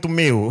pensamento muito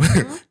meu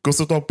que eu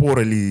só estou a pôr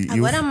ali.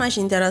 Agora há mais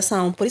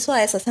interação, por isso há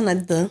essa cena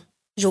de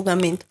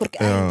julgamento, porque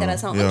há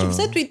interação. Antes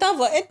você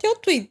tweetava, é teu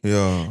tweet.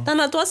 Está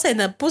na tua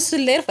cena, posso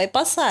ler, vai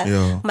passar.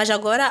 Mas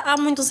agora há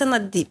muito cena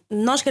de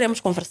nós queremos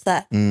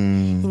conversar.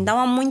 Então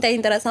há muita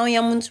interação e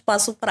há muito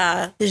espaço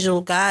para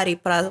julgar e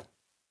para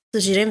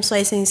sugerir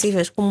pessoas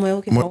sensíveis como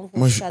eu que vão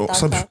Mas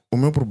sabes, o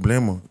meu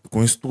problema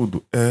com isso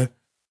tudo é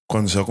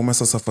quando já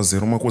começa-se a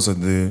fazer uma coisa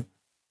de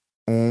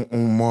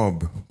um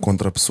mob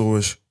contra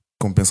pessoas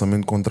com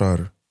pensamento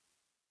contrário.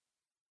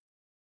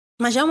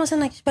 Mas é uma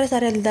cena que expressa a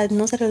realidade,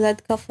 não a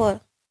realidade cá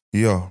fora.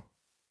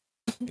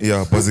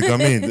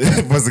 Basicamente.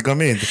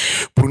 Basicamente.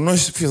 Porque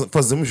nós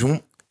fazemos um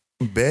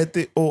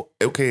bet ou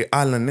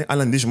Alan, né?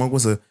 Alan diz uma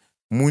coisa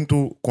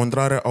muito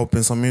contrária ao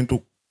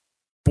pensamento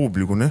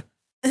público, né?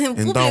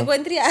 Público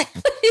entre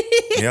aspas.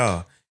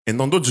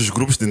 Então todos os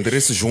grupos de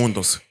interesse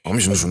juntam-se.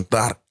 Vamos nos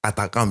juntar,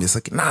 atacamos isso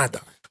aqui, nada.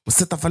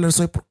 Você está falando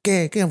isso aí por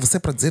quê? Quem é você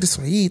para dizer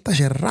isso aí? Estás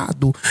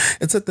errado,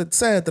 etc,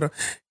 etc.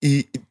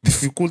 E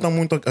dificulta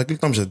muito aquilo que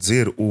estamos a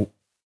dizer,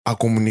 a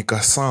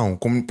comunicação.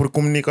 Porque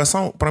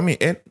comunicação, para mim,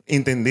 é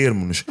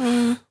entendermos.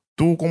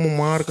 Tu, como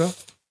marca,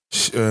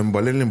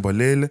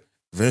 embalele,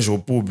 vens ao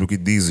público e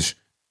dizes: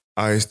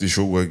 este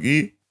jogo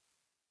aqui,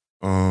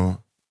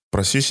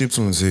 para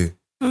XYZ.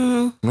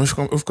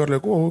 Eu ficar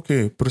like,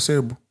 ok,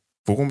 percebo.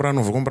 Vou comprar,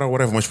 não vou comprar,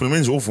 whatever. Mas pelo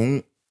menos houve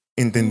um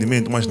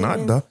entendimento, mas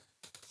nada.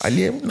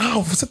 Ali é,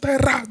 não, você tá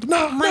errado,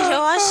 não. Mas não,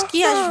 eu acho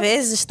que às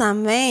vezes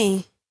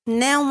também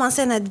não é uma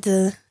cena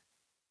de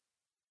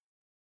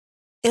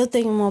eu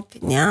tenho uma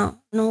opinião,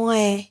 não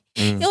é?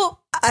 Eu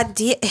há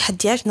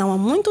não, há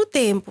muito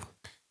tempo.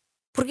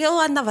 Porque eu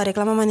andava a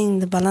reclamar maninho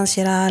de balanço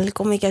geral,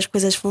 como é que as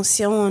coisas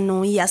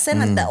funcionam e a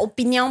cena da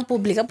opinião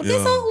pública. Porque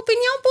essa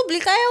opinião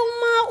pública é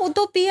uma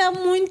utopia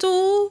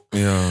muito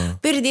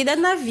perdida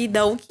na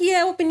vida. O que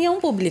é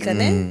opinião pública,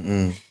 né?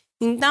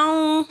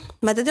 Então,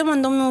 Matadeu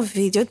mandou-me um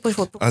vídeo, eu depois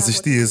vou procurar.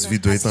 Assisti esse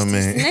vídeo aí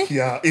também. Né?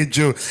 E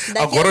Joe,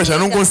 agora eu já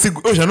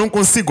não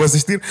consigo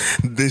assistir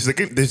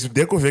desde o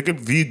dia que eu vi aquele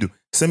vídeo.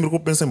 Sempre que eu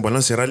penso em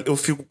balanço geral, eu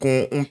fico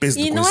com um peso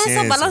de consciência. E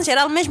não é só balanço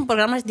geral, mesmo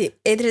programas de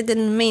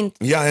entretenimento.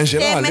 Em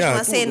geral, é a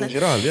mesma cena. Em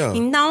geral,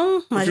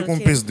 Então, mas eu fico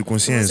com um peso de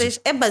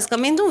consciência. É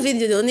basicamente um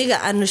vídeo de Oniga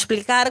a nos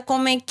explicar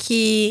como é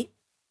que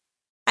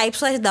as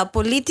pessoas da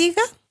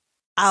política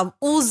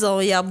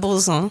usam e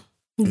abusam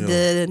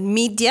de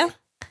mídia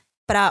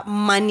para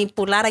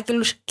manipular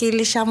aquilo que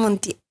eles chamam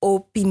de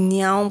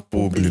opinião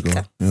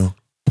pública.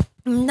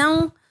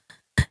 Então,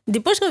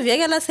 depois que eu vi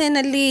aquela cena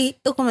ali,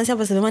 eu comecei a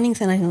perceber mais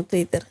cenas no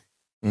Twitter.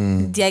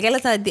 De aquela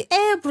cena de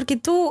porque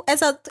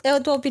essa é a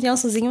tua opinião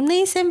sozinho,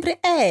 nem sempre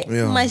é.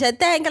 Mas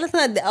até aquela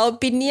cena de a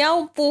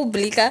opinião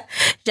pública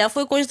já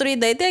foi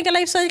construída. E tem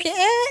aquelas pessoas que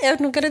eu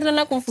não quero entrar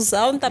na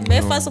confusão,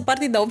 também faço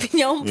parte da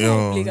opinião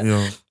pública.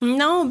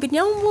 Não,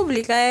 opinião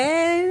pública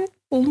é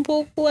um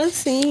pouco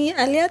assim,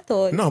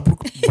 aleatório. Não,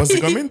 porque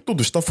basicamente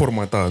tudo está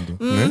formatado,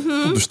 né?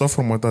 Tudo está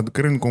formatado,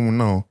 querendo como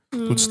não.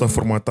 Tudo está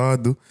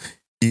formatado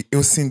e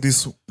eu sinto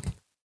isso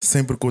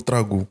sempre que eu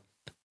trago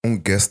um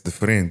guest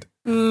diferente.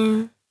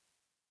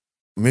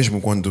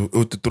 Mesmo quando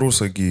eu te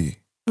trouxe aqui,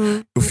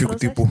 eu fico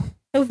tipo...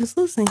 Eu vi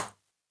assim.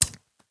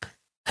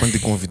 Quando te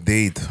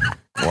convidei,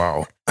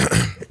 uau...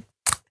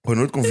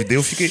 Quando eu te convidei,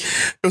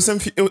 eu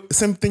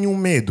sempre tenho um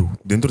medo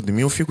dentro de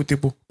mim. Eu fico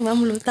tipo...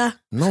 Vamos lutar.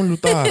 Não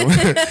lutar.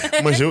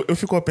 Mas eu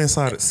fico a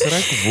pensar, será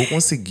que vou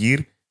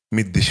conseguir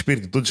me despir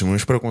de todos os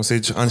meus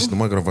preconceitos antes de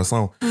uma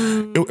gravação?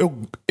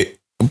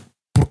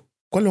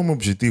 Qual é o meu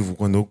objetivo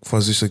quando eu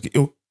faço isso aqui?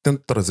 Eu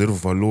tento trazer o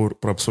valor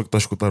para a pessoa que está a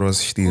escutar ou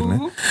assistir, né?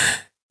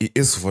 E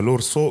esse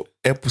valor, só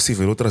é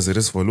possível eu trazer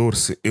esse valor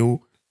se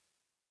eu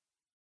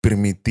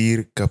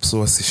permitir que a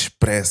pessoa se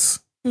expresse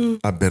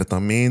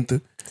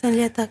abertamente. Sem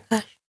lhe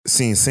atacar.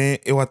 Sim, sem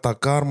eu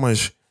atacar,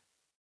 mas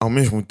ao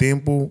mesmo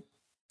tempo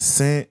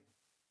sem...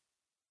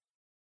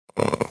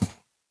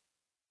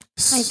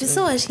 Ai,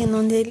 pessoas que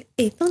não dele.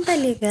 Ei, não tá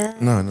ligado.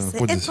 Não,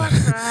 pode ser. É tua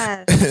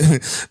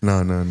crush.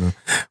 Não.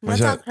 Mas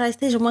já... tua crush,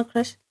 tens uma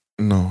crush?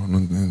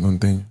 Não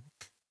tenho.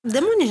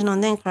 Demônios não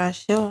têm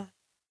crush, eu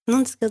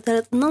não estou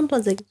a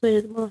dizer que tu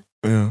és demônio.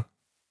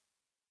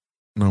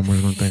 Não,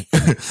 mas não tenho.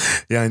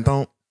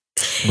 Então,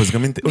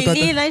 basicamente...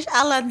 Meninas,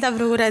 Alan está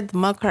procurando de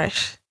uma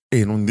crush.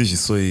 Ei, não diz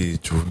isso aí,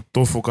 tio.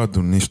 Estou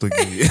focado nisto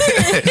aqui.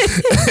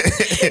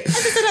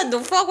 Essa cena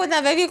do foco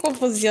também me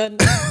confusiona.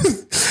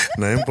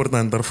 Não é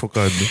importante estar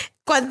focado.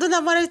 Quando tu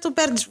namoras, tu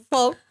perdes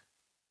foco.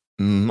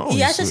 Não,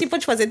 e achas que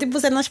podes fazer tipo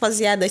cenas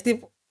faseadas,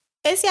 tipo,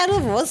 esse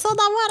ano vou só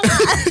namorar.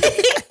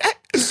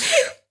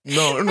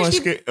 Não, eu não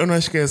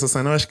acho que é essa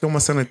cena. Eu acho que é uma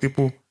cena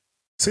tipo,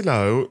 sei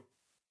lá, eu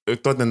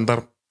estou a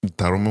tentar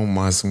dar o meu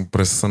máximo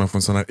para essa cena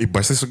funcionar. E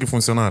basta isso aqui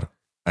funcionar.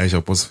 Aí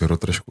já posso ver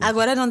outras coisas.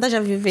 Agora não estás a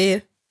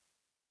viver.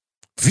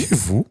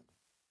 Vivo?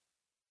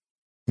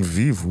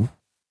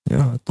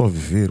 Estou a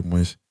viver,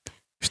 mas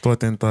estou a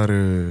tentar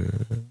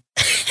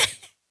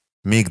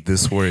make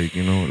this work,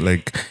 you know,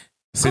 like,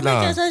 sei lá.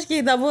 Como é que achas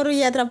que namoro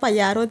ia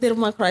atrapalhar ou ter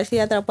uma crush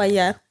ia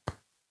atrapalhar?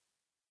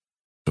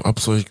 Há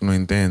pessoas que não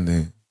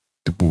entendem,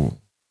 tipo,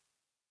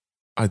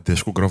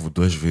 desde que eu gravo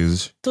 2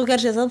 vezes. Tu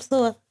queres essa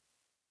pessoa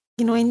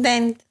que não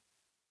entende?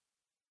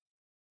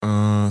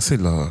 Sei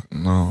lá,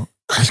 não,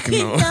 acho que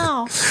não.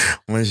 Não.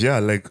 Mas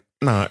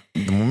não,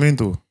 de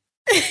momento.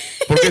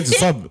 Porque tu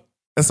sabe,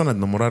 essa não é de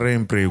namorar é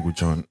emprego,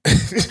 John.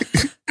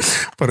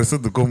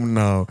 Parecendo como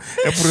não.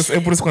 É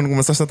por isso que quando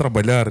começaste a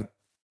trabalhar,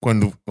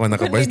 quando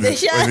acabaste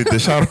de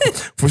deixar,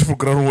 foste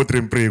procurar um outro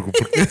emprego.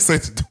 Porque nem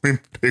saíste do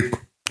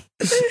emprego.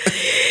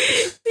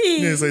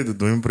 Nem saíste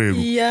do emprego.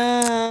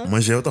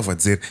 Mas eu estava a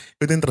dizer,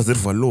 eu tenho que trazer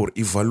valor.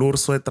 E valor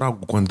só é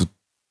trago quando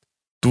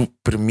tu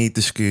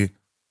permites que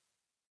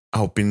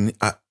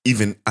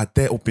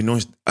até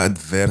opiniões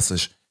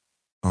adversas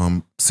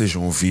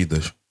sejam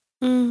ouvidas.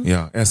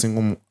 É assim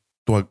como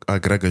tu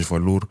agregas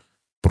valor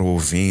para o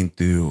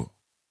ouvinte,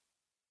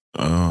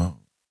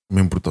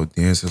 membro da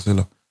audiência, sei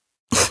lá.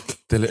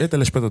 É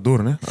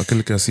telespectador, né?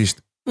 Aquele que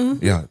assiste.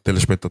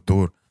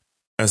 Telespectador.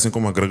 É assim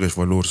como agregas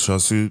valor. Já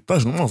se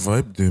estás numa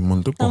vibe de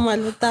mano,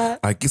 tá.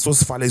 aqui só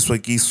se fala isso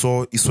aqui,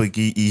 só isso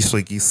aqui e isso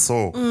aqui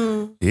só.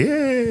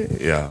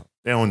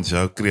 É onde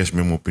já crias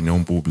mesmo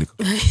opinião pública.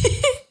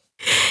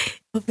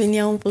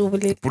 Opinião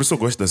pública. Por isso eu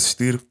gosto de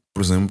assistir,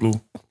 por exemplo.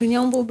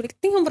 Opinião pública.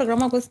 Tem um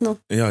programa com esse nome.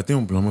 Tem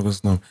um programa com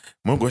esse nome.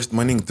 Mas eu gosto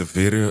mais de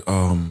ver.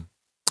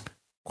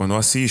 Quando eu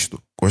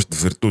assisto, gosto de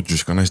ver todos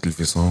os canais de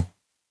televisão.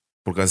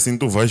 Porque assim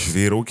tu vais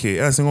ver, ok,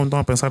 é assim como estão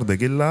a pensar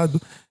daquele lado,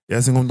 é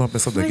assim como estão a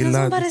pensar Mas daquele eles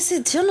são lado.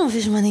 parecidos, eu não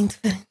vejo maninho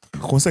diferente.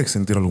 Consegue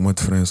sentir alguma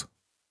diferença?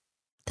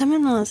 Também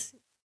não assim.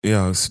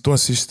 Yeah, se tu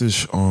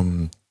assistes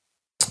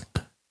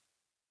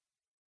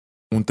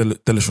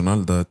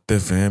telejornal da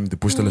TVM,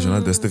 depois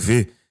telejornal da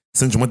STV,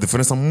 sentes uma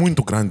diferença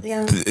muito grande.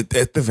 Yeah.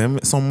 TVM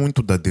são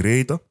muito da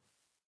direita,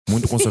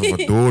 muito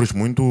conservadores,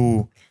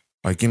 muito.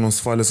 Aqui não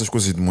se fala essas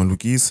coisas de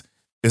maluquice.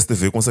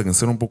 STV conseguem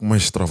ser um pouco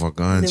mais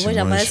extravagantes. Depois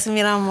já mas... parece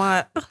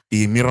Miramar.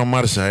 E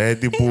Miramar já é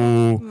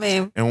tipo.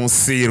 Mesmo. É um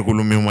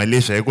círculo mesmo. Ali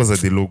já é coisa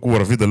de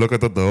loucura. A vida louca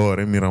toda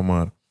hora é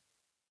Miramar.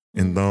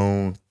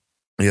 Então.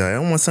 Yeah, é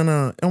uma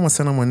cena. É uma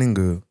cena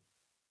maninga.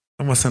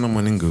 É uma cena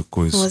maninga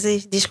coisa.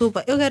 Vocês,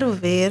 desculpa, eu quero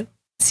ver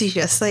se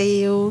já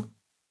saiu.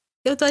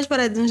 Eu estou à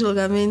espera de um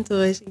julgamento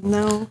hoje.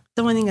 Não,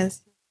 estou maninga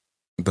assim.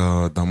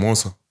 Da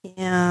moça.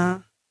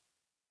 Yeah.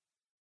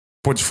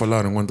 Podes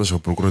falar enquanto estás à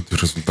procura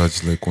dos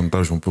resultados, né?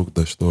 Contares um pouco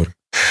da história.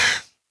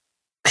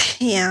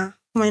 Yeah.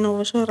 Mas não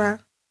vou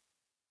chorar.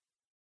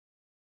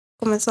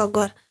 Começou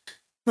agora.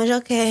 Mas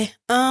ok.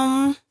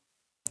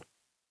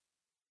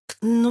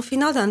 No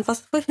final do ano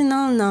passado. Foi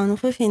final? Não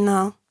foi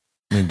final.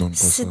 Meio do ano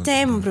passado.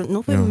 Setembro,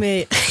 não foi Yeah.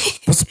 meio.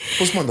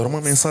 Posso mandar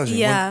uma mensagem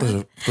Yeah.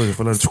 enquanto estás a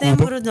falar? Desculpa.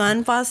 Setembro do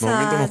ano passado.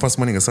 Normalmente eu não faço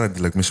mais ninguém,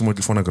 sabe? Like, me chama o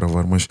telefone a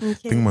gravar, mas Ok.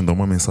 tenho que mandar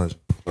uma mensagem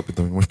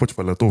rapidamente. Mas podes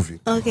falar, estou a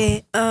ouvir.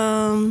 Ok.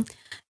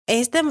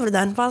 Em setembro do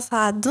ano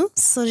passado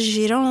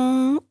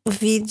surgiram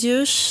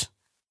vídeos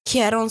que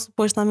eram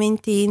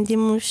supostamente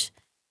íntimos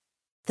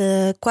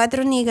de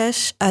 4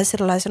 niggas a se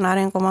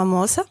relacionarem com uma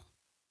moça.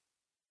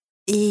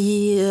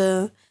 E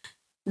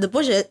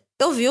depois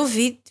eu vi o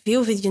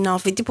vídeo, não,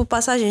 vi tipo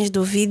passagens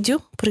do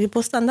vídeo, porque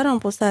andaram a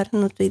postar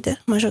no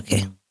Twitter, mas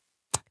ok.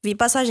 Vi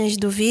passagens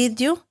do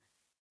vídeo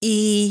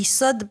e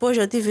só depois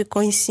eu tive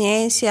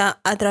consciência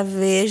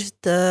através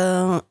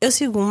de. Eu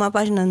sigo uma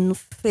página no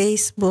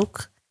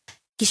Facebook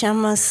que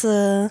chama-se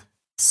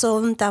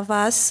Som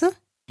Tavassi,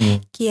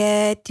 que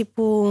é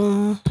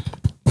tipo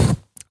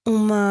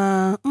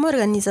uma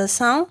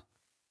organização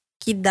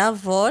que dá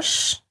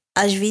voz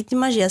às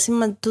vítimas e,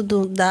 acima de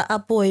tudo, dá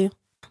apoio.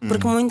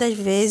 Porque muitas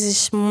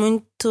vezes,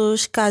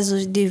 muitos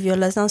casos de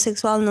violação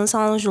sexual não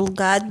são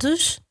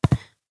julgados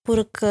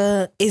porque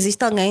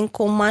existe alguém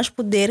com mais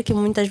poder que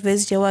muitas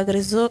vezes é o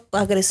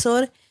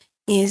agressor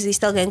e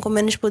existe alguém com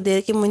menos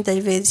poder que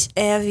muitas vezes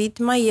é a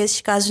vítima, e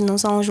esses casos não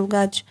são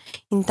julgados.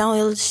 Então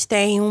eles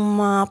têm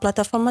uma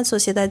plataforma de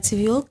sociedade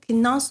civil que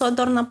não só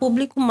torna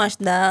público, mas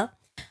dá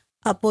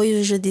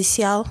apoio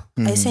judicial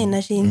às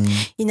cenas.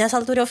 E nessa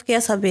altura eu fiquei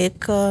a saber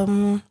que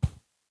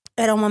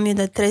era uma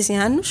miúda de 13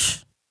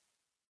 anos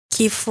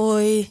que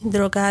foi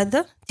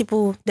drogada,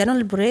 tipo,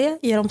 deram-lhe boleia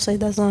e eram pessoas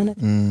da zona.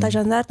 Estás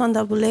a andar, estão a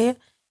dar boleia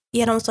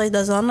e eram pessoas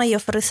da zona e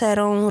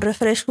ofereceram um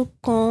refresco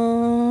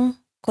com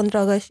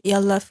drogas, e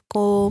ela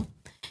ficou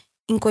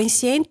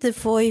inconsciente,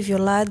 foi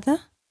violada,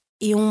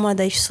 e uma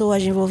das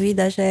pessoas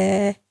envolvidas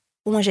é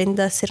um agente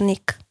da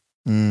Cernic,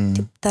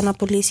 tipo, está na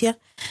polícia,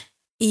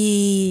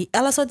 e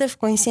ela só teve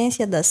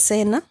consciência da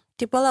cena,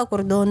 tipo, ela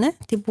acordou, né,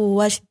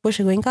 tipo, acho que depois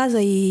chegou em casa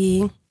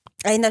e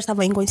ainda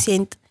estava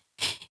inconsciente,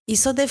 e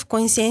só teve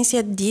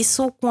consciência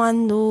disso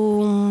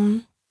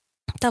quando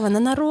estava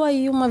andando na rua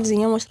e uma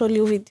vizinha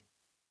mostrou-lhe o vídeo.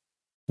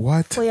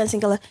 What? Foi assim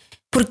que ela...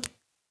 Porque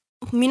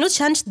minutos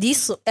antes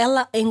disso,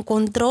 ela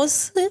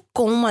encontrou-se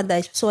com uma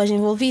das pessoas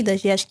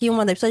envolvidas, e acho que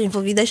uma das pessoas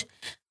envolvidas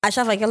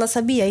achava que ela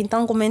sabia,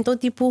 então comentou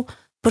tipo,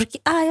 porque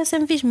eu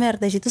sempre fiz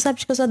merdas e tu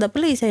sabes que eu sou da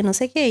polícia e não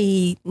sei o quê,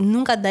 e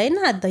nunca dei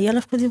nada. E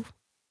ela ficou tipo,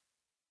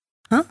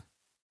 tá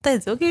a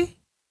dizer o quê?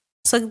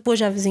 Só que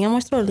depois a vizinha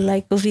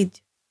mostrou-lhe o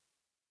vídeo.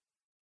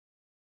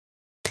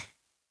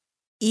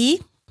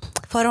 E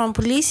foram à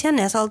polícia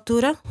nessa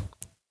altura,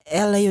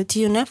 ela e o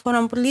tio, né,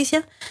 foram à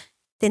polícia.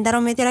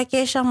 Tentaram meter a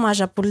queixa, mas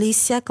a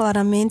polícia,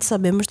 claramente,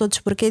 sabemos todos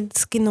porque,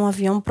 disse que não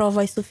haviam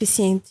provas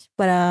suficientes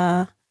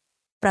para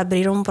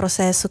abrir um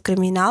processo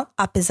criminal,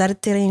 apesar de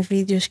terem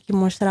vídeos que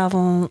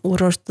mostravam o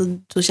rosto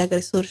dos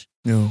agressores.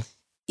 Yeah.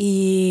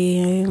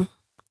 E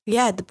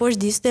depois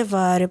disso teve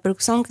a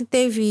repercussão que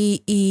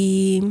teve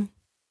e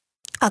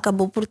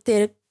acabou por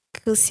ter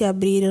que se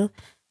abrir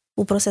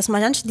o processo.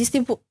 Mas antes disso,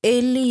 tipo,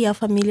 ele e a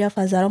família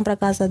vazaram para a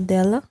casa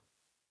dela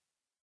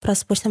para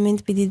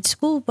supostamente pedir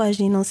desculpas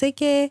e não sei o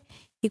quê.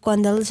 E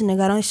quando eles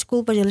negaram as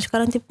desculpas, eles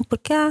ficaram tipo,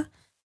 porque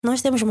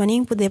nós temos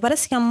maninho poder.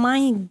 Parece que a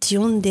mãe de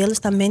um deles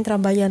também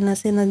trabalha na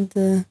cena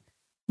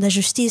da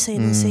justiça e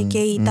não sei o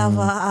quê, e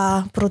estava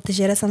a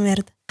proteger essa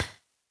merda.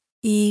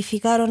 E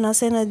ficaram na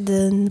cena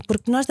de,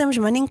 porque nós temos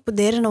maninho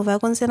poder, não vai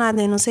acontecer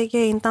nada e não sei o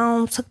quê.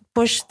 Então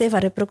depois teve a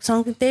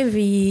repercussão que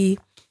teve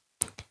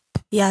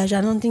e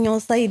já não tinham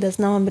saída,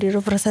 senão abrir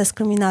o processo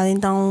criminal.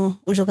 Então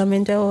o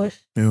julgamento é hoje.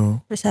 Yeah.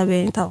 Para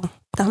saber, então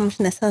estamos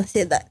nessa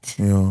ansiedade.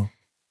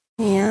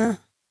 Yeah.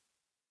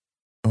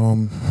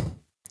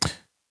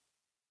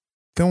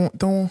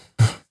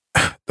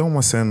 Tem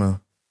uma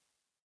cena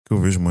que eu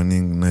vejo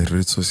maninho nas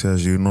redes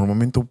sociais e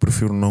normalmente eu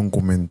prefiro não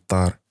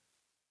comentar,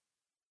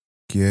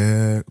 que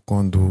é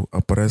quando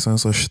aparecem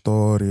essas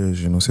histórias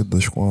e não sei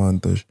das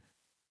quantas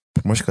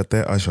por mais que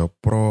até haja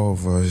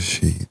provas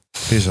e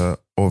esteja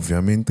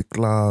obviamente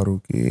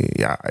claro que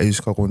é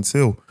isso que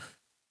aconteceu,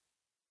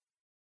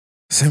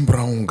 sempre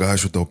há um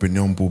gajo da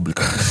opinião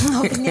pública.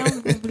 A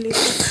opinião pública.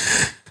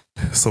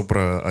 Só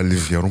para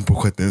aliviar um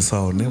pouco a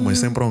tensão, né? Mas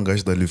sempre há um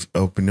gajo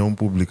da opinião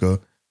pública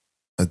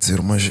a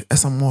dizer, mas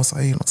essa moça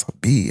aí não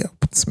sabia,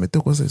 se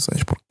meteu com essas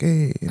por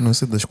quê? Não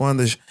sei das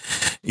quantas.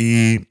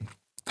 E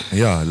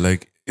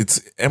like,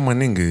 é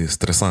maninho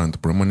estressante,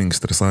 é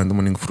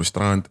maninho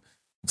frustrante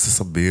você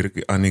saber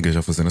que há niggas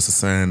a fazer essa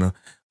cena,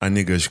 há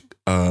niggas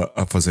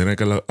a fazer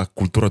a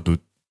cultura do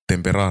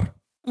temperar.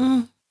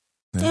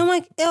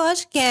 Eu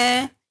acho que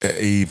é.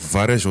 E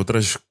várias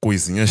outras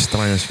coisinhas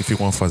estranhas que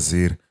ficam a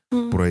fazer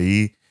por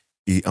aí,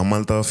 e a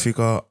malta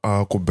fica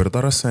a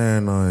cobertar a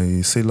cena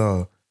e sei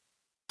lá.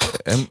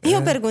 E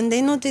eu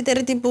perguntei no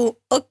Twitter, tipo,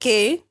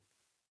 ok,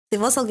 se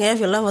fosse alguém a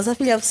violar vossa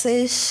filha,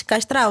 vocês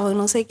castravam,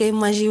 não sei o que,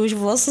 mas e os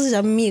vossos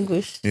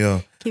amigos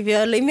que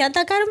violam e me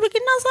atacaram porque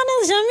não são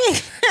nossos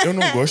amigos.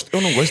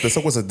 Eu não gosto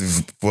dessa coisa de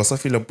vossa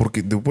filha,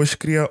 porque depois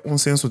cria um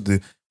senso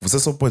de você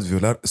só pode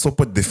violar, só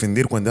pode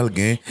defender quando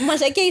alguém.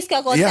 Mas é que é isso que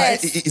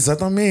acontece.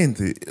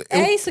 Exatamente.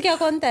 É isso que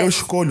acontece. Eu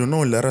escolho não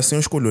olhar assim,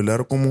 eu escolho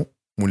olhar como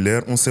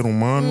mulher, um ser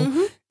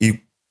humano e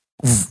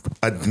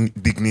a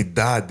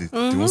dignidade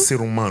de um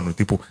ser humano.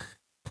 Tipo,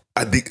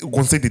 o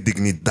conceito de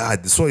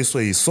dignidade, só isso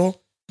aí, só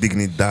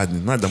dignidade,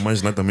 nada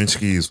mais, nada menos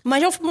que isso.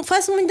 Mas eu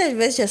faço muitas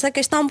vezes essa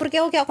questão porque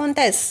é o que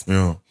acontece.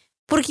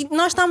 Porque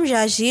nós estamos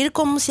a agir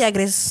como se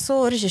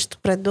agressores,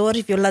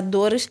 estupradores,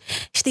 violadores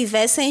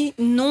estivessem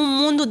num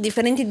mundo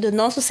diferente do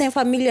nosso, sem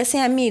família,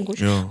 sem amigos.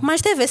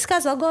 Mas teve esse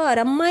caso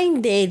agora, a mãe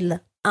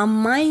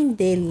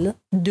dele,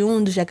 de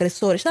um dos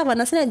agressores, estava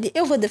na cena de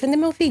eu vou defender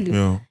meu filho.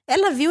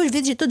 Ela viu os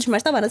vídeos de todos, mas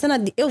estava na cena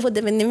de eu vou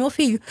defender meu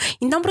filho.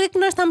 Então por que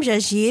nós estamos a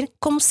agir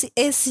como se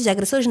esses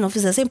agressores não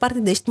fizessem parte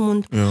deste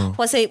mundo?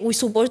 Fossem os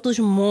supostos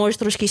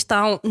monstros que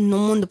estão no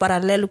mundo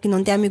paralelo, que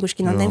não têm amigos,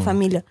 que não têm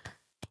família.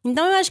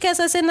 Então eu acho que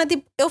essa cena,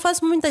 tipo, eu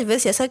faço muitas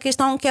vezes essa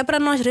questão que é para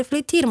nós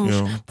refletirmos.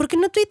 Porque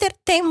no Twitter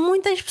tem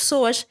muitas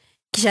pessoas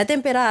que já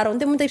temperaram,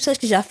 tem muitas pessoas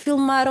que já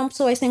filmaram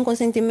pessoas sem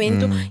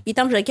consentimento e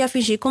estamos aqui a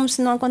fingir como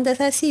se não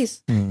acontecesse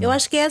isso. Eu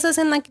acho que é essa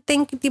cena que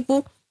tem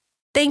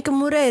que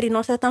morrer, e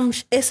nós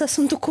tratamos esse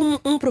assunto como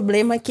um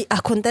problema que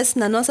acontece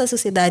na nossa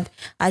sociedade.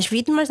 As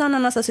vítimas estão na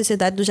nossa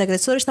sociedade, os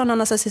agressores estão na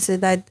nossa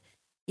sociedade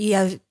e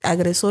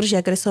agressores e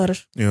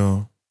agressoras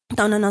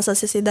estão na nossa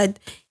sociedade.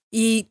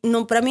 E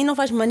para mim não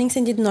faz mais nenhum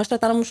sentido nós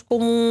tratarmos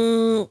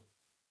como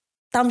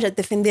estamos a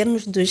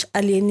defender-nos dos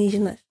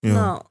alienígenas.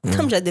 Não,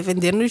 estamos a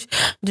defender-nos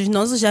dos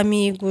nossos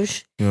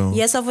amigos.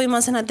 E essa foi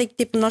uma cena até que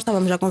tipo, nós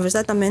estávamos a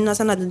conversar também na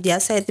cena do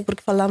dia 7,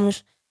 porque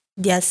falamos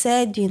de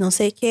assédio e não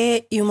sei o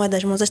quê, e uma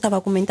das moças estava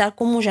a comentar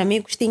como os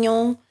amigos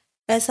tinham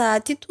essa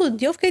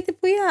atitude. E eu fiquei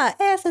tipo, é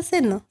essa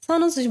cena. São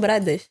nossos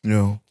brothers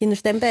que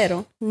nos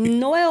temperam.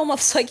 Não é uma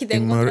pessoa que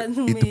tem contra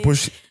no E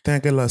depois tem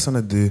aquela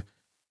cena de,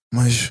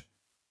 mas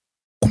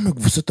como é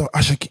que você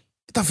acha que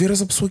está a ver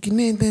essa pessoa que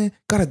nem tem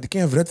cara de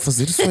quem haveria de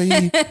fazer isso aí?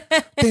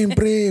 Tem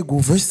emprego,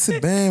 veste-se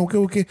bem,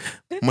 o quê?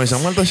 Mas a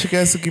malta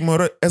esquece que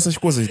essas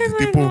coisas de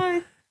tipo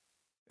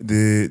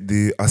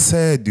de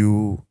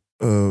assédio,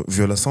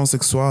 violação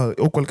sexual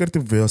ou qualquer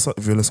tipo de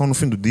violação no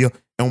fim do dia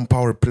é um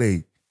power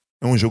play,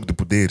 é um jogo de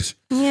poderes.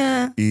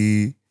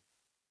 E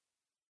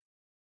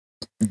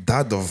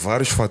dado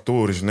vários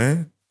fatores,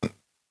 né?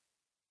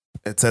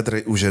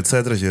 Etc, os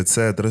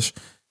etc,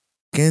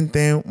 quem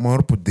tem o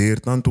maior poder,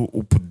 tanto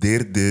o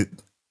poder de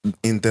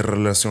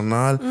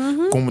interrelacional,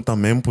 como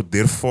também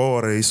poder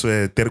fora, isso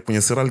é ter que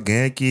conhecer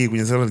alguém aqui,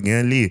 conhecer alguém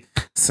ali,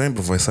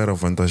 sempre vai ser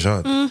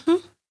avantajado.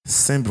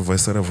 Sempre vai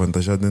ser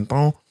avantajado.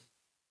 Então,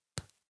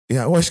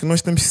 eu acho que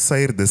nós temos que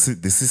sair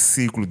desse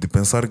ciclo de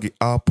pensar que,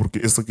 porque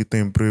esse aqui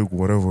tem emprego,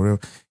 whatever,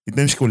 e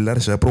temos que olhar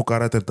já para o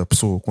caráter da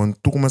pessoa. Quando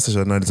tu começas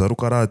a analisar o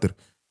caráter,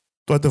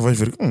 tu até vais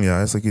ver que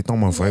essa aqui está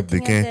uma vibe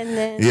de quem,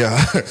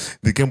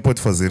 de quem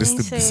pode fazer esse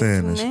tipo de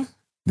cenas. Né?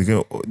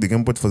 De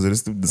quem pode fazer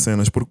esse tipo de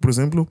cenas. Porque, por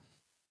exemplo,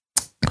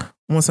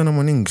 uma cena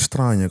maninho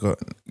estranha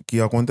que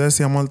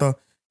acontece, a malta,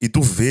 e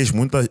tu vês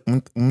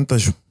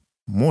muitas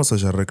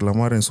moças a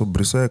reclamarem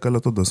sobre isso, é aquela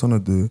toda cena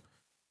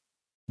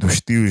dos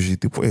tios e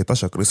tipo,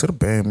 estás a crescer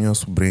bem, minha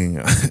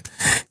sobrinha.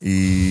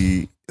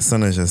 E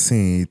cenas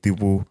assim, e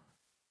tipo,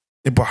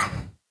 eu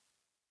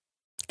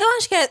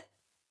acho que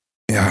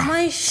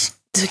mais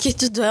do que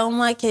tudo é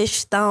uma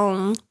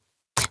questão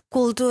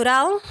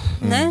cultural,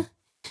 né?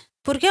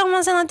 Porque é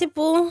uma cena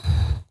tipo,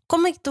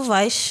 como é que tu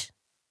vais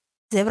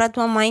dizer para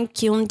tua mãe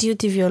que um tio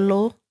te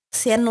violou,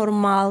 se é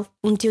normal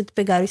um tio te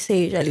pegar os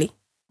seios ali?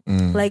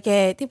 Like,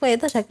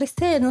 estás a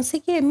crescer, não sei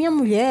o que, minha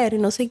mulher,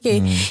 não sei o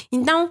que.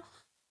 Então,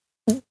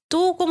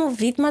 tu como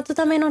vítima, tu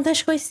também não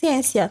tens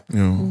consciência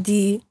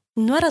de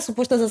não era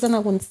suposto essa cena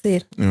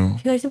acontecer.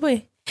 Ficas tipo,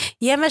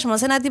 e é mesmo a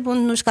cena tipo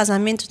nos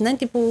casamentos, né?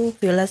 Tipo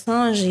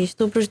violações e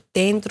estupros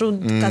dentro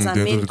do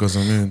casamento. Dentro do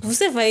casamento.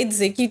 Você vai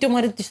dizer que o teu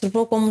marido te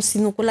estuprou como se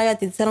no colégio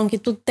te disseram que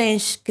tu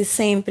tens que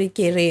sempre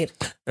querer.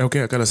 É o que?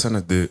 Aquela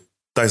cena de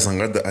estás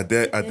sangrando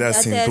até a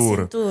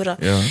cintura.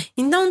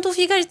 Então tu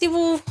ficas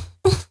tipo,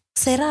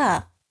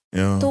 será?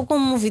 Yeah. Tu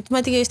como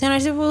vítima de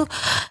questões, tipo,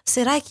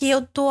 será que eu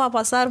estou a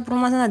passar por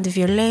uma cena de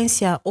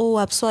violência ou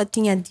a pessoa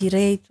tinha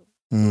direito?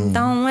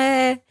 Então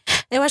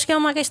eu acho que é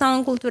uma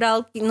questão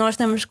cultural que nós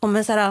temos que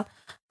começar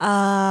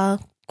a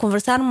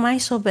conversar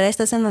mais sobre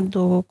esta cena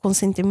do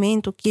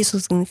consentimento, o que isso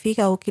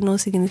significa, o que não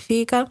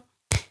significa.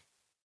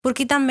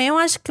 Porque também eu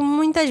acho que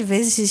muitas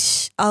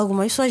vezes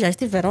algumas pessoas já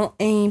estiveram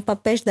em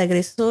papéis de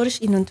agressores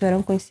e não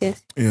tiveram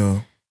consciência.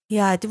 Yeah.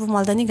 Tipo,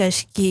 malta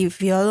niggas que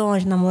violam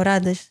as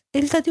namoradas.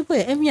 Ele tá tipo,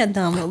 é minha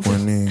dama.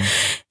 Maninho.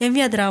 É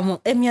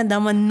minha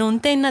dama. Não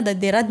tem nada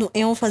de errado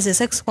em eu fazer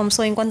sexo com a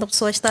pessoa enquanto a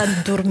pessoa está a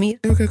dormir.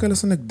 É o que aquela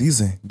cena que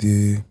dizem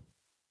de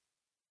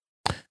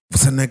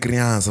você não é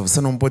criança,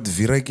 você não pode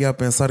vir aqui a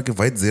pensar que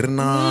vai dizer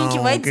não. Que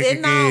vai dizer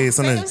não.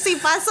 Cena... Se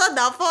passou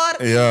da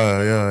porta.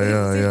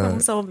 Yeah.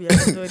 Como são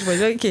violadores,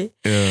 mas ok.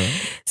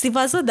 Se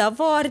passou da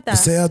porta.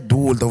 Você é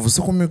adulta,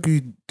 você como é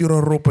que tira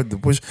a roupa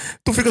depois?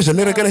 Tu ficas a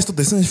ler aquelas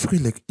todas cenas e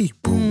ficas like,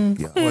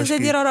 Você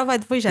tira a roupa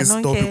depois já esse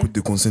não tópico quer.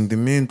 de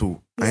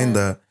consentimento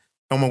ainda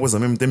é uma coisa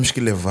mesmo, temos que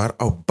levar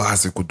ao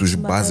básico dos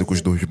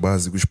básicos dos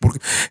básicos, porque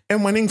é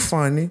uma nem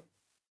funny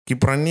que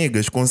para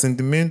niggas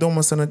consentimento é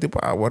uma cena tipo,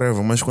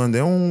 whatever, mas quando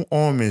é um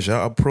homem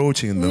já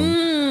approaching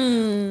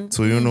them,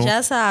 so you know,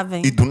 já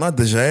sabem. e do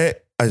nada já é,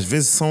 às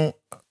vezes são,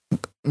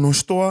 não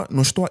estou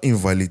a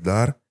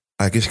invalidar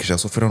aqueles que já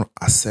sofreram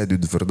assédio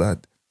de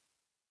verdade.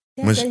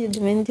 Tem Mas- assédio de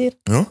mentir.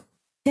 Hã?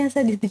 Tem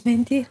assédio de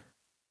mentir.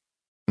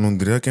 Não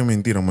diria que é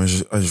mentira,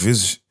 mas às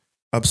vezes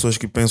há pessoas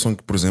que pensam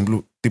que, por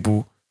exemplo,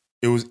 tipo,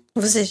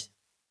 Vocês.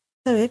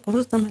 Sabe como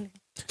tu também.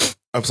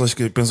 há pessoas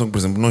que pensam que, por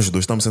exemplo, nós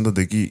dois estamos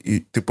sentados aqui e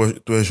tipo,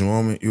 tu és um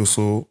homem e eu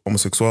sou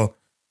homossexual.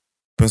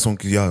 Pensam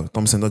que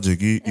estamos sentados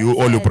aqui e eu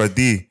olho para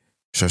ti,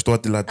 já estou a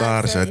te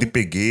latar, já te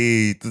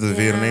peguei, tudo a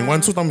ver, né?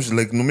 Enquanto só estamos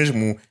like, no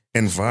mesmo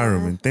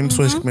environment. Tem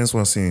pessoas que pensam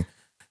assim.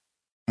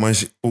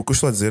 Mas o que eu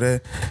estou a dizer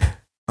é,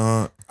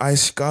 há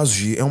esses casos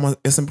e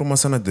é sempre uma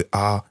cena de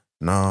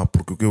não,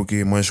 porque o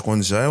que, mas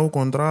quando já é o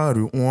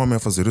contrário, um homem a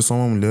fazer isso a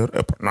uma mulher,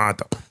 é para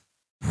nada.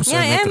 Você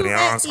não é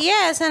criança. E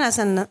é a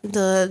cena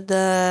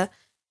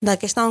da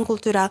questão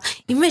cultural.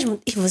 E mesmo,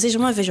 e vocês,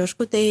 uma vez eu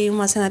escutei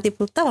uma cena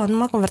tipo, estava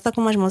numa conversa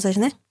com umas moças,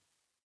 né?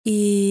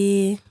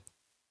 E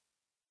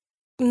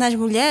nas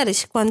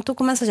mulheres, quando tu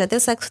começas a ter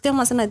sexo, tem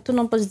uma cena de tu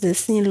não podes dizer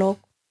sim logo.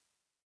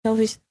 Já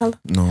ouviste falar?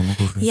 Não,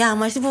 nunca ouvi.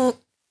 Mas tipo,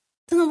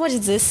 tu não podes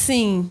dizer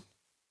sim.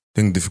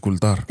 Tenho que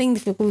dificultar. Tem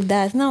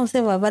dificuldade. Não,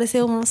 você vai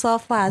parecer uma pessoa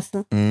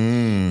fácil.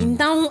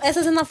 Então,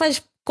 essa cena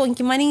faz com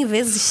que, mais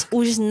vezes,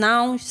 os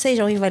não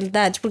sejam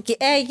invalidados. Porque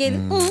é aquele,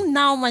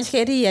 não, mas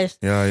querias.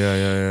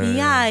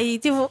 E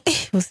tipo,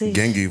 você.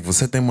 Gangue,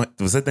 você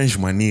tens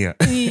mania.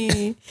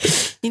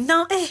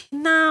 Então,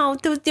 não,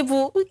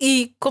 tipo,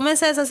 e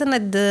começa essa cena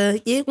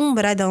de. E um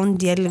brada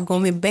onde ele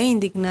come bem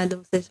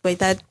indignado, vocês,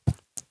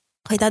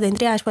 coitado,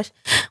 entre aspas,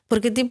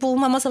 porque, tipo,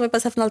 uma moça vai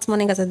passar o final de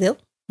semana em casa dele,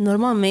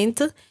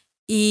 normalmente,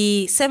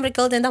 e sempre que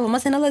ele tentava uma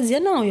cena, ela dizia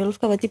não, e ele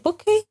ficava tipo,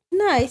 ok,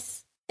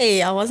 nice.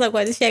 E a moça,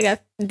 quando chega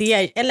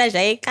dias, ela já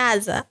é em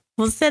casa.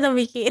 Você não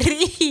me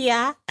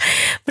queria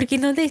porque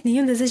não tens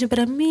nenhum desejo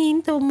para mim,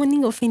 então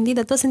muito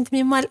ofendida, estou a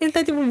sentir-me mal. Ele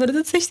está tipo,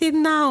 verdade, disseste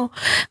não,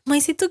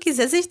 mas se tu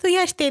quisesses, tu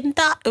ias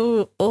tentar.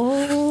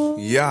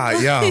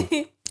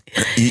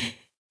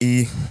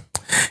 E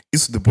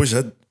isso depois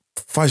já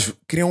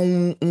cria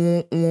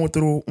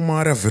uma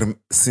área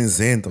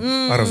cinzenta,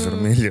 área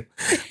vermelha,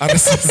 área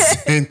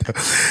cinzenta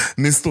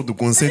nesse todo o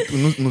conceito,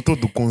 no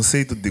todo o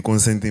conceito de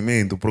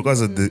consentimento, por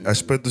causa de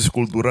aspectos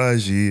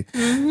culturais e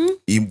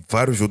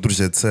vários outros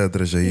etc.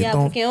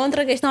 Então, porque é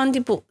outra questão,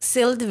 tipo,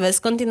 se ele tivesse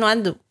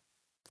continuado,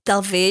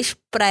 talvez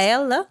para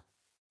ela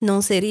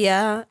não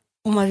seria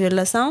uma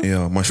violação,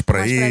 mas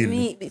para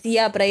ele,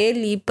 para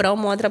ele e para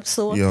uma outra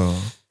pessoa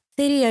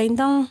seria.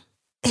 Então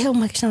é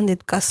uma questão de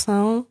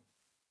educação,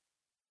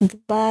 de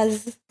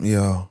base,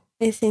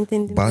 esse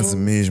entendimento. Base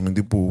mesmo,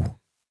 tipo,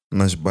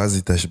 nas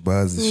bases das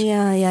bases.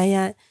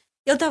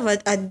 Eu estava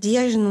há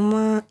dias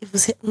numa.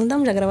 Não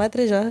estamos a gravar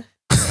 3 horas?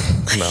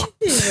 Não.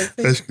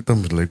 Acho que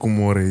estamos lá com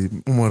uma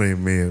hora e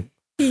meia.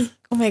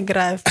 Como é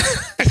grave.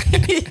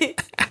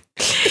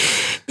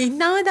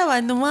 Então eu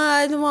estava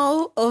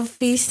numa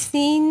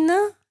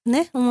oficina,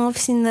 né? Uma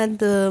oficina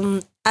de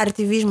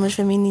ativismos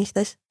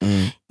feministas.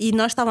 E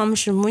nós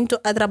estávamos muito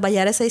a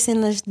trabalhar essas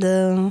cenas de.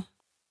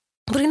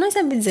 Porque nós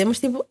sempre dizemos,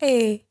 tipo,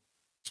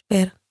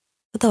 espera,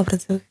 eu estava para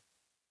dizer.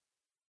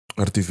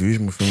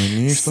 Ativismo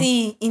feminista?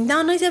 Sim,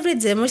 então nós sempre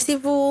dizemos,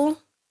 tipo,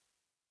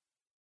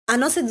 a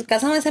nossa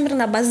educação é sempre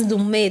na base do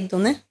medo,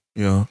 né?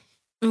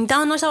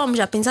 Então nós estávamos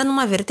a pensar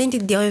numa vertente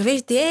de, ao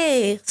invés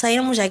de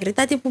sairmos a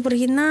gritar, tipo,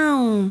 porque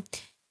não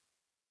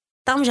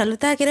estamos a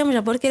lutar, queremos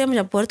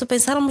aborto,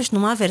 pensáramos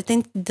numa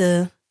vertente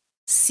de,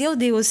 se eu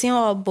digo sim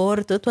ao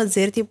aborto, eu estou a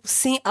dizer, tipo,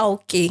 sim ao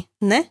quê,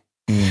 né?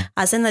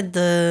 A cena de.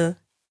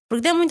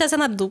 Porque tem muita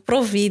cena do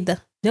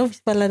pro-vida. Já ouvi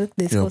falar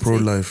desse conceito?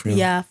 Pro-life.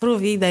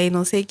 Pro-vida e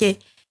não sei o quê.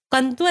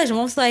 Quando tu és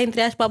uma pessoa, entre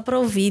aspas,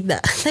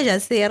 pro-vida, estás a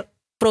ser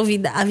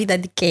pro-vida, a vida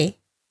de quem?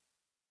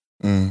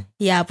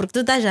 Porque tu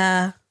estás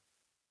a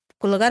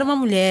colocar uma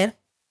mulher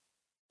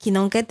que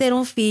não quer ter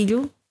um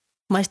filho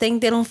mas tem que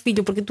ter um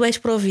filho porque tu és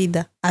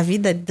provida. A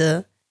vida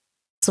de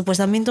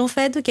supostamente um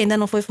feto que ainda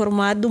não foi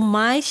formado,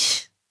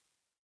 mas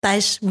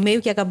estás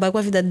meio que a acabar com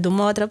a vida de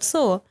uma outra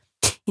pessoa.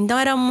 Então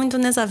era muito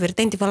nessa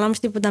vertente. Falamos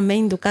tipo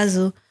também do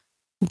caso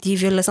de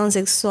violação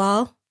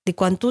sexual, de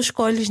quando tu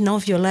escolhes não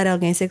violar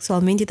alguém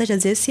sexualmente e estás a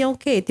dizer sim,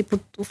 ok. Tipo,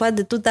 o fato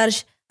de tu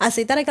estares a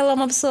aceitar aquela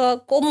uma pessoa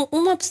como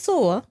uma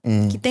pessoa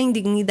que tem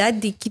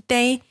dignidade e que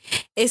tem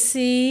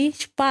esse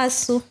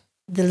espaço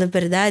de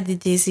liberdade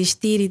de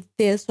existir e de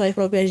ter as suas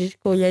próprias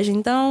escolhas.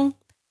 Então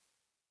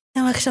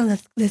é uma questão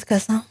de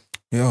educação.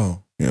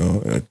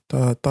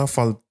 Tá a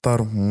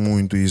faltar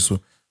muito isso.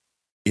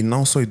 E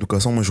não só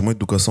educação, mas uma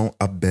educação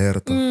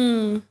aberta.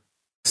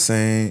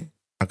 Sem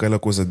aquela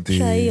coisa de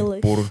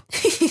Shailas. pôr.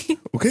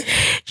 O quê?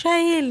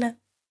 Shaila.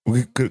 O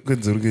que quer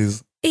dizer? O que é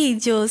isso? E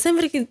Joe,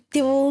 sempre que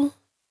tipo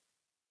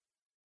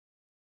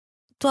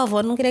tua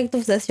avó não queria que tu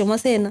fizesse uma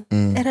cena,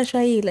 era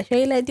Shaila.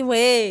 Shaila é tipo,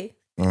 ei.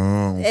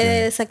 Ok.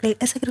 É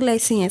sacrilégio,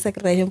 sim, é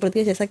sacrilégio. Em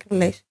português é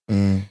sacrilégio.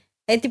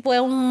 É tipo,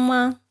 é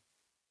uma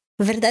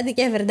verdade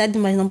que é verdade,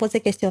 mas não pode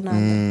ser questionada.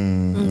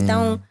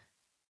 Então,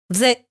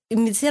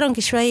 me disseram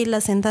que Shaila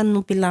sentando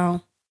no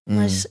pilão.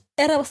 Mas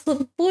era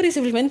pura e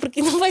simplesmente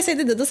porque não faz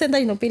sentido tu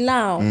sentar no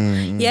pilão.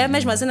 E é a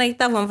mesma cena que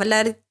estavam a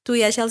falar, tu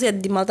e a Chelsea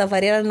de Malta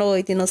variar à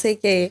noite, não sei o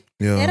quê.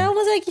 Era uma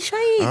coisa que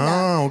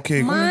Shaila.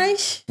 Ok.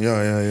 Mas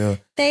Yeah.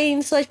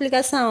 tem sua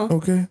explicação.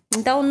 Ok.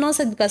 Então,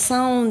 nossa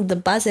educação de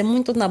base é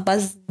muito na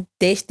base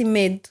deste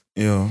medo.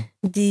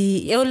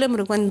 Eu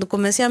lembro quando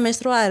comecei a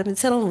menstruar, me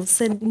disseram: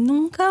 você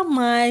nunca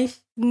mais,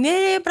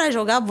 nem para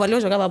jogar bola,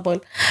 eu jogava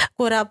bola,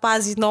 com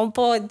rapazes, não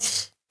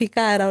podes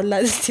ficar ao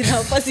lado de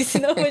rapazes,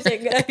 senão vais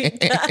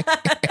engravidar.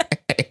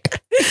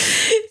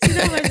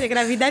 Senão vais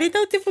engravidar.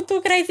 Então, tipo,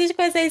 tu cresces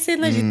com essas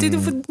cenas e tu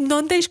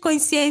não tens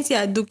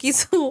consciência do que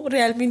isso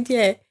realmente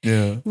é.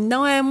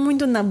 Não é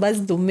muito na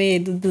base do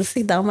medo, do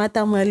se dar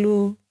mata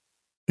malu.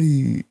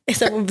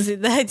 Essa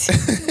publicidade.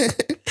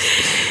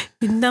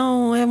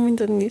 Não é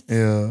muito nisso.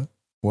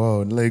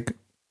 Wow, like.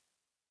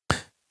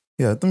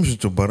 Estamos a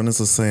jogar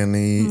nessa cena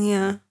e.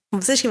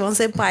 Vocês que vão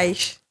ser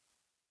pais.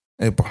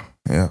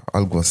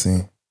 Algo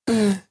assim.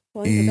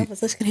 Vão educar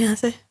vossas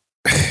crianças.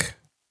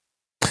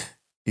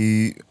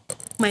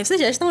 Mas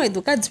vocês já estão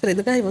educados para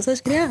educar as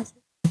vossas crianças?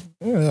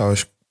 Eu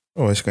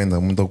acho que ainda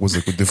há muita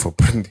coisa que eu devo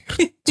aprender.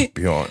 To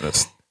be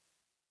honest.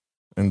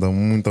 Ainda há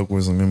muita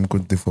coisa mesmo que eu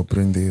devo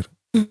aprender.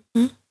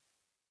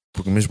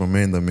 Porque mesmo a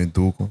mãe ainda me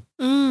educa.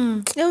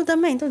 Eu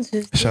também, todos os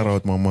dias. Shout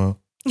out, mamã.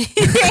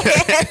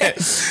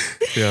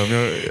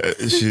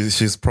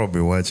 She's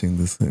probably watching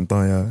this.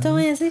 Então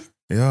é assim?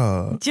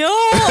 Joe!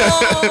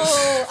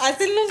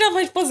 Assim nunca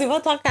mais possível a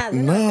tua casa.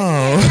 Não.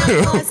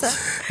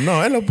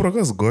 Não, ela por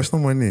acaso gosta,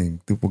 maninho.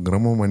 Tipo,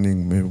 grama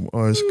maninho mesmo. Eu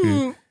acho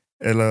que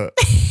ela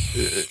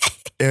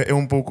é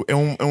um pouco. É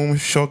um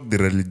choque de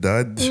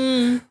realidade.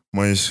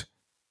 Mas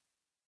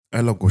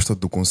ela gosta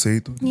do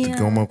conceito de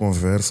que é uma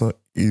conversa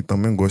e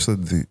também gosta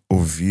de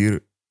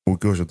ouvir o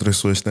que as outras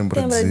pessoas têm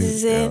para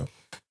dizer.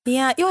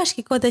 Eu acho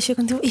que quando eu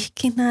chego contigo,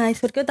 que nice,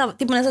 porque eu estava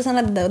tipo nessa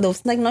cena da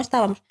oficina que nós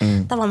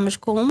estávamos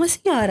com uma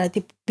senhora,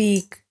 tipo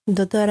big,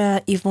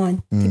 doutora Ivone,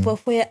 tipo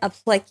foi a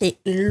pessoa que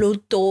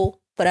lutou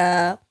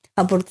para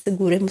aborto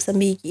seguro em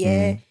Moçambique e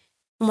é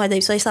uma das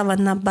pessoas que estava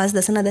na base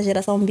da cena da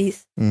geração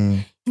bis.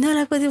 Então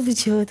ela ficou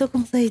tipo, eu estou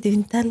com 20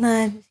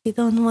 anos que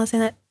estão numa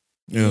cena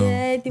e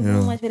é tipo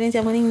uma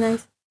experiência muito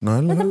nice.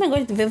 Eu também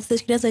gosto de ver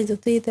vocês crianças do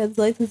Twitter,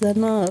 18,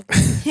 19.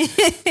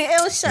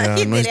 É um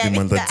choque de realidade.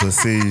 Nós de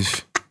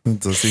 16.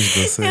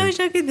 16. É um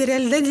choque de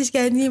realidades que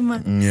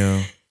anima.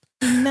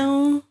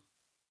 Não.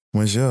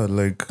 Mas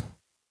like,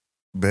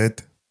 Beth,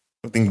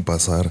 eu tenho que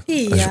passar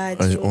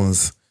às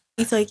 11.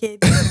 Isso aqui é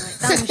demais.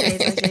 Estamos a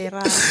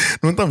exagerar.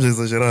 Não estamos a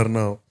exagerar,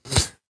 não.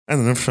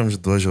 Ainda não fechamos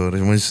 2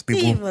 horas, mas tipo.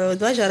 Sim,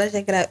 2 horas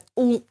é grave.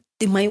 O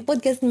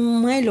podcast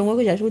mais longo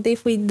que eu já escutei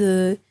foi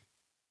de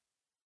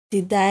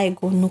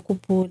Daigo no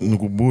Cubula. No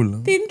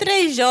Cubula? Tem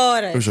 3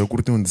 horas. Eu já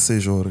curti um de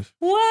 6 horas.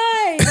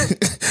 Uai!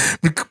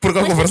 Porque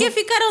mas por que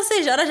ficaram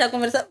 6 horas a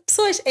conversar?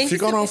 Pessoas em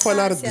ficaram a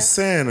falar de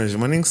cenas,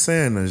 mas nem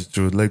cenas,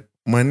 like,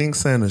 mas nem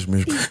cenas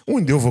mesmo.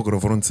 Um dia eu vou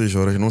gravar um de 6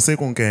 horas, não sei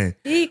com quem,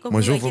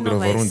 mas eu vou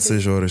gravar um de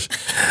 6 horas.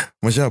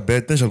 Mas já,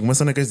 Beth, tens alguma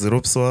cena que queres dizer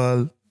ao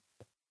pessoal?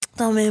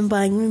 Tomem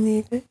banho,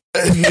 nigga.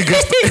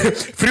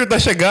 Frio tá a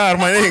chegar,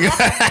 maninga.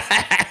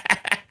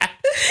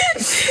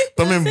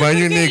 Tomem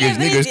banho,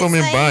 niggas,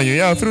 tomem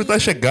banho. Frio tá a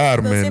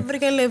chegar, man. Não sei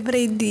porque eu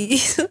lembrei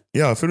disso.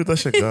 Frio tá a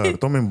chegar.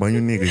 Tomem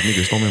banho,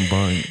 niggas, tomem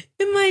banho.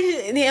 Mas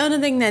eu não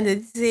tenho nada a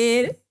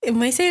dizer.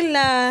 Mas sei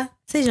lá,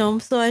 sejam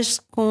pessoas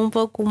com um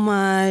pouco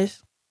mais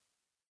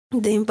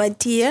de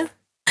empatia.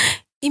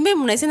 E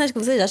mesmo nas cenas que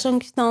vocês acham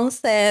que estão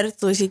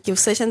certos e que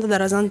vocês têm toda a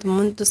razão do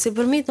mundo, se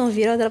permitam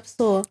vir outra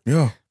pessoa.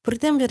 Porque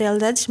temos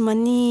realidades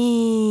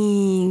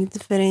maninho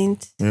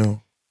diferentes.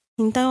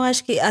 Então eu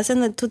acho que a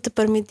cena de tu te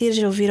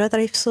permitires ouvir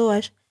outras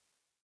pessoas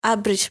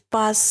abre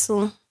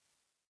espaço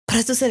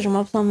para tu seres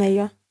uma pessoa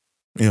melhor.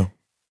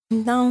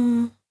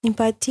 Então,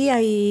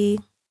 empatia e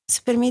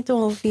se permitam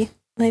ouvir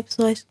as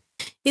pessoas.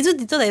 E tu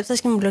de todas as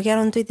pessoas que me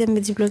bloquearam no Twitter me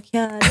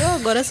desbloquearam. Eu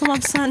agora sou uma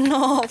pessoa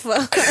nova.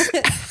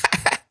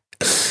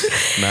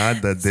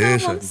 Nada, Sou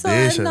uma pessoa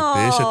deixa te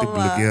nova.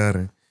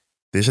 bloquearem.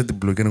 Deixa te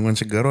bloquear. Quando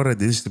chegar a hora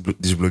deles te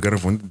desbloquear,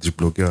 vão te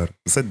desbloquear.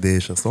 Você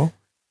deixa só.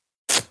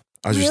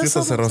 A justiça Eu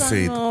sou uma será pessoa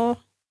feita. nova.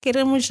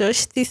 Queremos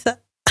justiça.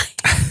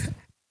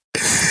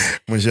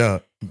 Mas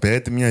já,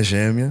 Beth, minha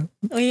gêmea,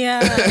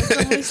 Yeah,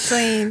 somos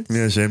saints.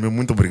 minha gêmea,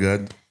 muito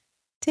obrigado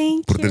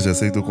Thank por teres you.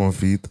 aceito o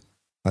convite.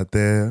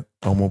 Até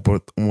a uma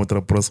outra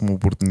próxima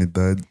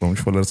oportunidade. Vamos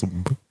falar sobre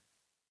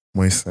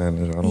mais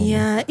cenas. Já não...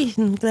 Yeah. E,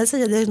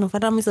 graças a Deus não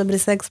falamos sobre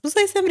sexo.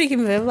 Vocês sempre que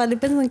me veem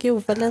pensam que eu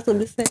vou falar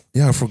sobre sexo.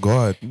 Yeah, I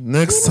forgot.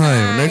 Next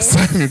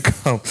time you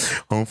come.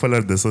 Vamos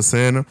falar dessa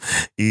cena.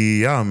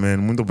 E, man,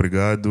 muito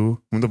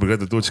obrigado. Muito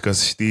obrigado a todos que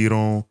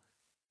assistiram,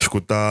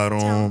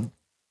 escutaram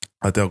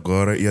até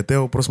agora. E até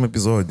o próximo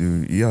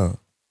episódio. Yeah.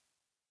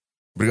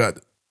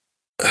 Obrigado.